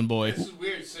an island boy. This is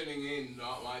weird sitting in,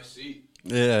 not my seat.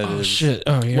 Yeah, it is. shit.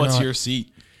 Oh, you're What's not- your seat?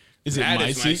 Is it That my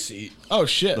is seat? my seat. Oh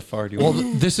shit. The farty Well,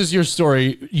 one. this is your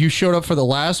story. You showed up for the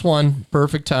last one.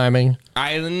 Perfect timing.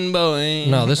 Island boy.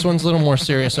 No, this one's a little more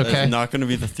serious, okay? That's not going to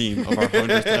be the theme of our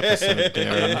 100th episode,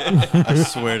 Darren. I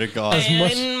swear to God.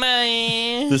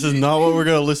 This is not what we're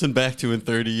going to listen back to in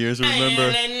 30 years, remember? All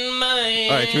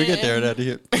right, can we get Darren out of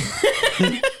here?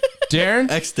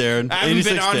 Darren? Ex-Darren. I haven't 86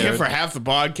 been on here Darren. for half the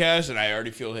podcast, and I already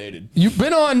feel hated. You've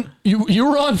been on. You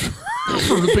were on from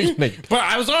the beginning. But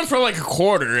I was on for like a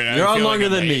quarter, and You're I on feel longer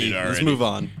like I'm than me. hated Let's already. move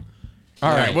on. All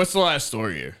All right. right, what's the last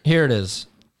story here? Here it is.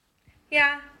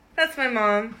 Yeah, that's my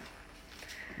mom.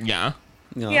 Yeah.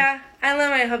 No. Yeah, I let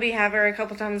my hubby have her a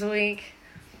couple times a week.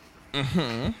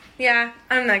 Mm-hmm. Yeah,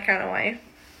 I'm that kind of wife.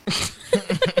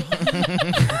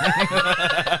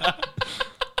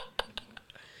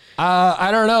 I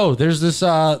don't know. There's this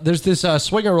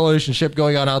swinger relationship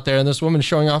going on out there, and this woman's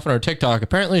showing off on her TikTok.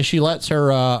 Apparently, she lets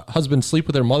her husband sleep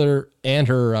with her mother and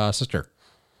her sister.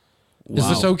 Is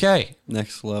this Wow. okay?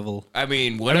 Next level. I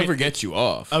mean, whatever gets you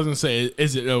off. I was gonna say,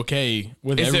 is it okay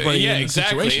with Is it, everybody yeah, in the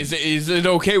exactly. situation? Is it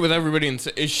okay with everybody?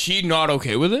 Is she not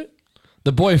okay with it?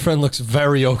 The boyfriend looks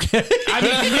very okay. I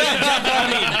mean,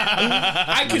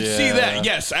 I could see Yeah. that.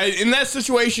 Yes, in that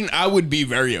situation, I would be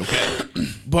very okay.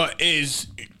 But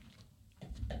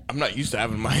I'm not used to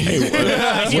having my.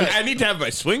 I need to have my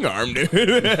swing arm, dude.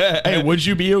 Hey, would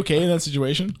you be okay in that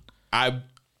situation?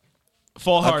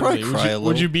 Full heartedly. probably cry a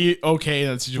Would you little. be okay in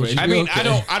that situation? I mean,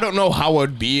 I don't know how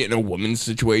I'd be in a woman's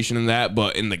situation in that,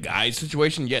 but in the guy's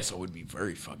situation, yes, I would be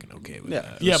very fucking okay with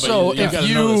that. Yeah, but So you if gotta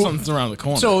know that you- something's around the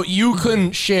corner. So you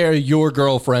couldn't share your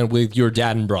girlfriend with your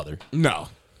dad and brother? No,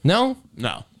 No?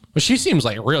 no. Well, she seems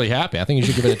like really happy. I think you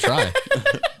should give it a try.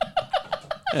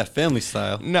 Yeah, family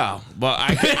style. No, but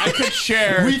I could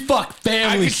share. We fuck I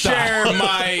family could style.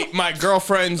 share my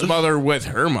girlfriend's mother with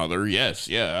her mother. Yes,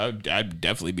 yeah, I'd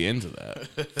definitely be into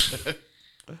that.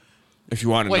 If you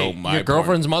want to know Wait, my your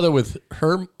girlfriend's mother with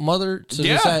her mother? So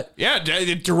yeah, does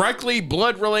that, directly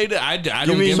blood related. I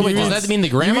don't mean- give so a wait, does fuck. that mean the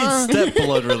You mean grandma? step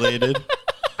blood related?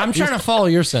 I'm trying to follow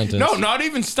your sentence. No, not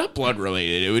even step blood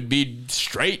related. It would be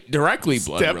straight, directly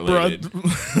blood step related.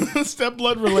 blood, step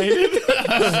blood related. It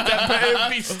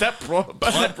would be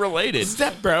blood related.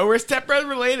 Step bro, we're step blood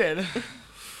related.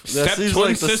 That seems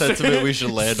like the sentiment we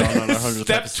should land on our 100th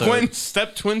episode.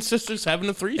 Step twin sisters having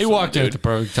a threesome. He walked in at the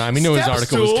perfect time. He knew his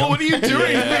article was coming. What are you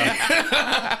doing?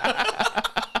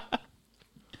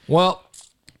 Well,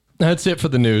 that's it for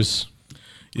the news.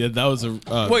 Yeah, that was a.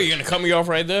 What, you gonna cut me off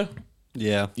right there?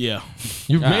 Yeah. Yeah.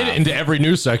 You've made it into every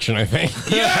news section, I think.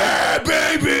 Yeah,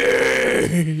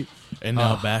 baby. And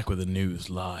now back with the news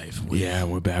live. Yeah,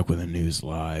 we're back with the news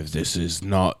live. This is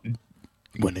not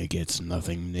when it gets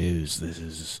nothing news. This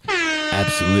is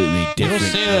absolutely different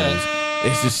say that. news.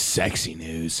 This is sexy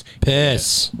news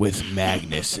Piss. with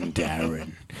Magnus and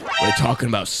Darren. We're talking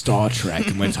about Star Trek,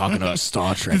 and we're talking about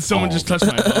Star Trek. Did someone all just the touch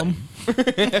my bum?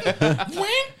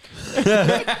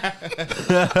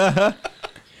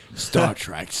 Star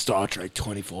Trek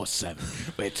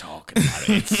 24/7. We're talking about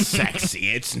it. It's sexy.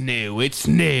 It's new. It's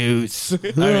news.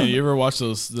 I mean, you ever watch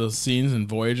those scenes in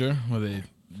Voyager where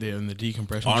they're in the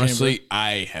decompression Honestly, chamber?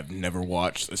 I have never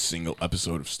watched a single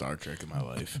episode of Star Trek in my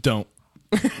life. Don't.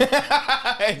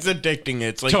 It's addicting.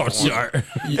 It's like Don't porn. start.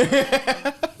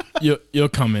 You'll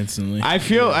come instantly. I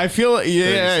feel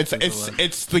yeah, 30 seconds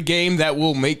it's the game that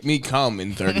will make me come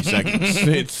in 30 seconds.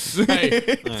 It's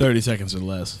 30 seconds or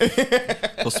less.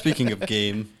 Well, speaking of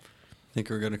game, I think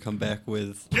we're going to come back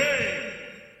with...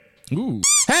 Ooh.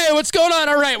 Hey, what's going on?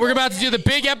 All right, we're about to do the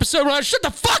big episode 100. Shut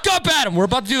the fuck up, Adam. We're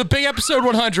about to do the big episode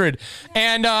 100.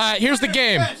 And here's the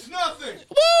game. nothing.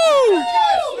 Woo!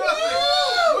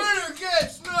 Winner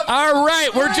gets nothing. All right,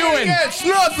 we're doing. Gets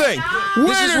nothing.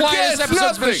 This is why this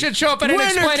episode's been a shit show. If I didn't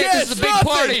explain it, this is a big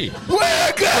party.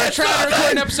 We're trying to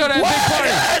record an episode at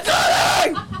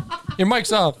a big party. Your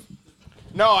mic's off.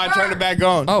 No, I turned it back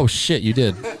on. Oh, shit, you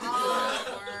did.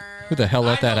 Who the hell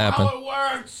let that happen? How it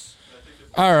works.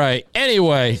 All right.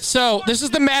 Anyway, so this is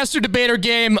the Master Debater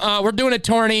game. We're doing a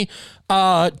tourney.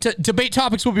 Debate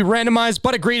topics will be randomized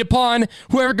but agreed upon.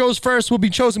 Whoever goes first will be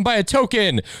chosen by a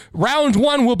token. Round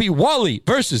 1 will be Wally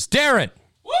versus Darren.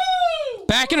 Woo!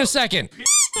 Back in a second.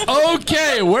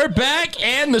 Okay, we're back,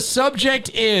 and the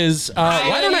subject is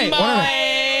Island boy.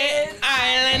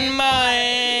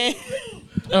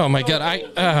 Oh my god,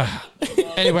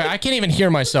 anyway, I can't even hear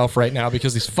myself right now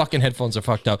because these fucking headphones are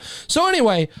fucked up. So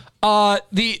anyway,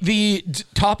 the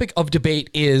topic of debate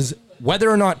is whether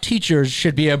or not teachers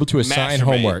should be able to assign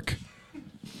homework.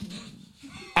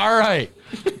 All right.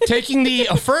 Taking the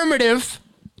affirmative,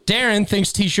 Darren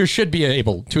thinks teachers should be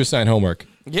able to assign homework.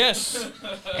 Yes.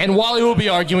 And Wally will be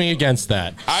arguing against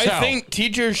that. I think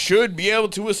teachers should be able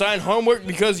to assign homework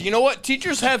because you know what?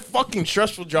 Teachers have fucking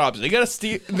stressful jobs. They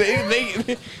gotta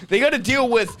they gotta deal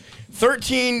with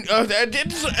 13.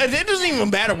 It doesn't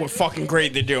even matter what fucking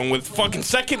grade they're dealing with. Fucking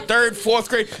second, third, fourth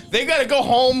grade. They gotta go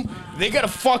home. They gotta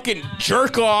fucking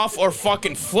jerk off or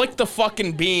fucking flick the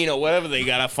fucking bean or whatever they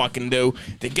gotta fucking do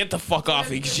to get the fuck off.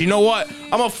 Because you know what?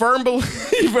 I'm a firm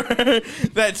believer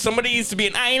that somebody needs to be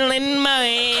an island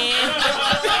man.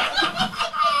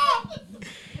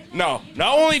 No,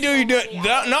 not only do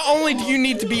you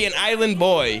need to be an island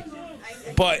boy,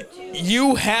 but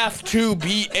you have to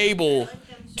be able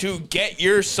to get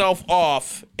yourself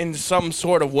off in some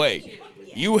sort of way.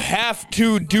 You have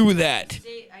to do that.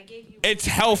 It's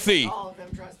healthy.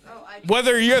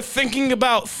 Whether you're thinking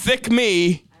about thick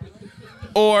me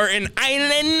or an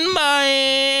island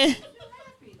boy,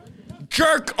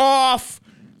 jerk off,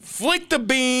 flick the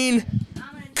bean,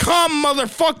 come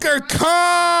motherfucker,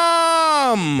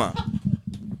 come!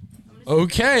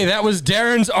 Okay, that was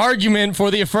Darren's argument for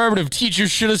the affirmative.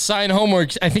 Teachers should assign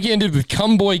homework. I think he ended with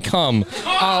come boy come.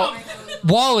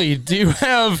 Wally, do you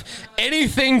have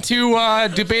anything to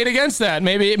debate against that?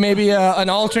 Maybe an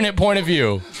alternate point of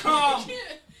view.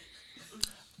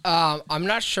 I'm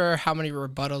not sure how many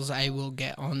rebuttals I will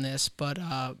get on this, but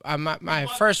my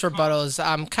first rebuttal is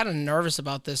I'm kind of nervous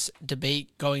about this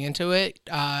debate going into it.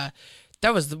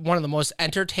 That was one of the most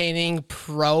entertaining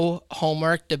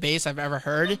pro-homework debates I've ever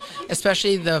heard,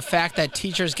 especially the fact that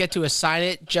teachers get to assign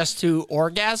it just to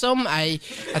orgasm. I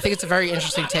think it's a very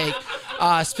interesting take.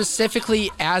 Specifically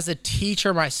as a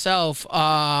teacher myself,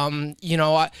 I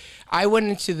went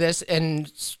into this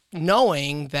and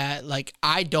knowing that, like,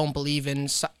 I don't believe in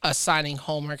assigning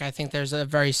homework. I think there's a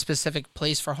very specific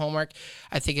place for homework.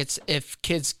 I think it's if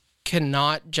kids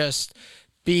cannot just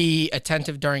be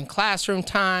attentive during classroom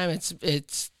time.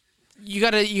 It's you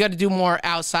gotta do more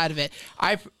outside of it.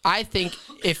 I think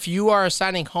if you are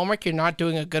assigning homework, you're not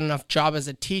doing a good enough job as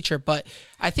a teacher. But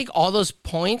I think all those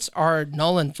points are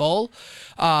null and void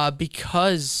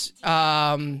because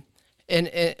and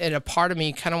a part of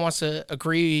me kind of wants to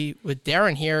agree with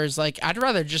Darren here. Is like I'd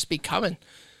rather just be coming.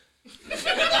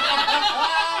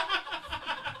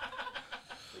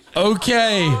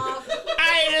 Okay.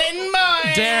 Island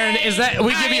boy. Darren, is that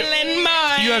we give you?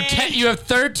 You have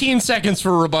 13 seconds for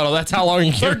a rebuttal. That's how long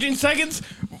you get. 13 seconds.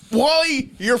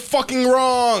 Wally, you're fucking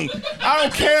wrong. I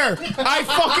don't care. I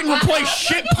fucking replace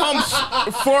shit pumps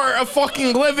for a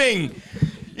fucking living.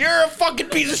 You're a fucking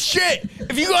piece of shit.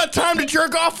 If you got time to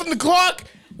jerk off on the clock,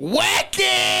 whack it,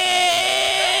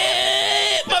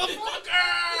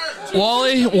 motherfucker.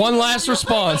 Wally, one last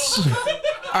response.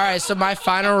 All right, so my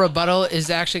final rebuttal is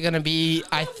actually going to be,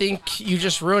 I think you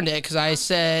just ruined it because I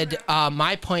said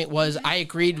my point was I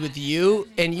agreed with you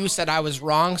and you said I was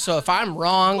wrong. So if I'm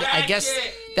wrong, I guess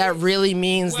that really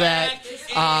means that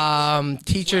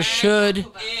teachers should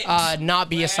not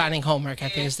be assigning homework. I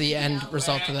think is the end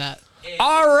result of that.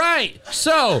 All right,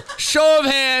 so show of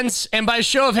hands, and by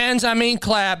show of hands, I mean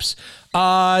claps.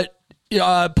 Points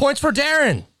for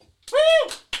Darren.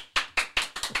 Woo!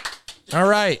 All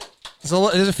right.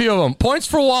 There's a few of them. Points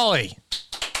for Wally.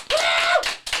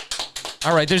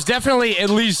 All right, there's definitely at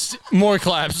least more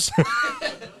claps.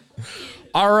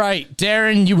 All right,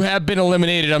 Darren, you have been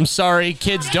eliminated. I'm sorry.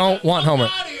 Kids don't want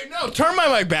homework. No, turn my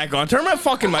mic back on. Turn my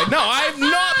fucking mic. No, I have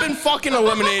not been fucking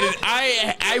eliminated.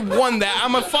 I won that.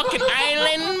 I'm a fucking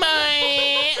island boy.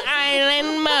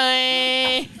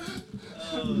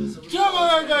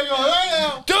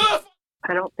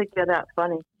 I don't think you're that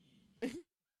funny.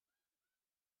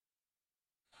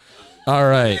 All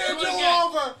right.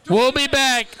 We'll be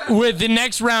back with the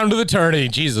next round of the tourney.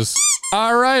 Jesus.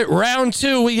 All right, round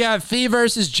 2, we got Fee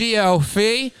versus Geo.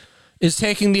 Fee is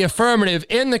taking the affirmative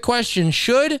in the question,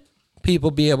 should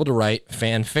people be able to write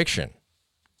fan fiction?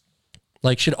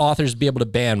 Like, should authors be able to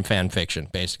ban fan fiction,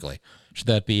 basically? Should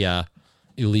that be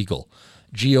illegal?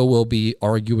 Geo will be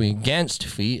arguing against.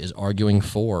 Fee is arguing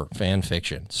for fan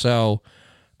fiction. So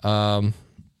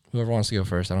Whoever wants to go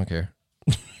first, I don't care.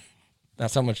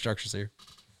 That's how much structure's here.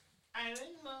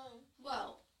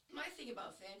 Well, my thing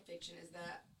about fan fiction is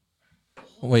that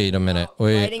Wait a minute.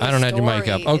 Wait, writing a I don't have your mic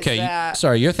up. story is Okay, that-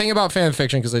 sorry. Your thing about fan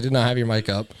fiction, because I did not have your mic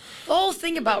up. the whole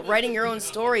thing about writing your own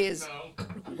story is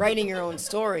writing your own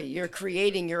story. You're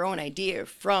creating your own idea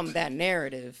from that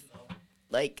narrative.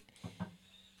 Like,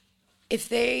 if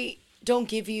they don't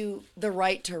give you the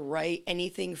right to write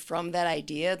anything from that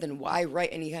idea, then why write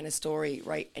any kind of story,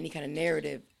 write any kind of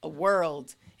narrative, a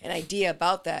world, an idea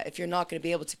about that if you're not going to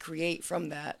be able to create from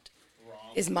that?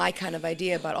 Is my kind of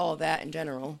idea about all of that in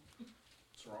general.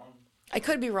 I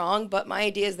could be wrong, but my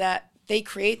idea is that they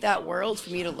create that world for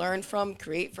me to learn from,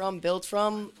 create from, build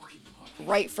from,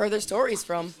 write further stories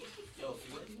from.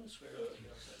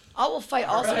 I will fight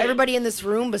also everybody in this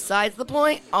room besides the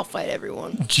point. I'll fight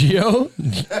everyone. Gio,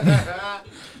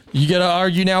 you gotta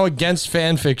argue now against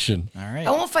fan fiction. All right.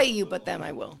 I won't fight you, but them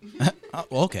I will.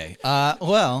 Okay.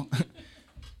 Well,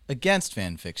 against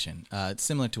fan fiction, it's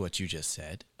similar to what you just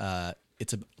said.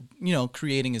 It's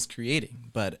creating is creating,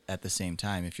 but at the same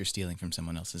time, if you're stealing from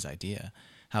someone else's idea,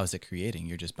 how is it creating?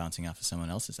 You're just bouncing off of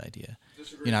someone else's idea.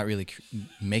 You're not really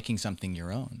making something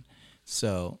your own.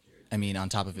 So, I mean, on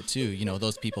top of it too,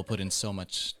 those people put in so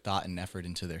much thought and effort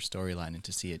into their storyline, and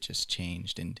to see it just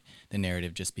changed and the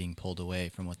narrative just being pulled away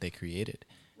from what they created.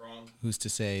 Wrong. Who's to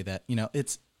say that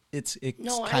it's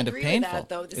No, kind I of agree painful. with that,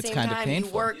 though. At the it's same kind time, of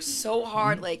painful. you work so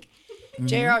hard, like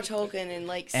J.R. Tolkien and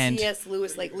And C.S.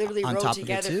 Lewis, literally on wrote top of it,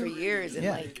 together too, for years, and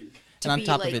yeah. to And on be,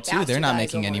 top of it too, they're not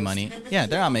making any bastardized money. almost. Yeah,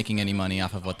 they're not making any money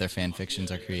off of what their fan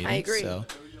fictions are creating. I agree. So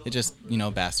it just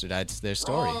bastardizes their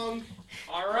story. All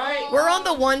right. We're on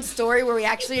the one story where we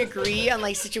actually agree on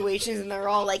situations, and they're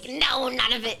all like, "No,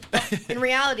 none of it." But in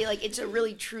reality, it's a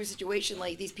really true situation.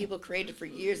 These people created for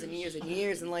years and years and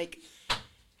years, and they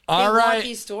All want right.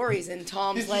 these stories, and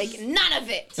Tom's like, "None of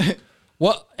it."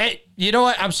 Well, hey, you know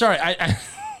what? I'm sorry.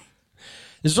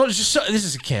 This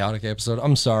is a chaotic episode.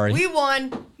 I'm sorry. We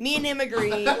won. Me and him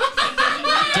agree. Darren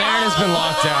has been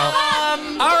locked out.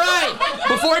 All right.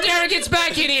 Before Darren gets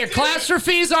back in here, claps for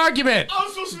fees argument.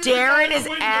 Darren's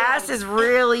ass is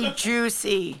really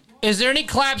juicy. Is there any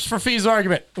claps for fees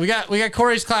argument? We got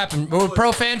Corey's clapping. We're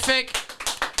pro fanfic.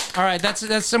 All right,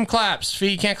 that's some claps. Fee,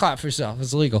 you can't clap for yourself.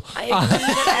 It's illegal. I agree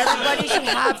that everybody should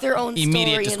have their own story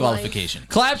Immediate in disqualification.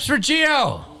 Claps for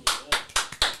Gio.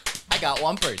 I got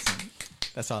one person.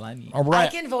 That's all I need. All life. I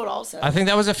right. can vote also. I think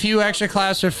that was a few extra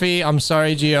claps for Fee. I'm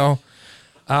sorry, Gio.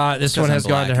 This one has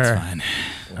gone to her.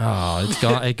 Oh, it's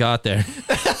gone. It got there.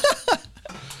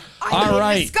 All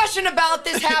right. Discussion about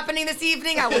this happening this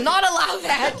evening. I will not allow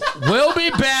that. We'll be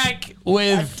back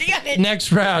with Damn it.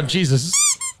 next round. Jesus.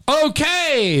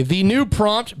 Okay. The new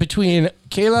prompt between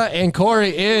Kayla and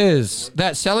Corey is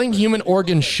that selling human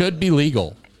organs should be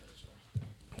legal.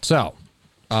 So,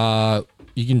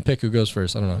 you can pick who goes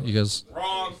first. I don't know. You guys.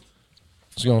 Wrong.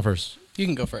 Who's going first? You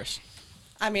can go first.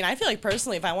 I mean, I feel like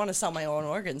personally, if I want to sell my own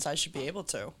organs, I should be able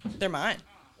to. They're mine.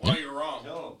 Well, you're wrong.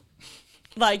 No.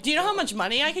 Like, do you know how much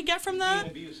money I could get from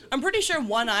that? I'm pretty sure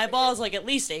one eyeball is at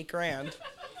least $8,000.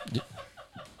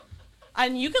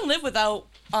 And you can live without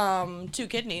 2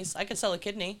 kidneys. I could sell a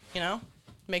kidney,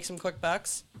 make some quick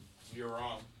bucks. You're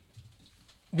wrong.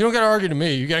 You don't got to argue to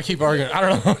me. You got to keep arguing. I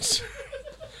don't know.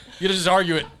 You gotta just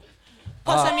argue it.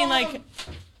 Plus, I mean,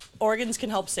 organs can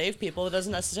help save people. It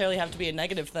doesn't necessarily have to be a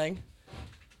negative thing.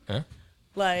 Huh?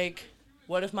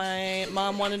 What if my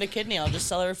mom wanted a kidney? I'll just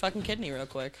sell her a fucking kidney real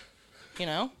quick.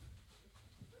 All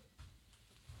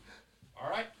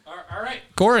right.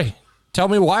 Corey, tell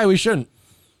me why we shouldn't.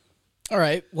 All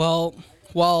right. Well,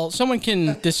 while someone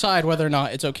can decide whether or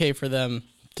not it's okay for them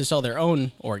to sell their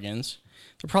own organs,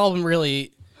 the problem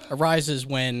really arises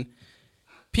when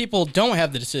people don't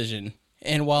have the decision,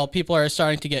 and while people are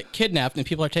starting to get kidnapped and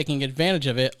people are taking advantage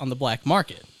of it on the black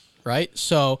market, right?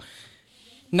 So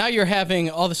now you're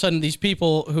having all of a sudden these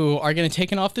people who are getting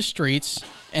taken off the streets,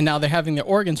 and now they're having their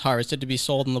organs harvested to be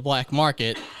sold in the black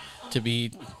market to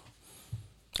be,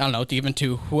 I don't know, even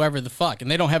to whoever the fuck,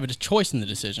 and they don't have a choice in the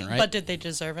decision, right? But did they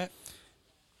deserve it?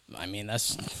 I mean,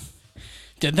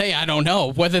 did they? I don't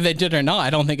know. Whether they did or not, I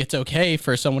don't think it's okay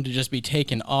for someone to just be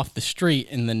taken off the street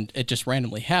and then it just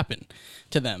randomly happen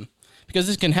to them. Because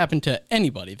this can happen to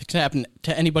anybody. This can happen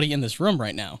to anybody in this room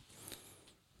right now.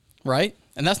 Right?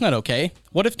 And that's not okay.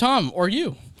 What if Tom or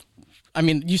you? I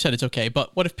mean, you said it's okay,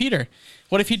 but what if Peter?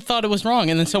 What if he thought it was wrong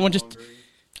and then someone just...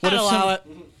 I'd allow it.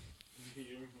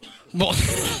 Well,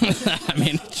 I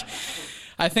mean,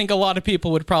 I think a lot of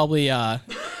people would probably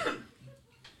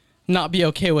not be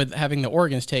okay with having the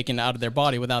organs taken out of their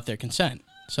body without their consent.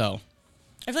 So,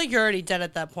 I feel like you're already dead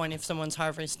at that point if someone's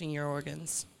harvesting your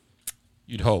organs.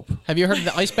 You'd hope. Have you heard of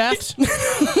the ice baths?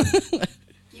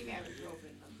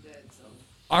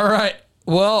 All right.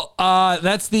 Well,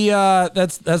 that's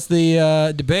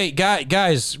the debate,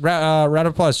 guys. Round of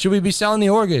applause. Should we be selling the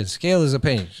organs? Kayla's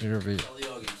opinion.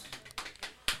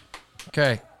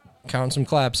 Okay, count some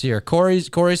claps here. Corey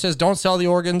says, "Don't sell the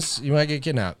organs. You might get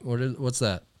kidnapped." What's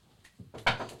that?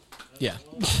 Yeah,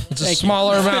 it's a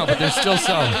smaller amount, but there's still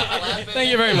some. Thank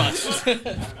you very much.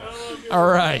 All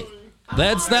right,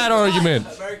 that's that argument.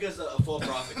 America's a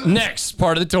for-profit. Next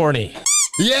part of the tourney.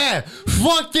 Yeah,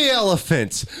 fuck the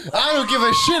elephants. I don't give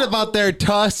a shit about their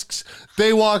tusks.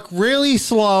 They walk really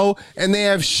slow and they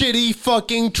have shitty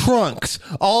fucking trunks.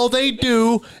 All they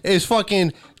do is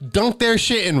fucking dunk their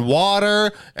shit in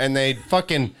water and they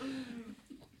fucking...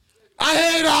 I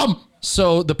hate them!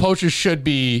 So the poachers should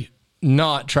be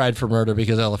not tried for murder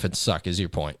because elephants suck, is your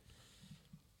point.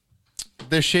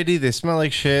 They're shitty. They smell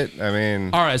like shit. I mean...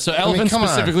 All right, so elephants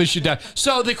specifically should die.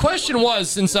 So the question was,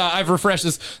 since I've refreshed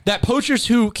this, that poachers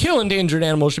who kill endangered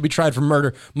animals should be tried for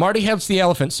murder. Marty helps the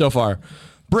elephant so far.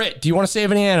 Britt, do you want to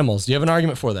save any animals? Do you have an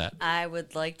argument for that? I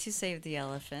would like to save the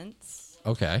elephants.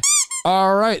 Okay.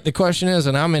 All right, the question is,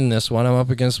 and I'm in this one, I'm up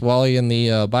against Wally in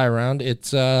the buy round.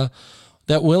 It's that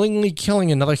willingly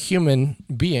killing another human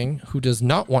being who does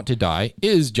not want to die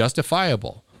is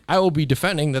justifiable. I will be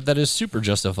defending that is super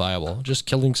justifiable, just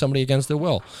killing somebody against their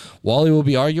will. Wally will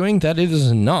be arguing that it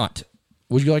is not.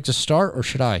 Would you like to start or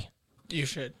should I? You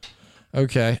should.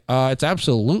 Okay. It's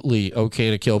absolutely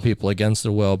okay to kill people against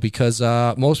their will because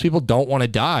most people don't want to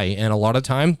die, and a lot of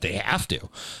time they have to.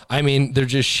 I mean, they're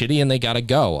just shitty and they got to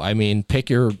go. I mean, pick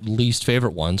your least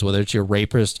favorite ones, whether it's your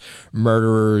rapist,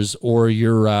 murderers, or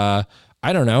your, I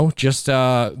don't know, just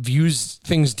views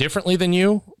things differently than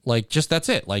you. Like, just that's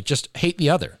it. Like, just hate the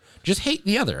other. Just hate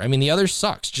the other. I mean, the other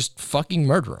sucks. Just fucking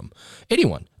murder them.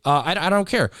 Anyone. I don't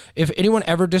care. If anyone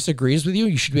ever disagrees with you,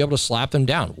 you should be able to slap them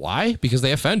down. Why? Because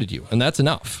they offended you, and that's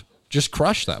enough. Just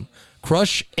crush them.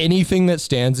 Crush anything that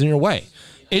stands in your way.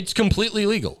 It's completely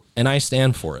legal, and I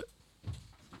stand for it.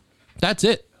 That's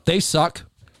it. They suck.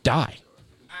 Die.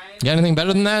 You got anything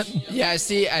better than that? Yeah, I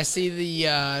see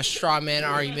the straw man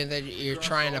argument that you're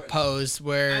trying to pose,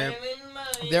 where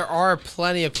there are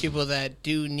plenty of people that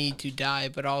do need to die,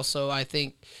 but also I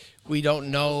think we don't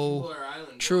know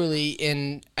truly,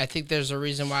 and I think there's a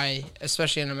reason why,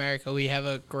 especially in America, we have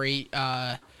a great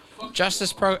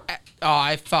justice program. Oh,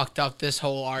 I fucked up this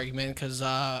whole argument because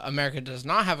America does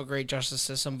not have a great justice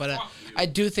system, but I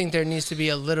do think there needs to be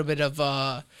a little bit of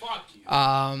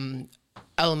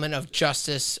element of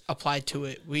justice applied to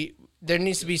it. There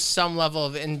needs to be some level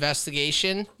of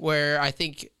investigation where I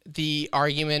think the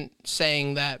argument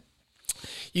saying that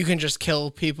you can just kill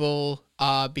people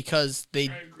because they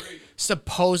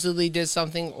supposedly did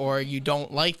something or you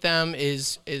don't like them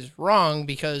is wrong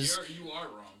because you are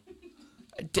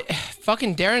wrong.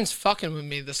 Fucking Darren's fucking with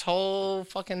me this whole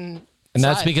fucking and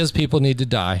that's because people need to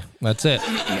die. That's it.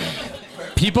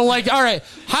 People like, all right,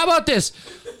 how about this?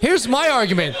 Here's my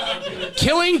argument.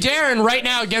 Killing Darren right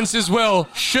now against his will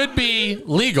should be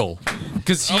legal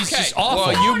because he's just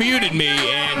awful. Well, you muted me,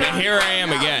 and here I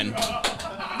am again.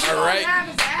 All right.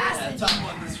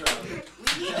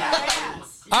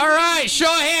 All right,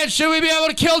 show of hands. Should we be able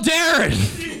to kill Darren?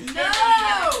 No!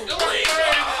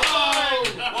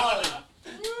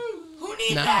 Who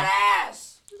needs that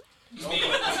ass?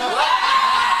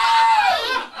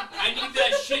 I need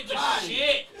that shit to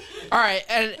shit. All right,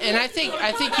 and I think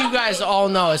you guys all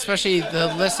know, especially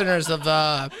the listeners of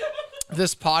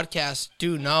this podcast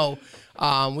do know.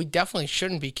 We definitely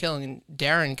shouldn't be killing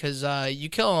Darren because you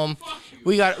kill him,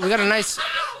 we got a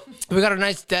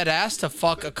nice dead ass to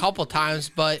fuck a couple times,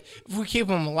 but if we keep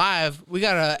him alive, we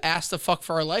got a ass to fuck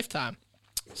for a lifetime.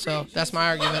 So that's my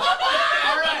argument.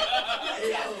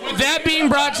 With that being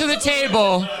brought to the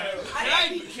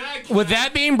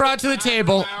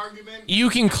table, you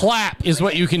can clap is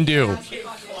what you can do.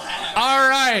 All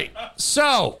right.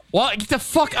 So, well, get the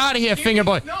fuck out of here, finger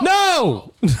boy.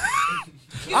 No!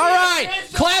 All right.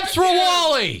 Claps for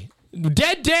Wally.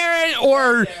 Dead Darren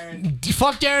or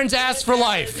fuck Darren's ass for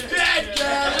life. Dead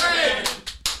Darren!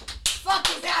 Fuck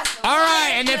his ass. All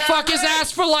right, and then fuck his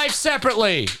ass for life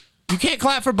separately. You can't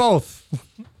clap for both.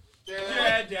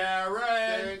 Dead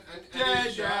Darren!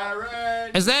 Dead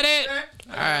Darren! Is that it?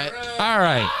 All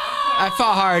right. I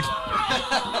fought hard.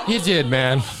 You did,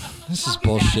 man. This is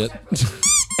bullshit.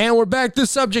 And we're back. The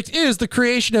subject is the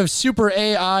creation of super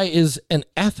AI is an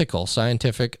ethical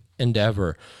scientific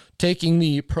endeavor. Taking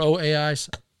the pro AI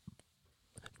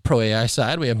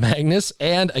side, we have Magnus,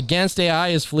 and against AI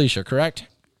is Felicia, correct?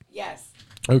 Yes.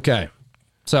 Okay.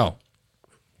 So,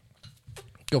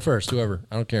 go first, whoever.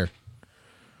 I don't care.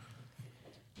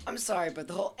 I'm sorry, but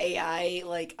the whole AI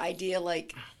like idea,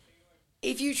 like,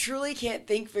 if you truly can't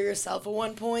think for yourself at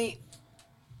one point,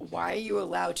 why are you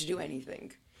allowed to do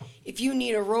anything? If you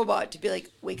need a robot to be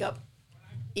like, wake up,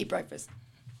 eat breakfast,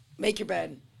 make your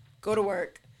bed, go to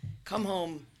work, come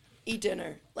home, eat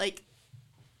dinner, like,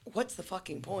 what's the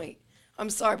fucking point? I'm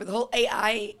sorry, but the whole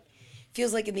AI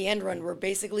feels like in the end run, we're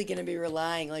basically going to be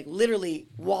relying, like, literally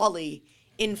Wall-E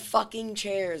in fucking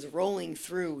chairs rolling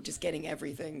through, just getting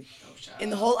everything.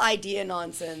 And the whole idea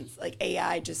nonsense, like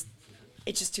AI, it's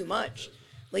just too much.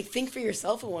 Like, think for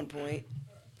yourself at one point.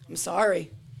 I'm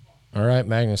sorry. All right,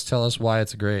 Magnus, tell us why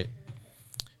it's great.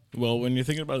 Well, when you're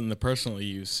thinking about it in the personal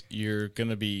use, you're going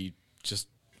to be just,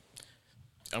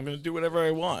 I'm going to do whatever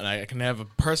I want. I can have a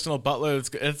personal butler.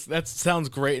 That sounds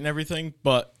great and everything,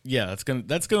 but yeah, that's going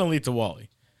to lead to Wall-E.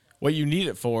 What you need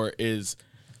it for is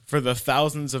for the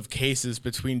thousands of cases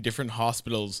between different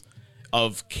hospitals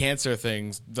of cancer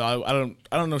things. I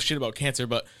don't know shit about cancer,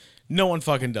 but no one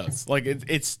fucking does. Like,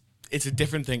 it's a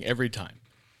different thing every time.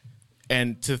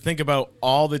 And to think about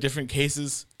all the different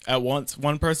cases at once,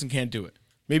 one person can't do it.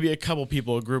 Maybe a couple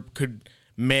people, a group could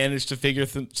manage to figure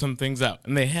some things out,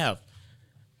 and they have.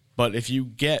 But if you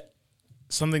get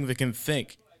something that can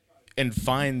think and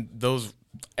find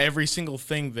every single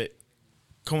thing that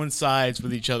coincides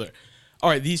with each other. All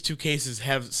right, these two cases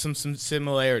have some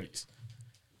similarities,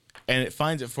 and it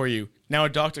finds it for you. Now a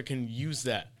doctor can use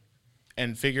that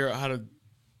and figure out how to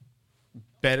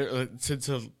better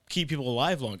to keep people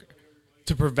alive longer,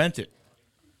 to prevent it.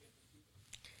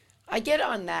 I get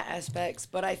on that aspects,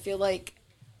 but I feel like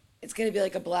it's gonna be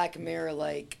like a Black Mirror,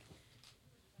 like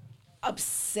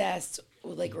obsessed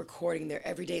with like recording their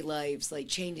everyday lives, like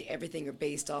changing everything or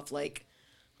based off like,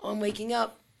 oh, I'm waking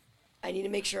up, I need to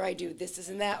make sure I do this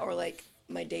and that, or like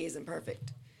my day isn't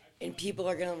perfect, and people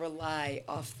are gonna rely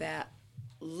off that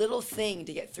little thing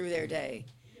to get through their day,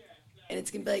 and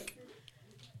it's gonna be like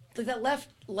that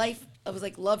life. I was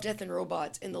like Love, Death, and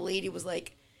Robots, and the lady was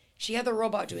like, she had the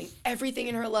robot doing everything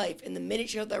in her life, and the minute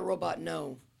she heard that robot,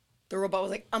 the robot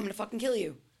was like, I'm gonna fucking kill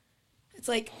you. It's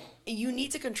like, you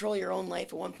need to control your own life.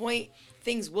 At one point,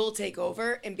 things will take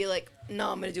over and be like,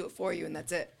 no, I'm gonna do it for you, and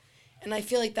that's it. And I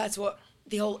feel like that's what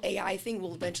the whole AI thing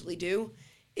will eventually do,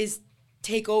 is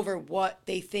take over what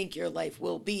they think your life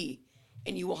will be,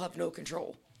 and you will have no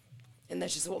control. And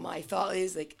that's just what my thought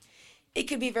is. Like, it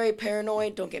could be very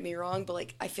paranoid, don't get me wrong, but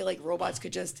like, I feel like robots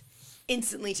could just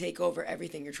instantly take over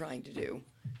everything you're trying to do.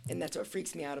 And that's what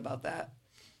freaks me out about that.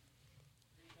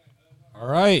 All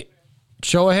right.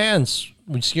 Show of hands.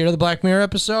 We scared of the Black Mirror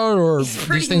episode, or are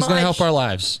these things going to help our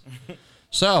lives?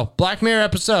 So, Black Mirror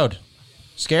episode.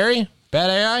 Scary? Bad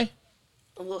AI?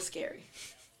 A little scary.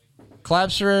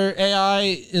 Claps for AI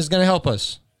is going to help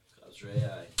us. Claps for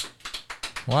AI.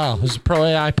 Wow, this is a pro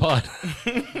AI pod.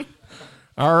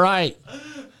 All right.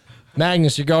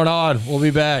 Magnus, you're going on. We'll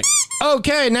be back.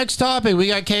 Okay, next topic. We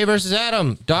got Kay versus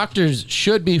Adam. Doctors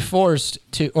should be forced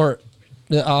to, or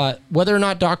whether or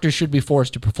not doctors should be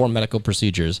forced to perform medical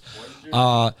procedures.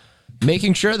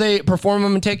 Making sure they perform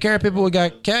them and take care of people. We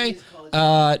got Kay.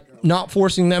 Not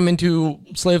forcing them into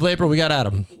slave labor. We got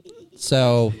Adam.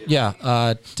 So,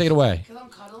 yeah, take it away.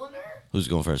 Who's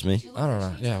going first? Me? I don't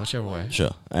know. Yeah, whichever way.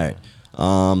 Sure. All right.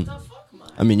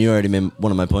 I mean, you already made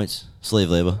one of my points. Slave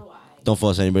labor. Don't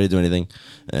force anybody to do anything.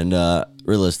 And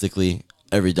realistically,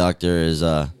 every doctor is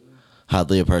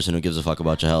hardly a person who gives a fuck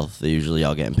about your health. They're usually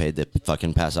all getting paid to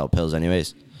fucking pass out pills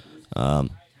anyways.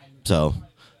 So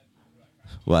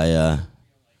why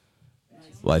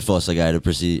force a guy to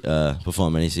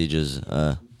perform any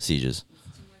seizures?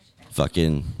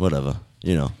 Fucking whatever,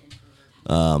 you know.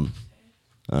 I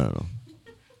don't know.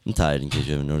 I'm tired, in case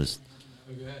you haven't noticed.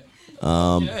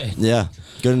 Yeah,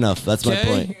 good enough. That's my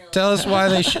point. Tell us why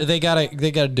they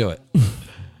gotta do it.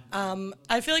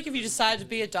 I feel like if you decide to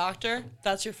be a doctor,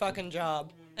 that's your fucking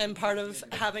job. And part of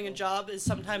having a job is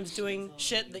sometimes doing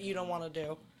shit that you don't want to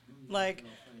do. Like,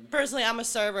 personally, I'm a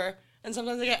server, and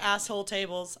sometimes I get asshole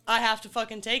tables. I have to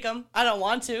fucking take them. I don't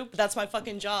want to, but that's my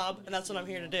fucking job, and that's what I'm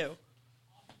here to do.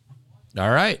 All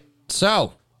right.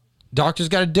 So, doctors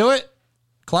got to do it.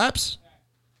 Claps.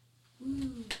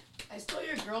 I stole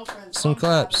your girlfriend's Some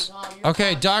claps.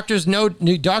 Okay, doctors not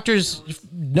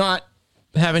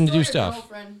having to do stuff.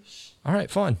 All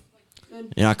right, fine.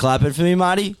 You're not clapping for me,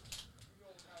 Marty?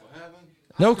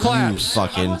 No claps. You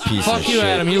fucking piece Fuck of you, shit.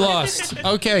 Adam. You lost.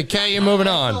 Okay, Kay, you're moving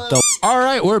on. All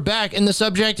right, we're back, and the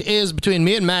subject is between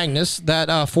me and Magnus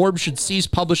that Forbes should cease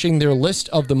publishing their list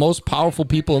of the most powerful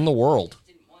people in the world.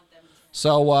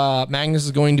 So Magnus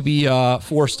is going to be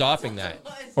for stopping that,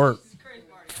 or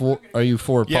are you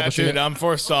for Yeah, publishing dude, it? I'm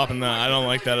for stopping that. I don't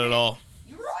like that at all.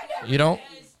 You don't?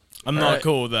 I'm All not right.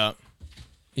 cool with that.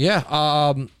 Yeah.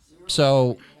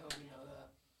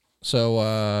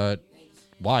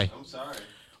 Why?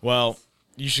 Well,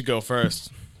 you should go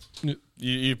first.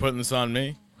 You putting this on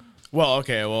me? Well,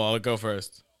 okay. Well, I'll go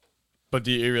first. But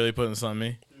do you really putting this on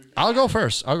me? I'll go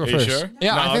first. I'll go Are you first. sure?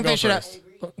 Yeah, No, I I'll think go they should. first.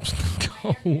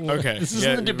 Okay. This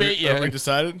isn't the debate Are yet. we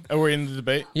decided? Are we in the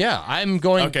debate? Yeah, I'm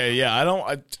going. Okay,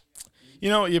 yeah,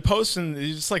 you're posting,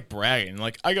 you're just like bragging.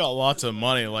 Like, I got lots of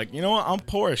money. Like, you know what? I'm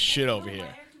poor as shit over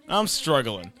here. I'm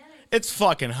struggling. It's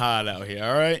fucking hot out here,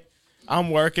 all right?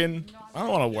 I'm working. I don't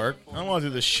want to work. I don't want to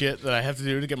do the shit that I have to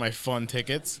do to get my fun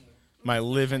tickets, my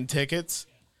living tickets.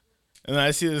 And then I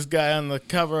see this guy on the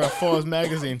cover of Forbes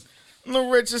magazine. I'm the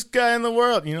richest guy in the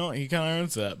world. You know, he kind of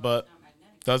earns that, but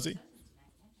does he?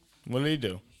 What did he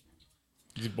do?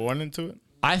 Is he born into it?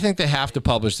 I think they have to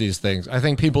publish these things. I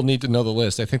think people need to know the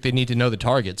list. I think they need to know the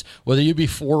targets. Whether you be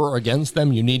for or against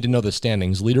them, you need to know the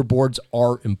standings. Leaderboards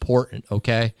are important,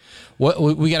 okay?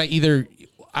 We got to either,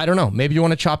 I don't know, maybe you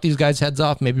want to chop these guys' heads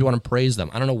off. Maybe you want to praise them.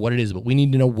 I don't know what it is, but we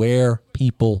need to know where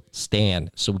people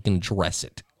stand so we can address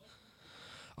it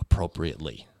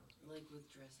appropriately.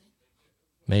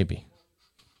 Maybe.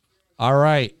 All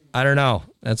right. I don't know.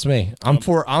 That's me. I'm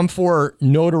for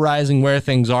notarizing where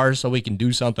things are so we can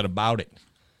do something about it.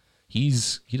 He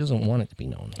doesn't want it to be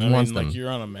known. He wants them. Like you're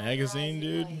on a magazine,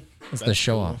 dude. It's the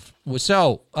show off.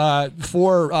 So,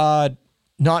 for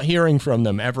not hearing from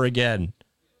them ever again,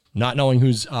 not knowing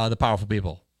who's the powerful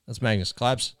people. That's Magnus.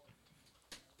 Claps.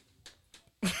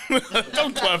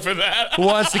 Don't clap for that. Who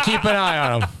wants to keep an eye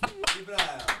on them?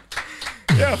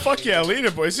 Yeah, fuck yeah,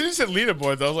 leaderboard. As soon as you said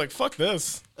leaderboard, I was like, fuck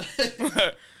this.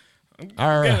 I'm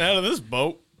All getting right. out of this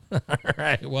boat. All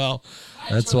right. Well,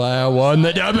 that's why I won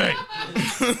the debate.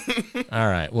 All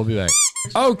right. We'll be back.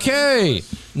 Okay.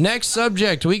 Next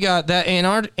subject. We got that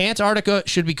Antarctica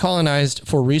should be colonized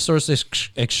for resource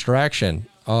extraction.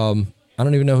 I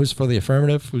don't even know who's for the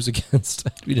affirmative, who's against.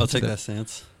 I'll take that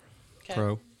stance.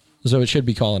 Pro. So it should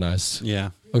be colonized. Yeah.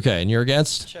 Okay. And you're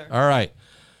against? Sure. All right.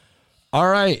 All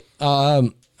right. I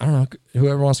don't know.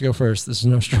 Whoever wants to go first. This is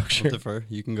no structure. I'll defer.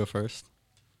 You can go first.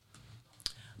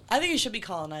 I think it should be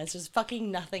colonized. There's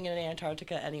fucking nothing in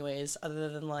Antarctica anyways, other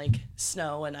than like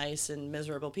snow and ice and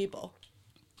miserable people.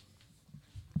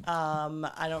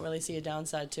 I don't really see a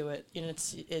downside to it. You know,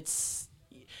 it's.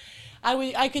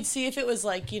 I could see if it was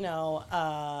like, you know,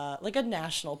 like a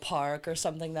national park or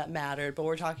something that mattered, but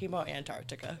we're talking about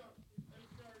Antarctica.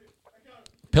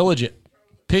 Pillage it.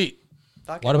 Pete.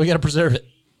 Fuck Why it. do we got to preserve it?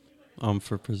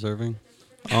 For preserving.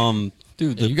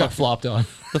 Dude, Yeah, you got flopped on.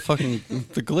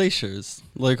 The glaciers.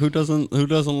 Like who doesn't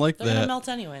like They're that? gonna melt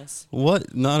anyways.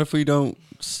 What? Not if we don't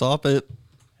stop it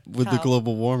with the How?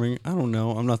 global warming. I don't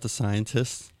know. I'm not the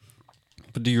scientist.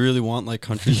 But do you really want like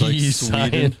countries like You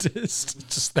Sweden? scientist.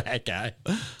 Just that guy.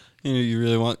 You know, you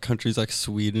really want countries like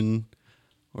Sweden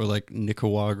or like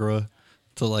Nicaragua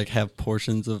to like have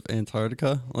portions of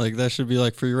Antarctica? Like that should be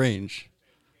like free range.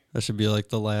 That should be like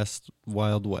the last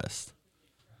Wild West.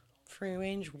 Free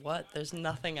range what? There's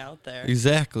nothing out there.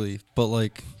 Exactly. But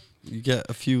like you get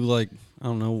a few like I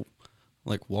don't know,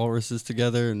 like walruses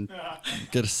together and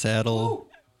get a saddle.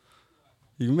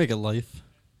 You can make a life.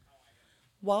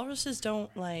 Walruses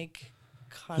don't like.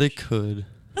 They could.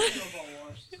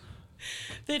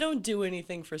 They don't do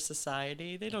anything for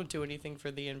society. They don't do anything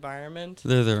for the environment.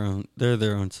 They're their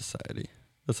own society.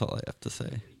 That's all I have to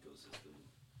say.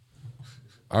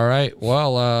 All right.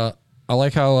 Well, I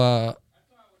like how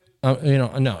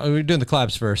no, we're doing the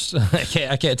claps first.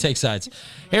 I can't take sides.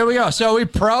 Here we go. So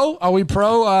are we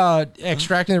pro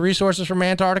extracting the resources from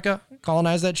Antarctica,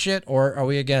 colonize that shit, or are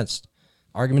we against?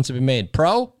 Arguments have been made.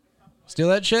 Pro, steal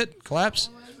that shit, collapse.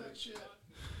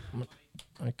 All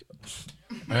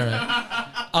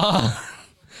right.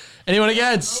 Anyone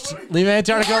against? Leave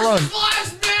Antarctica alone.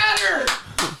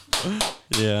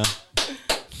 Yeah.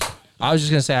 I was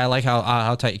just gonna say I like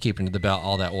how tight you keep into the belt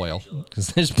all that oil because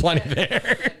there's plenty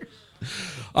there.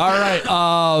 All right.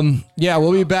 Yeah,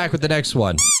 we'll be back with the next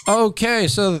one. Okay,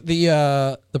 so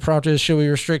the prompt is: should we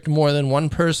restrict more than one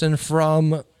person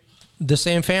from the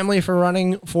same family for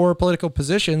running for political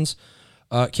positions?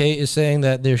 Kate is saying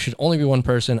that there should only be one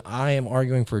person. I am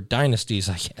arguing for dynasties,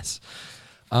 I guess.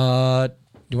 Do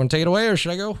you want to take it away or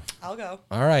should I go? I'll go.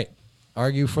 All right.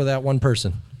 Argue for that one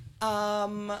person.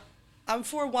 I'm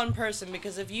for one person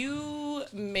because if you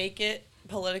make it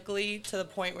politically to the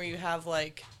point where you have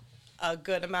like a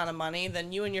good amount of money,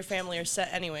 then you and your family are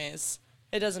set anyways.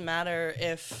 It doesn't matter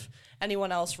if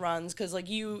anyone else runs because like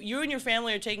you and your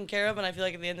family are taken care of, and I feel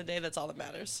like at the end of the day that's all that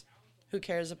matters. Who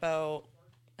cares about,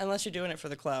 unless you're doing it for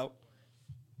the clout.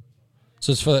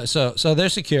 So it's for so they're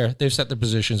secure. They've set their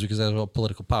positions because that's what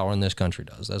political power in this country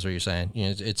does. That's what you're saying. You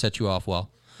know, it sets you off well.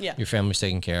 Yeah. Your family's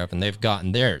taken care of, and they've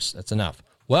gotten theirs. That's enough.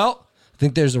 Well, I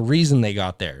think there's a reason they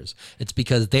got theirs. It's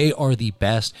because they are the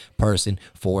best person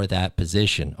for that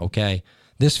position. Okay,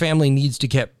 this family needs to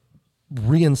get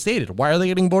reinstated. Why are they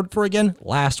getting voted for again?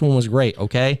 Last one was great.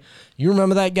 Okay, you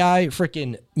remember that guy,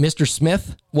 freaking Mr.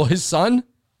 Smith? Well, his son,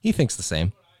 he thinks the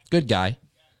same. Good guy.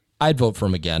 I'd vote for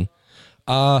him again.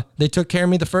 They took care of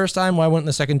me the first time. Why wouldn't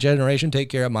the second generation take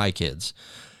care of my kids?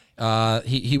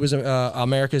 He was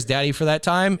America's daddy for that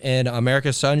time, and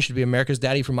America's son should be America's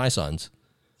daddy for my sons.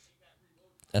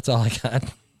 That's all I got.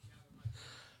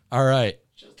 All right.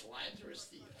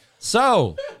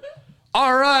 So,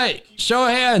 all right. Show of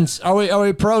hands. Are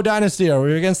we pro dynasty? Or are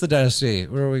we against the dynasty?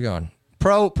 Where are we going?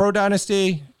 Pro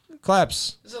dynasty.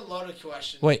 Claps. This is a loaded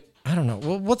question. Wait, I don't know.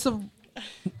 Well, what's the?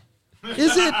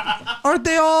 Is it? Aren't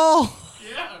they all?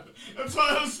 Yeah, that's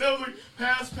why I was like,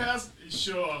 pass,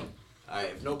 sure. All right,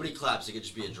 if nobody claps, it could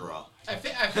just be a draw. I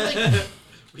feel like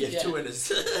We have two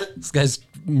winners. This guy's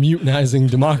mutinizing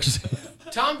democracy.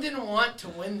 Tom didn't want to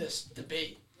win this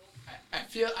debate. I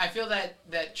feel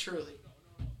that truly.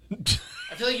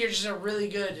 I feel like you're just a really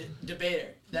good debater.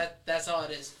 That's all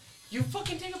it is. You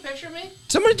fucking take a picture of me?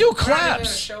 Somebody do I'm not even gonna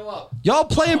claps. show up. Y'all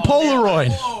playing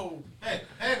Polaroid. Whoa. Hey,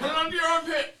 put it under your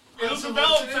armpit. It'll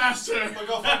develop faster.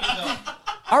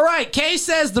 All right, Kay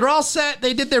says they're all set.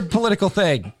 They did their political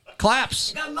thing.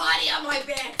 Claps. Got money on my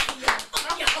back.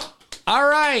 All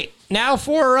right, now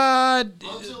for we're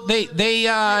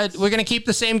gonna keep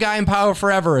the same guy in power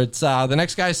forever. It's the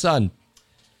next guy's son.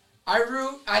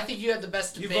 I think you had the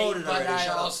best debate, voted but already, I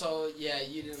shut up. also,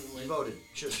 you didn't win. You voted.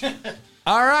 Shush.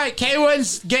 All right, Kay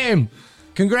wins game.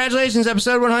 Congratulations,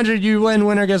 episode 100. You win.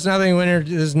 Winner gets nothing. Winner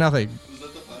is nothing.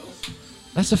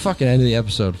 That's the fucking end of the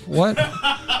episode. What?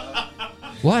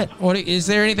 What is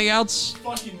there anything else?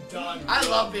 Fucking done. I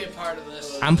love being part of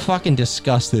this. I'm fucking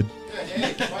disgusted.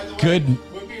 Hey, by the way, Good.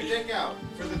 whip your dick out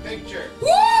for the picture. Woo!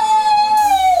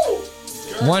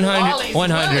 100.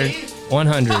 100.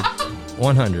 100.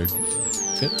 100.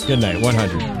 Good night.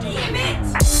 100.